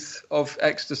misspent youth of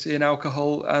ecstasy and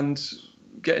alcohol and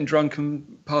getting drunk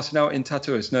and passing out in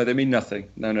tattoos. No, they mean nothing.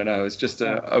 No. It's just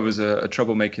I was a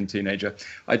troublemaking teenager.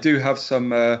 I do have some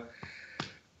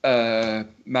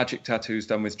magic tattoos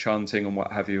done with chanting and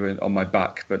what have you on my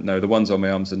back, but no, the ones on my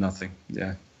arms are nothing.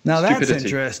 Yeah. Now that's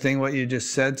interesting what you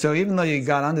just said. So even though you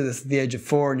got onto this at the age of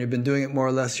 4 and you've been doing it more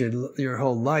or less your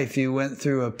whole life, you went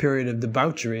through a period of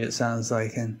debauchery, it sounds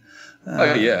like. And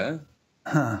yeah,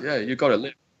 you got to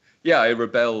live. Yeah, I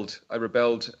rebelled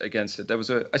against it.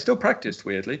 I still practiced,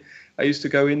 weirdly. I used to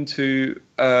go into,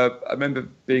 I remember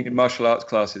being in martial arts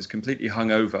classes completely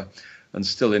hungover and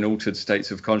still in altered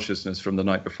states of consciousness from the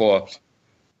night before.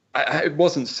 It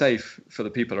wasn't safe for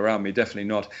the people around me, definitely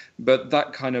not. But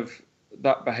that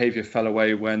behavior fell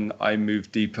away when I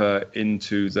moved deeper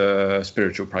into the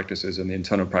spiritual practices and the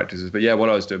internal practices. But yeah,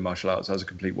 while I was doing martial arts, I was a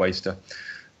complete waster.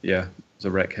 Yeah, I was a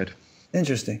wreckhead.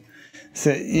 Interesting.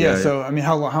 So so I mean,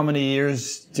 how many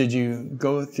years did you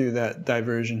go through that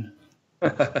diversion?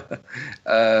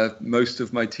 Most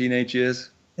of my teenage years.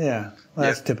 Yeah, well,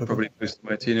 that's typical. Probably most of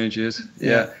my teenage years.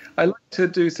 Yeah, I like to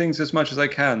do things as much as I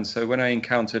can. So when I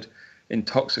encountered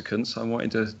intoxicants, I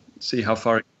wanted to see how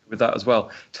far I could go with that as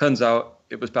well. Turns out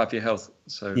it was bad for your health.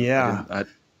 So at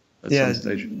some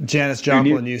stage. Janis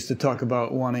Joplin used to talk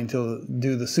about wanting to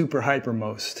do the super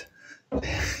hypermost.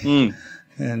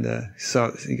 And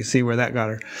so you can see where that got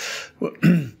her.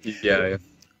 Yeah.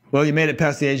 Well, you made it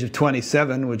past the age of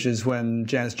 27, which is when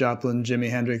Janis Joplin, Jimi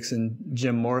Hendrix, and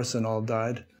Jim Morrison all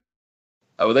died.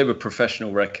 Oh, well, they were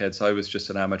professional wreckheads. I was just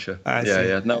an amateur.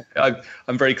 Yeah. No,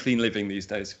 I'm very clean living these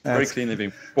days. Very clean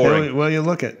living. Boring. Well, you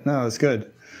look it. No, it's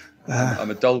good.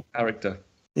 I'm a dull character.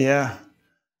 Yeah.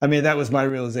 I mean, that was my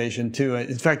realization, too.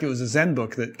 In fact, it was a Zen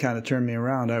book that kind of turned me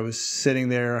around. I was sitting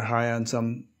there high on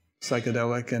some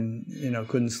psychedelic and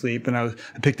couldn't sleep, and I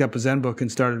picked up a Zen book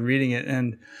and started reading it,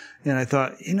 and I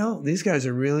thought, these guys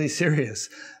are really serious,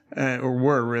 or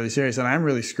were really serious, and I'm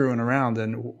really screwing around,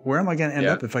 and where am I going to end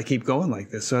up if I keep going like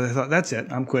this? So I thought, that's it,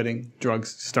 I'm quitting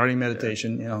drugs, starting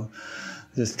meditation.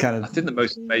 Just kind of. I think the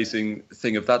most amazing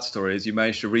thing of that story is you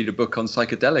managed to read a book on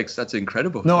psychedelics. That's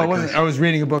incredible. No, I wasn't. I was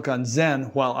reading a book on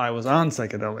Zen while I was on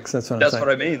psychedelics. That's what I'm saying. That's what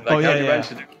I mean. Like, how you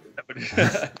mentioned it.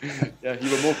 Yeah, you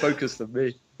were more focused than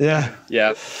me. Yeah.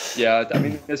 I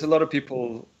mean, there's a lot of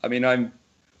people. I mean, I'm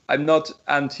not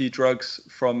anti-drugs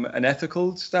from an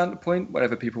ethical standpoint,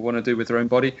 whatever people want to do with their own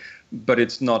body, but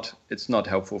it's not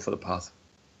helpful for the path.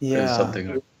 Yeah. It's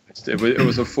something. It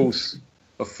was a false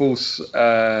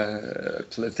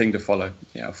thing to follow.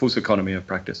 Yeah, a false economy of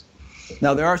practice.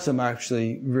 Now, there are some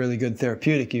actually really good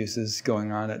therapeutic uses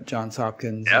going on at Johns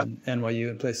Hopkins and NYU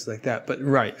and places like that. But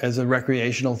as a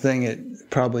recreational thing, it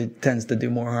probably tends to do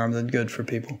more harm than good for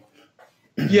people.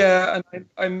 Yeah,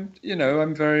 and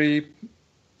I'm very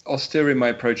austere in my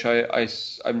approach.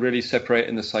 I'm really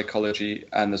separating the psychology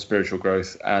and the spiritual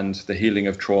growth and the healing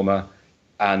of trauma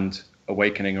and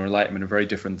awakening or enlightenment are very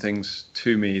different things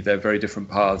to me. They're very different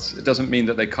paths. It doesn't mean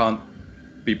that they can't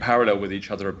be parallel with each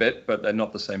other a bit, but they're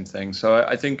not the same thing. So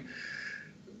I think,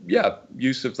 yeah,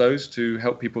 use of those to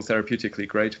help people therapeutically,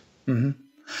 great. Mm-hmm.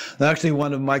 Actually,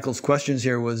 one of Michael's questions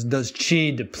here was, does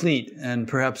Qi deplete? And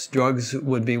perhaps drugs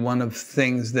would be one of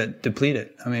things that deplete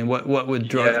it. I mean, what would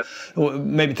drugs,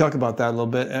 maybe talk about that a little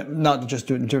bit, not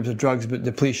just in terms of drugs, but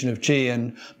depletion of Qi,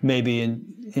 and maybe in,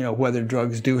 you know, whether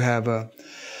drugs do have a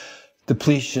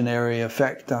depletionary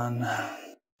effect on.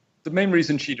 The main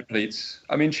reason Qi depletes,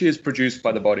 I mean, Qi is produced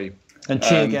by the body. And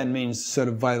Qi again means sort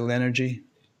of vital energy.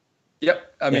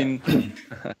 Yep. I mean,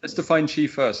 let's define Qi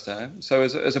first. So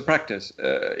as a practice,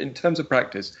 in terms of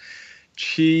practice,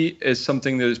 Qi is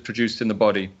something that is produced in the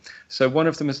body. So one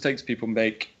of the mistakes people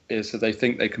make is that they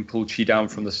think they can pull Qi down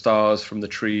from the stars, from the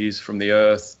trees, from the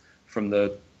earth, from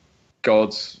the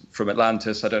gods, from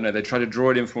Atlantis. I don't know. They try to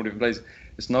draw it in from all different places.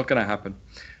 It's not going to happen.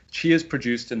 Qi is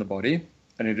produced in the body,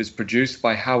 and it is produced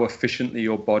by how efficiently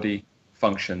your body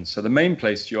functions. So the main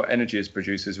place your energy is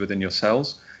produced is within your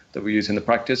cells that we use in the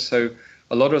practice. So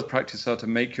a lot of the practice are to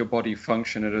make your body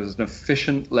function at as an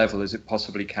efficient level as it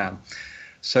possibly can.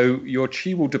 So your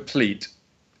Qi will deplete.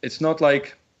 It's not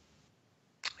like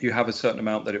you have a certain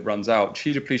amount that it runs out.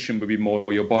 Qi depletion would be more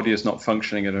your body is not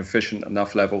functioning at an efficient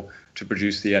enough level to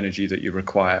produce the energy that you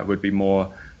require, would be more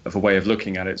of a way of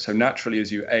looking at it. So naturally,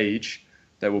 as you age,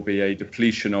 there will be a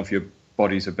depletion of your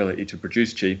body's ability to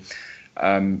produce Qi.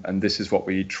 And this is what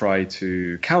we try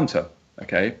to counter.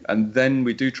 Okay, and then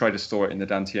we do try to store it in the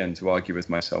Dantian, to argue with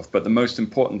myself. But the most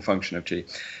important function of Qi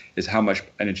is how much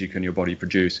energy can your body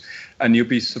produce. And you'll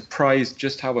be surprised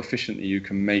just how efficiently you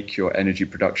can make your energy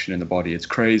production in the body. It's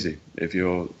crazy if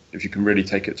you can really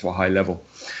take it to a high level.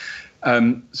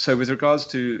 So with regards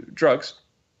to drugs,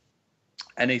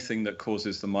 anything that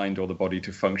causes the mind or the body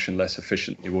to function less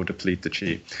efficiently will deplete the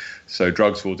Qi. So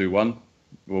drugs will be one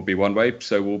way.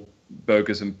 So will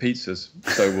burgers and pizzas,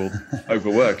 so we'll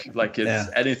overwork. Like it's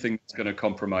anything that's going to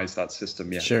compromise that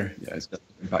system. Sure. Yeah, it's got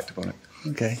an impact upon it.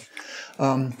 Okay.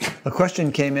 A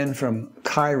question came in from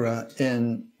Kyra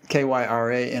in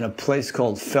Kyra in a place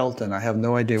called Felton. I have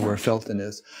no idea where Felton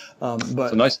is, but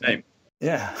it's a nice name.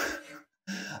 Yeah.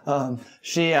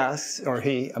 She asks, or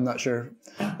he, I'm not sure.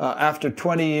 After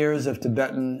 20 years of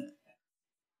Tibetan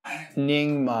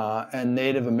Nyingma and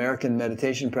Native American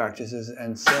meditation practices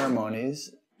and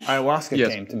ceremonies, ayahuasca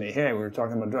came to me. Hey, we were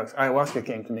talking about drugs. Ayahuasca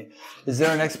came to me. Is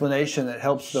there an explanation that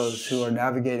helps those who are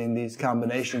navigating these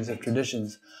combinations of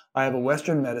traditions? I have a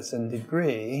Western medicine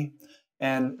degree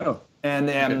and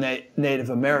am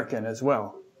Native American as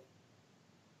well.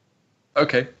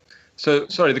 Okay. So,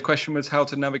 sorry, the question was how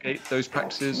to navigate those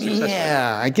practices successfully?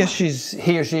 Yeah, I guess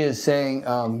he or she is saying,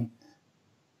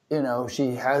 you know,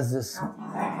 she has this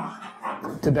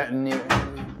Tibetan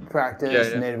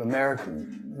practice, Native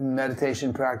American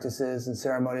meditation practices and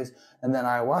ceremonies, and then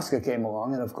ayahuasca came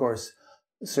along, and of course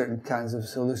certain kinds of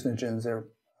hallucinogens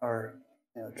are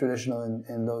you know, traditional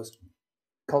in those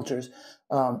cultures,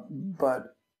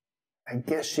 but I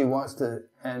guess she wants to,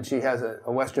 and she has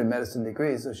a Western medicine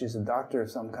degree, so she's a doctor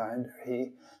of some kind,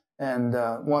 and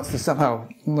wants to somehow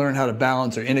learn how to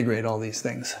balance or integrate all these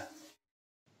things.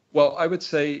 Well, I would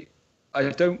say I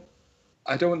don't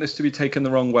want this to be taken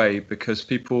the wrong way, because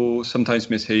people sometimes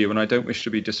mishear you, and I don't wish to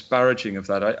be disparaging of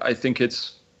that. I think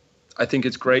it's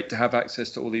great to have access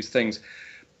to all these things,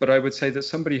 but I would say that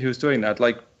somebody who's doing that,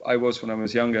 like I was when I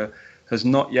was younger, has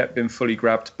not yet been fully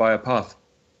grabbed by a path.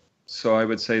 So I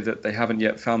would say that they haven't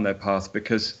yet found their path,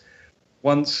 because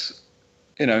once,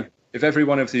 you know, if every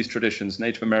one of these traditions,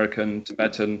 Native American,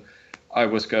 Tibetan,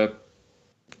 ayahuasca,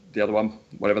 the other one,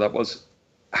 whatever that was,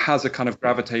 has a kind of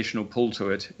gravitational pull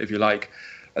to it, if you like,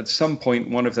 at some point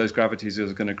one of those gravities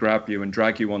is going to grab you and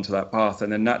drag you onto that path,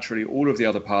 and then naturally all of the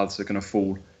other paths are going to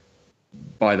fall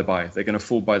by the by. They're going to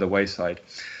fall by the wayside.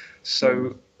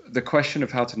 So the question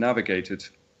of how to navigate it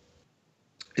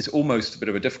is almost a bit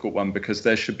of a difficult one, because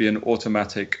there should be an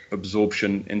automatic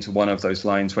absorption into one of those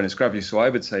lines when it's grabbed you. So I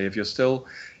would say if you're still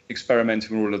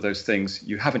experimenting with all of those things,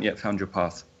 you haven't yet found your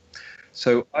path.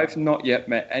 So I've not yet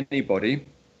met anybody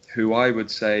who I would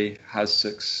say has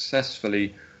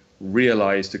successfully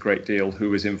realized a great deal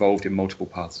who is involved in multiple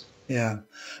paths. Yeah.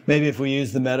 Maybe if we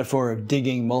use the metaphor of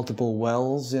digging multiple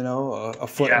wells, you know, a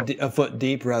foot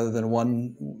deep rather than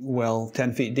one well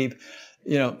 10 feet deep,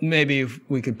 you know, maybe if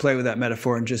we could play with that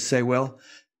metaphor and just say, well,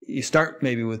 you start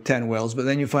maybe with 10 wells, but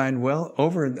then you find, well,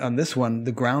 over on this one,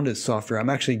 the ground is softer. I'm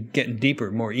actually getting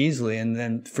deeper more easily, and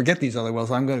then forget these other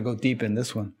wells. I'm going to go deep in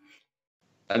this one.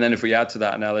 And then if we add to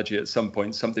that analogy, at some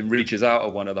point, something reaches out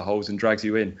of one of the holes and drags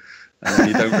you in. And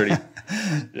you don't really,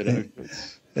 you know.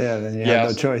 Yeah, then you have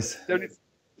no choice.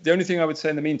 The only thing I would say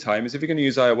in the meantime is if you're going to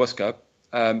use ayahuasca,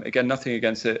 again, nothing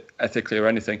against it ethically or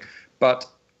anything, but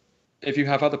if you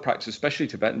have other practices, especially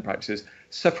Tibetan practices,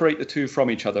 separate the two from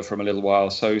each other from a little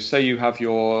while. So say you have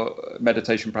your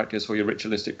meditation practice or your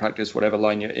ritualistic practice, whatever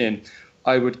line you're in,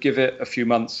 I would give it a few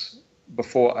months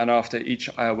before and after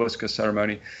each ayahuasca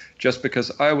ceremony, just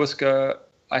because ayahuasca,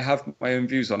 I have my own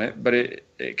views on it, but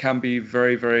it can be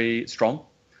very, very strong.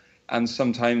 And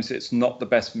sometimes it's not the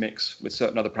best mix with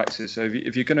certain other practices. So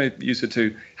if you're going to use the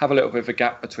two, have a little bit of a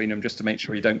gap between them just to make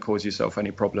sure you don't cause yourself any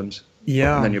problems.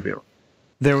 Yeah. And then you'll be all right.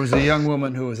 There was a young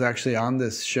woman who was actually on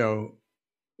this show,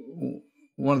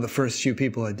 one of the first few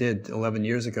people I did 11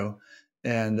 years ago.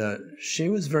 And she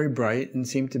was very bright and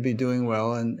seemed to be doing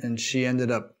well. And she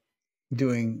ended up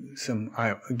getting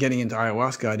into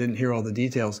ayahuasca. I didn't hear all the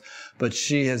details, but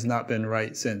she has not been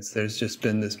right since. There's just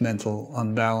been this mental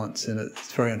unbalance, and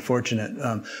it's very unfortunate.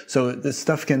 So this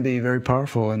stuff can be very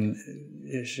powerful, and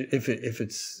if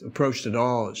it's approached at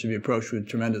all, it should be approached with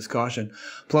tremendous caution.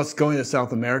 Plus, going to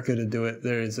South America to do it,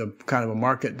 there is a kind of a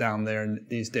market down there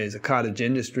these days, a cottage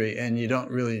industry, and you don't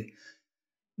really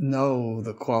know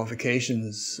the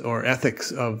qualifications or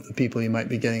ethics of the people you might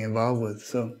be getting involved with.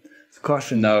 So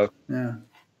caution. No. Yeah.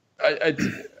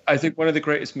 I think one of the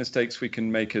greatest mistakes we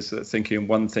can make is that thinking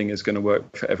one thing is going to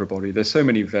work for everybody. There's so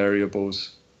many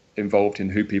variables involved in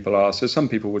who people are. So some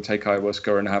people would take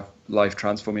ayahuasca and have life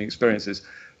transforming experiences.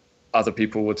 Other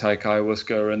people will take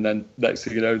ayahuasca and then next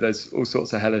thing you know, there's all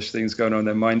sorts of hellish things going on in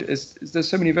their mind. There's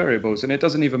so many variables, and it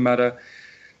doesn't even matter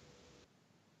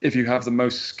if you have the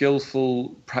most skillful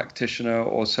practitioner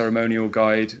or ceremonial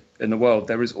guide in the world.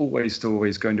 There is always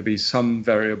going to be some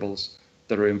variables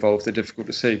that are involved that are difficult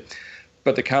to see.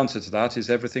 But the counter to that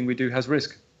is everything we do has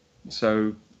risk.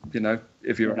 So,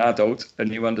 if you're an adult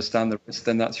and you understand the risk,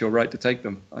 then that's your right to take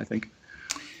them, I think.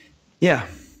 Yeah.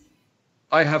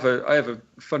 I have a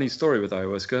funny story with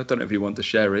ayahuasca. I don't know if you want to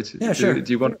share it. Yeah, sure.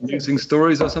 Do you want amusing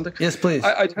stories or something? Yes, please.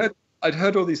 I'd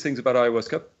heard all these things about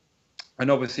ayahuasca. And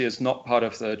obviously, it's not part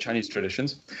of the Chinese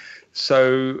traditions.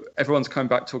 So everyone's coming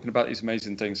back talking about these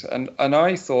amazing things. And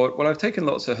I thought, well, I've taken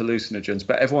lots of hallucinogens,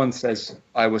 but everyone says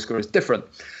ayahuasca is different.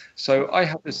 So I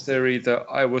have this theory that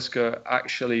ayahuasca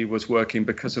actually was working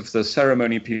because of the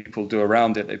ceremony people do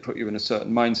around it. They put you in a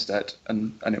certain mindset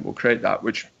and it will create that,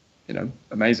 which,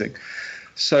 amazing.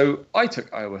 So I took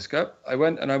ayahuasca. I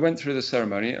went through the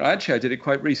ceremony. And I did it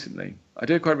quite recently.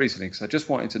 Because I just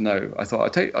wanted to know. I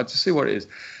thought I'd just see what it is.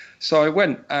 So I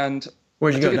went and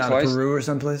where'd you go, down to Peru or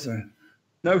someplace? Or?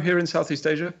 No, here in Southeast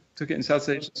Asia. Took it in Southeast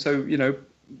Asia. So,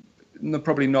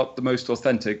 probably not the most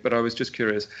authentic, but I was just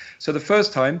curious. So the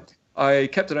first time I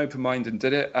kept an open mind and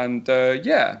did it. And I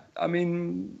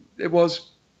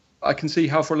can see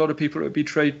how for a lot of people it would be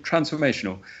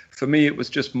transformational. For me, it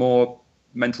was just more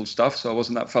mental stuff. So I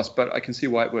wasn't that fussed, but I can see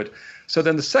why it would. So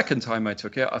then the second time I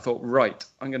took it, I thought, right,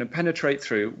 I'm going to penetrate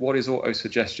through what is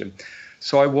autosuggestion.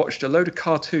 So I watched a load of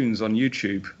cartoons on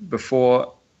YouTube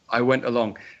before I went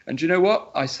along. And do you know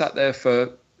what? I sat there for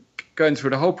going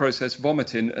through the whole process,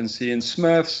 vomiting and seeing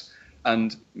Smurfs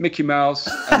and Mickey Mouse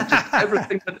and just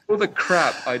everything, all the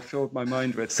crap I'd filled my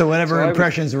mind with. So whatever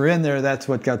impressions were in there, that's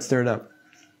what got stirred up.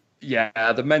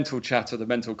 Yeah, the mental chatter, the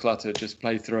mental clutter, just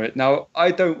play through it. Now,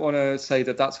 I don't want to say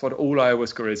that that's what all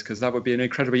ayahuasca is, because that would be an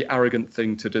incredibly arrogant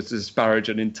thing to disparage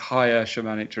an entire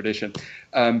shamanic tradition.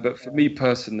 But for me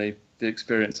personally, the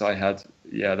experience I had,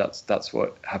 that's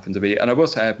what happened to be. And I will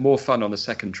say I had more fun on the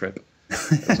second trip.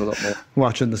 It was a lot more.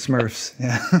 Watching the Smurfs,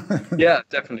 yeah. Yeah,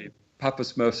 definitely. Papa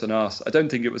Smurfs and us. I don't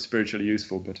think it was spiritually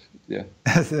useful, but yeah.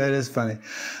 That is funny.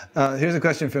 Here's a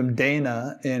question from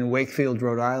Dana in Wakefield,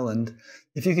 Rhode Island.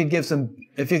 If you could give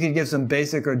some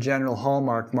basic or general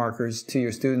hallmark markers to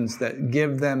your students that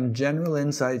give them general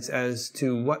insights as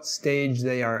to what stage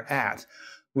they are at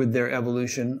with their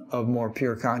evolution of more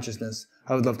pure consciousness,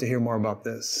 I would love to hear more about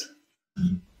this.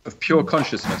 Of pure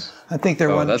consciousness. I think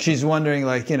she's wondering,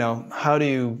 how do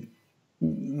you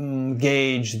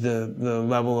gauge the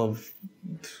level of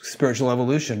spiritual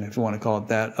evolution, if you want to call it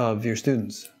that, of your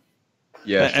students?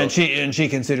 Yeah, sure. And she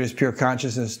considers pure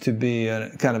consciousness to be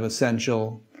a kind of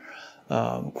essential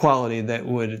quality that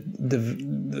would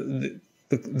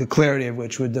the clarity of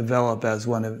which would develop as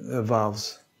one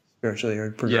evolves spiritually or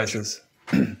progresses.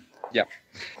 Yeah.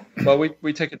 Well,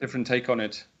 we take a different take on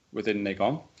it within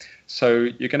Neigong. So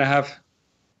you're going to have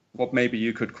what maybe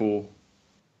you could call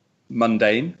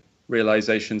mundane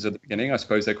realizations at the beginning. I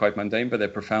suppose they're quite mundane, but they're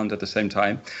profound at the same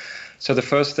time. So the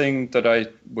first thing that I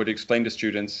would explain to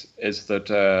students is that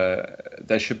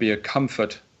there should be a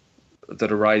comfort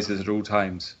that arises at all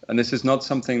times. And this is not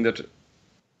something that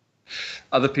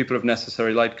other people of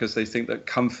necessary light because they think that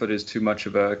comfort is too much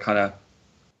of a kind of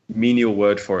menial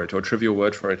word for it or trivial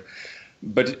word for it.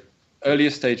 But earlier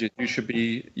stages,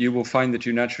 you will find that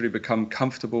you naturally become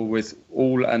comfortable with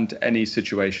all and any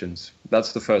situations.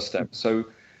 That's the first step. So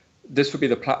this would be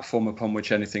the platform upon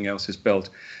which anything else is built.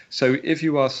 So if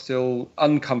you are still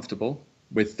uncomfortable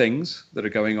with things that are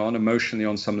going on emotionally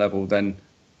on some level, then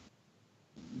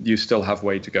you still have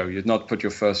way to go. You've not put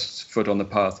your first foot on the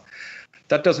path.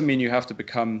 That doesn't mean you have to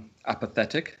become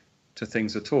apathetic to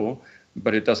things at all,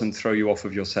 but it doesn't throw you off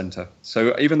of your center.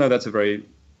 So even though that's a very,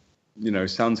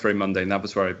 sounds very mundane, that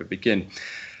was where I would begin.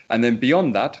 And then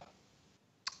beyond that,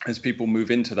 as people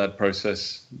move into that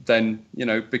process, then,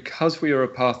 because we are a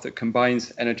path that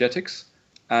combines energetics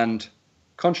and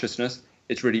consciousness,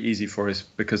 it's really easy for us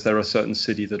because there are certain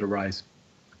siddhi that arise.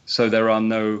 So there's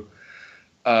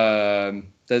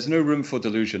no room for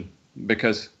delusion,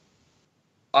 because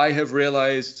I have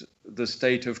realized the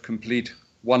state of complete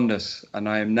oneness and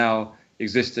I am now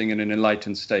existing in an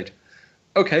enlightened state.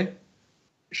 Okay,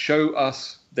 show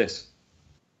us this.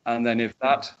 And then if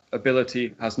that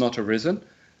ability has not arisen,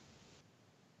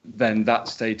 then that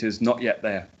state is not yet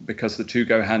there, because the two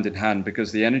go hand in hand,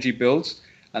 because the energy builds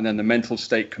and then the mental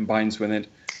state combines with it.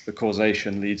 The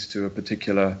causation leads to a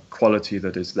particular quality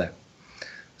that is there.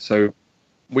 So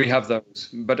we have those.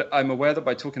 But I'm aware that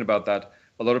by talking about that,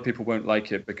 a lot of people won't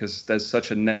like it because there's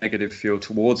such a negative feel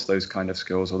towards those kind of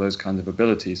skills or those kinds of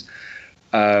abilities,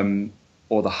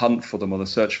 or the hunt for them or the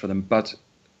search for them. But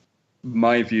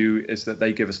my view is that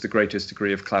they give us the greatest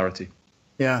degree of clarity.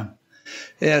 Yeah.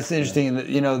 Yeah, it's interesting that,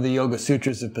 the Yoga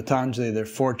Sutras of Patanjali, there are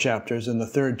 4 chapters, and the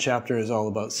 3rd chapter is all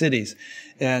about siddhis.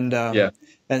 And a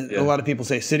lot of people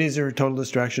say siddhis are a total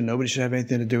distraction. Nobody should have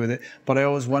anything to do with it. But I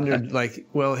always wondered,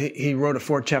 he wrote a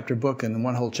 4-chapter book, and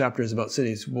one whole chapter is about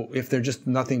siddhis. Well, if they're just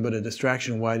nothing but a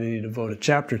distraction, why did he devote a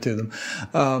chapter to them?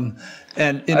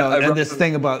 And this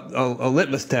thing about a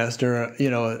litmus test or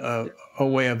a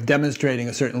way of demonstrating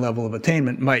a certain level of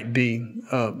attainment might be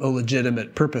a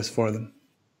legitimate purpose for them.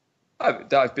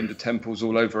 I've been to temples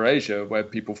all over Asia where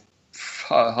people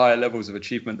far higher levels of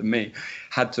achievement than me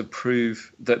had to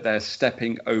prove that they're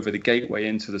stepping over the gateway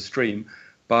into the stream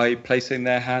by placing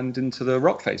their hand into the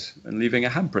rock face and leaving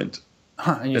a handprint.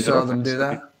 And you saw them do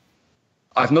that?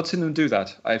 I've not seen them do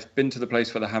that. I've been to the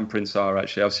place where the handprints are,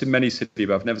 actually. I've seen many siddhi,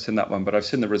 but I've never seen that one. But I've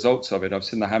seen the results of it. I've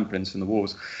seen the handprints in the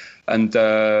walls. And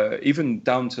even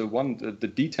down to the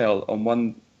detail on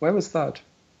one, where was that?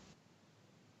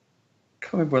 I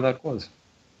can't remember where that was.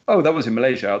 Oh, that was in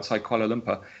Malaysia, outside Kuala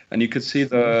Lumpur. And you could see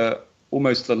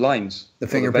almost the lines. The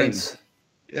fingerprints.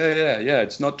 Yeah.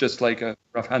 It's not just like a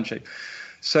rough handshake.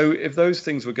 So if those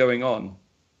things were going on,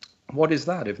 what is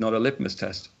that if not a litmus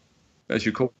test, as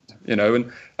you call it?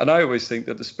 And I always think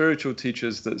that the spiritual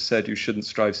teachers that said you shouldn't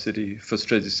strive for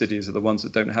siddhis are the ones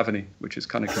that don't have any, which is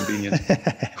kind of convenient.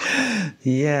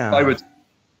 Yeah.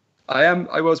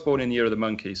 I was born in the year of the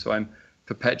monkey, so I'm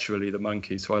perpetually the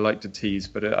monkey, so I like to tease,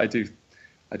 but I do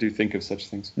think of such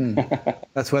things.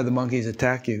 That's why the monkeys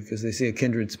attack you, because they see a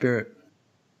kindred spirit.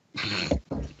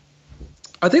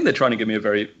 I think they're trying to give me a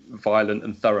very violent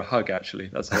and thorough hug, actually.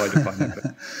 That's how I define it.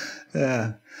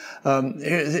 Yeah.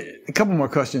 Here's a couple more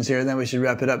questions here, and then we should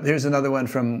wrap it up. Here's another one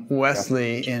from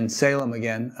Wesley in Salem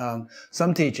again.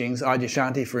 Some teachings,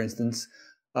 Adyashanti, for instance,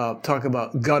 talk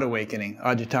about gut awakening.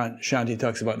 Adyashanti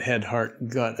talks about head, heart,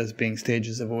 gut as being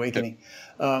stages of awakening.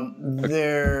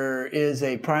 There is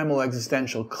a primal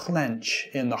existential clench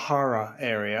in the hara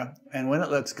area, and when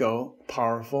it lets go,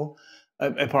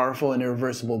 a powerful and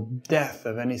irreversible death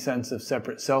of any sense of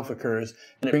separate self occurs,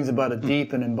 and it brings about a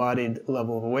deep and embodied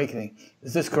level of awakening.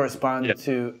 Does this correspond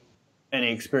to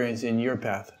any experience in your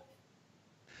path?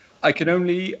 I can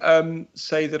only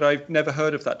say that I've never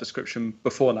heard of that description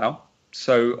before now.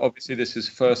 So obviously this is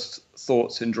first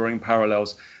thoughts in drawing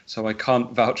parallels, so I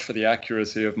can't vouch for the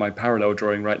accuracy of my parallel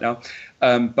drawing right now.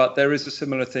 But there is a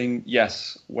similar thing,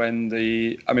 yes,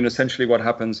 essentially what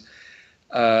happens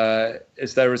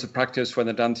is there is a practice when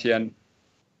the dantian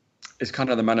is kind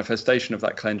of the manifestation of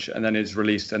that clench and then is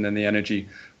released, and then the energy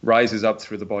rises up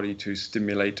through the body to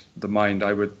stimulate the mind.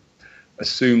 I would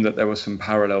assume that there were some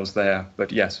parallels there,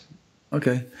 but yes.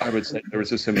 Okay. I would say there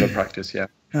is a similar practice, yeah.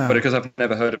 But because I've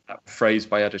never heard of that phrase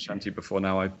by Adyashanti before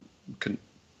now, I couldn't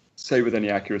say with any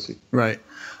accuracy. Right.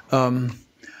 Are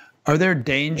there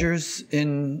dangers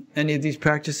in any of these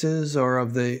practices or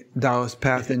of the Taoist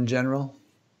path in general?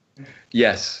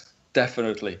 Yes,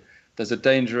 definitely. There's a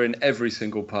danger in every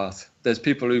single path. There's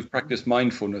people who've practiced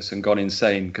mindfulness and gone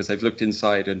insane because they've looked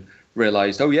inside and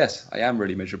realized, oh, yes, I am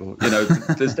really miserable.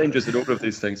 There's dangers in all of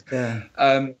these things. Yeah.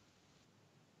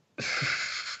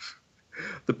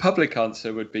 The The public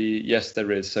answer would be yes, there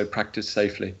is. So practice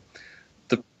safely.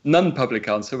 The non-public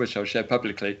answer, which I'll share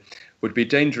publicly, would be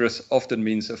dangerous often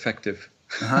means effective.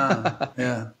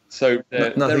 Yeah. So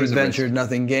nothing ventured,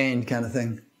 nothing gained kind of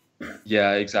thing.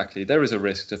 Yeah, exactly. There is a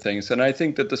risk to things. And I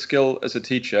think that the skill as a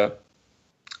teacher,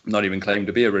 I'm not even claiming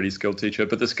to be a really skilled teacher,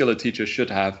 but the skill a teacher should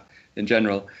have in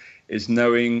general is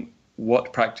knowing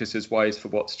what practice is wise for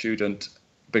what student,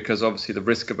 because obviously the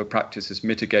risk of a practice is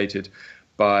mitigated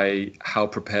by how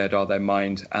prepared are their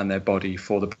mind and their body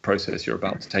for the process you're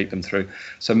about to take them through.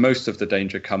 So most of the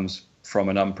danger comes from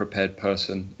an unprepared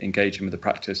person engaging with a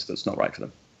practice that's not right for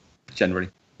them, generally.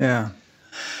 Yeah.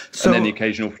 So, and then the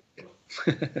occasional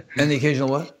and the occasional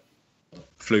what?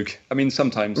 Fluke. I mean,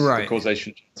 sometimes the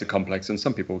causation is complex and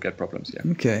some people get problems,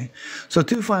 yeah. Okay. So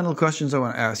two final questions I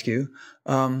want to ask you.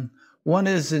 One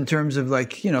is in terms of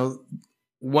like, you know,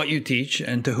 what you teach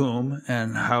and to whom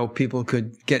and how people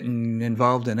could get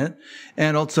involved in it.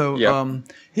 And also,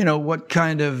 you know, what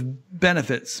kind of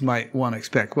benefits might one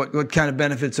expect? What kind of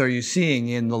benefits are you seeing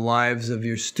in the lives of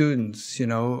your students? You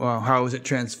know, how has it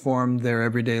transformed their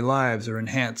everyday lives or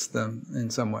enhanced them in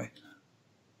some way?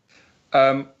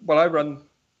 Well, I run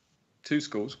 2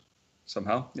 schools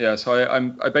somehow. Yeah.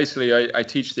 So I basically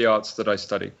teach the arts that I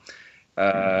study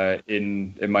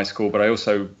in my school, but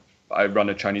I run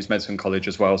a Chinese medicine college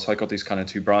as well, so I got these kind of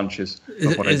 2 branches.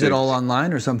 Is it all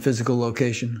online or some physical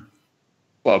location?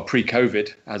 Well,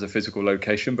 pre-COVID has a physical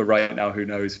location, but right now, who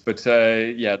knows? But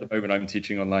yeah, at the moment I'm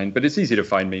teaching online, but it's easy to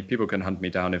find me. People can hunt me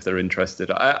down if they're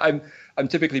interested. I'm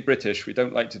typically British. We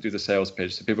don't like to do the sales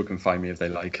pitch, so people can find me if they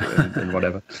like and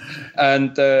whatever. And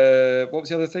what was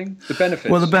the other thing? The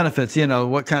benefits. Well, the benefits, you know,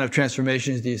 what kind of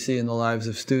transformations do you see in the lives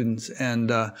of students?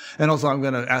 And also I'm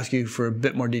going to ask you for a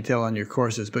bit more detail on your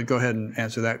courses, but go ahead and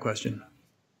answer that question.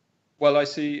 Well, I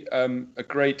see a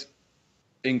great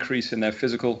increase in their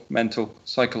physical, mental,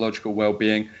 psychological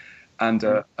well-being, and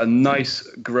a nice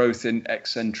growth in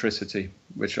eccentricity,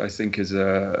 which I think is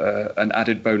an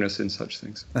added bonus in such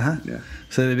things. Yeah.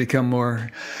 So they become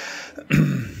more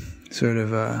sort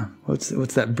of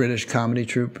what's that British comedy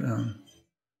troupe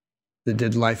that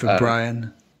did Life of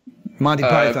Brian? Monty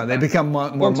Python. They become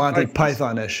more Monty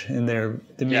Python-ish in their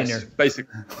demeanor. Yes,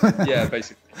 basically. Yeah,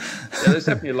 basically. Yeah, there's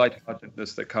definitely a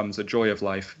lightheartedness that comes, a joy of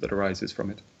life that arises from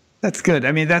it. That's good.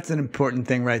 I mean, that's an important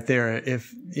thing right there.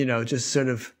 If, you know, just sort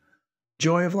of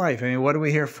joy of life. I mean, what are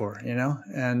we here for, you know?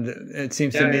 And it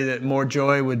seems to me that more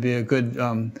joy would be a good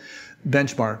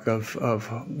benchmark of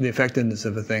the effectiveness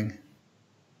of a thing.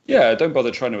 Yeah, don't bother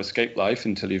trying to escape life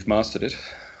until you've mastered it.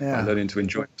 Yeah. Learning to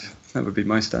enjoy it. That would be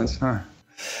my stance.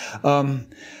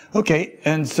 Okay,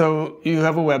 and so you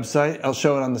have a website. I'll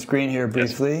show it on the screen here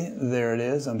briefly. Yes. There it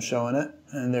is. I'm showing it.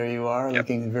 And there you are,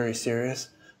 looking very serious.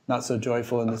 Not so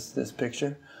joyful in this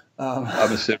picture. I'm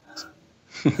a serious.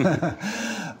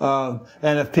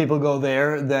 And if people go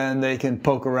there, then they can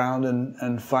poke around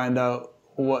and find out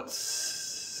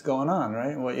what's going on,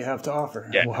 right? What you have to offer,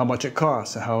 how much it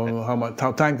costs,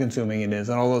 how time consuming it is,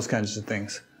 and all those kinds of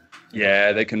things.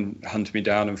 Yeah, they can hunt me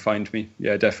down and find me.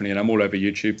 Yeah, definitely. And I'm all over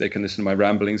YouTube. They can listen to my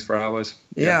ramblings for hours.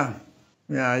 Yeah.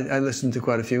 I listened to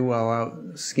quite a few while out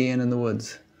skiing in the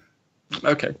woods.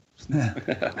 Okay.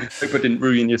 Hope I didn't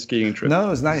ruin your skiing trip. No, it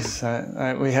was nice.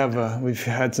 We've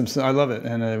had some snow. I love it,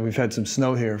 and we've had some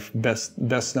snow here. Best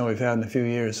snow we've had in a few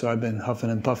years. So I've been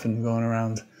huffing and puffing going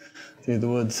around through the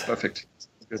woods. Perfect.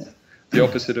 Good. The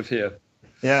opposite of here.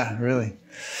 Yeah, really.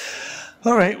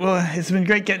 All right. Well, it's been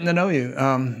great getting to know you.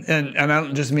 And I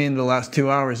don't just mean the last 2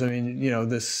 hours. I mean, you know,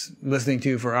 this listening to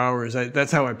you for hours.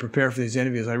 That's how I prepare for these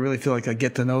interviews. I really feel like I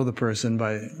get to know the person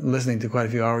by listening to quite a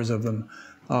few hours of them.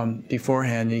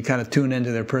 Beforehand, you kind of tune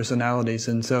into their personalities,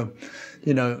 and so,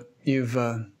 you know,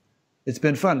 it's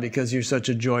been fun because you're such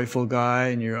a joyful guy,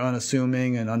 and you're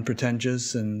unassuming and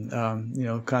unpretentious, and you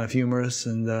know, kind of humorous,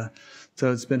 and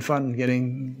so it's been fun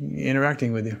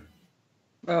interacting with you.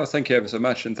 Oh, thank you ever so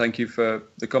much, and thank you for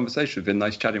the conversation. It's been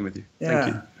nice chatting with you.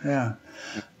 Thank you. Yeah,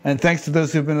 and thanks to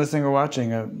those who've been listening or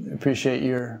watching. I appreciate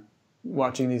your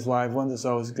watching these live ones. It's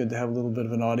always good to have a little bit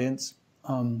of an audience.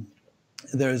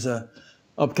 There's a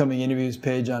upcoming interviews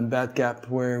page on Batgap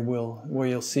where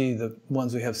you'll see the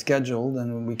ones we have scheduled,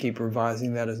 and we keep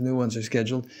revising that as new ones are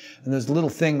scheduled. And there's a little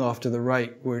thing off to the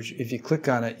right where if you click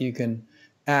on it, you can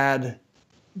add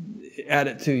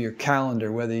it to your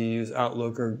calendar, whether you use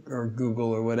Outlook or Google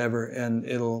or whatever, and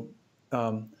it'll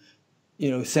you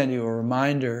know, send you a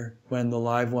reminder when the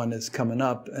live one is coming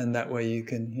up, and that way you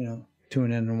can, you know,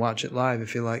 tune in and watch it live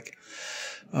if you like.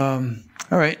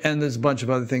 All right, and there's a bunch of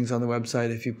other things on the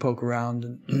website if you poke around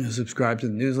and subscribe to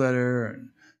the newsletter, and,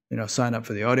 you know, sign up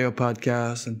for the audio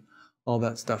podcast and all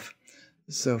that stuff.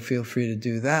 So feel free to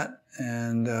do that,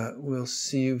 and we'll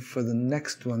see you for the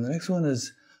next one. The next one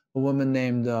is a woman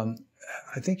named,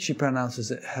 I think she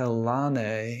pronounces it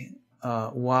Helane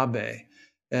Wabe.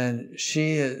 And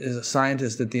she is a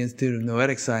scientist at the Institute of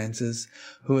Noetic Sciences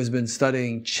who has been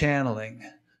studying channeling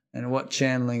and what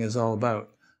channeling is all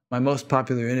about. My most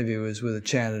popular interview is with a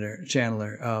channeler,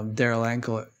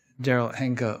 Daryl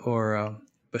Henke, or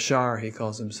Bashar, he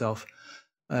calls himself.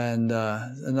 And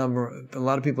a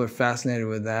lot of people are fascinated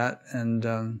with that. And,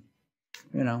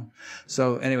 you know,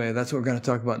 so anyway, that's what we're going to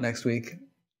talk about next week.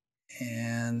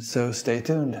 And so stay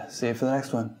tuned. See you for the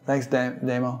next one. Thanks,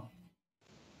 Damo.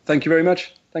 Thank you very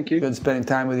much. Thank you. Good spending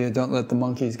time with you. Don't let the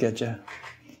monkeys get you.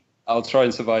 I'll try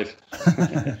and survive.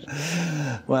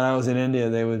 When I was in India,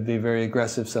 they would be very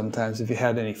aggressive sometimes. If you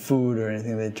had any food or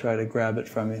anything, they'd try to grab it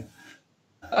from you.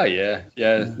 Oh yeah.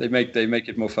 They make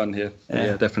it more fun here.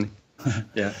 Yeah, definitely.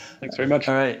 Yeah. Thanks very much.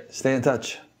 All right. Stay in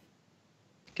touch.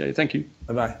 Okay. Thank you.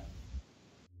 Bye-bye.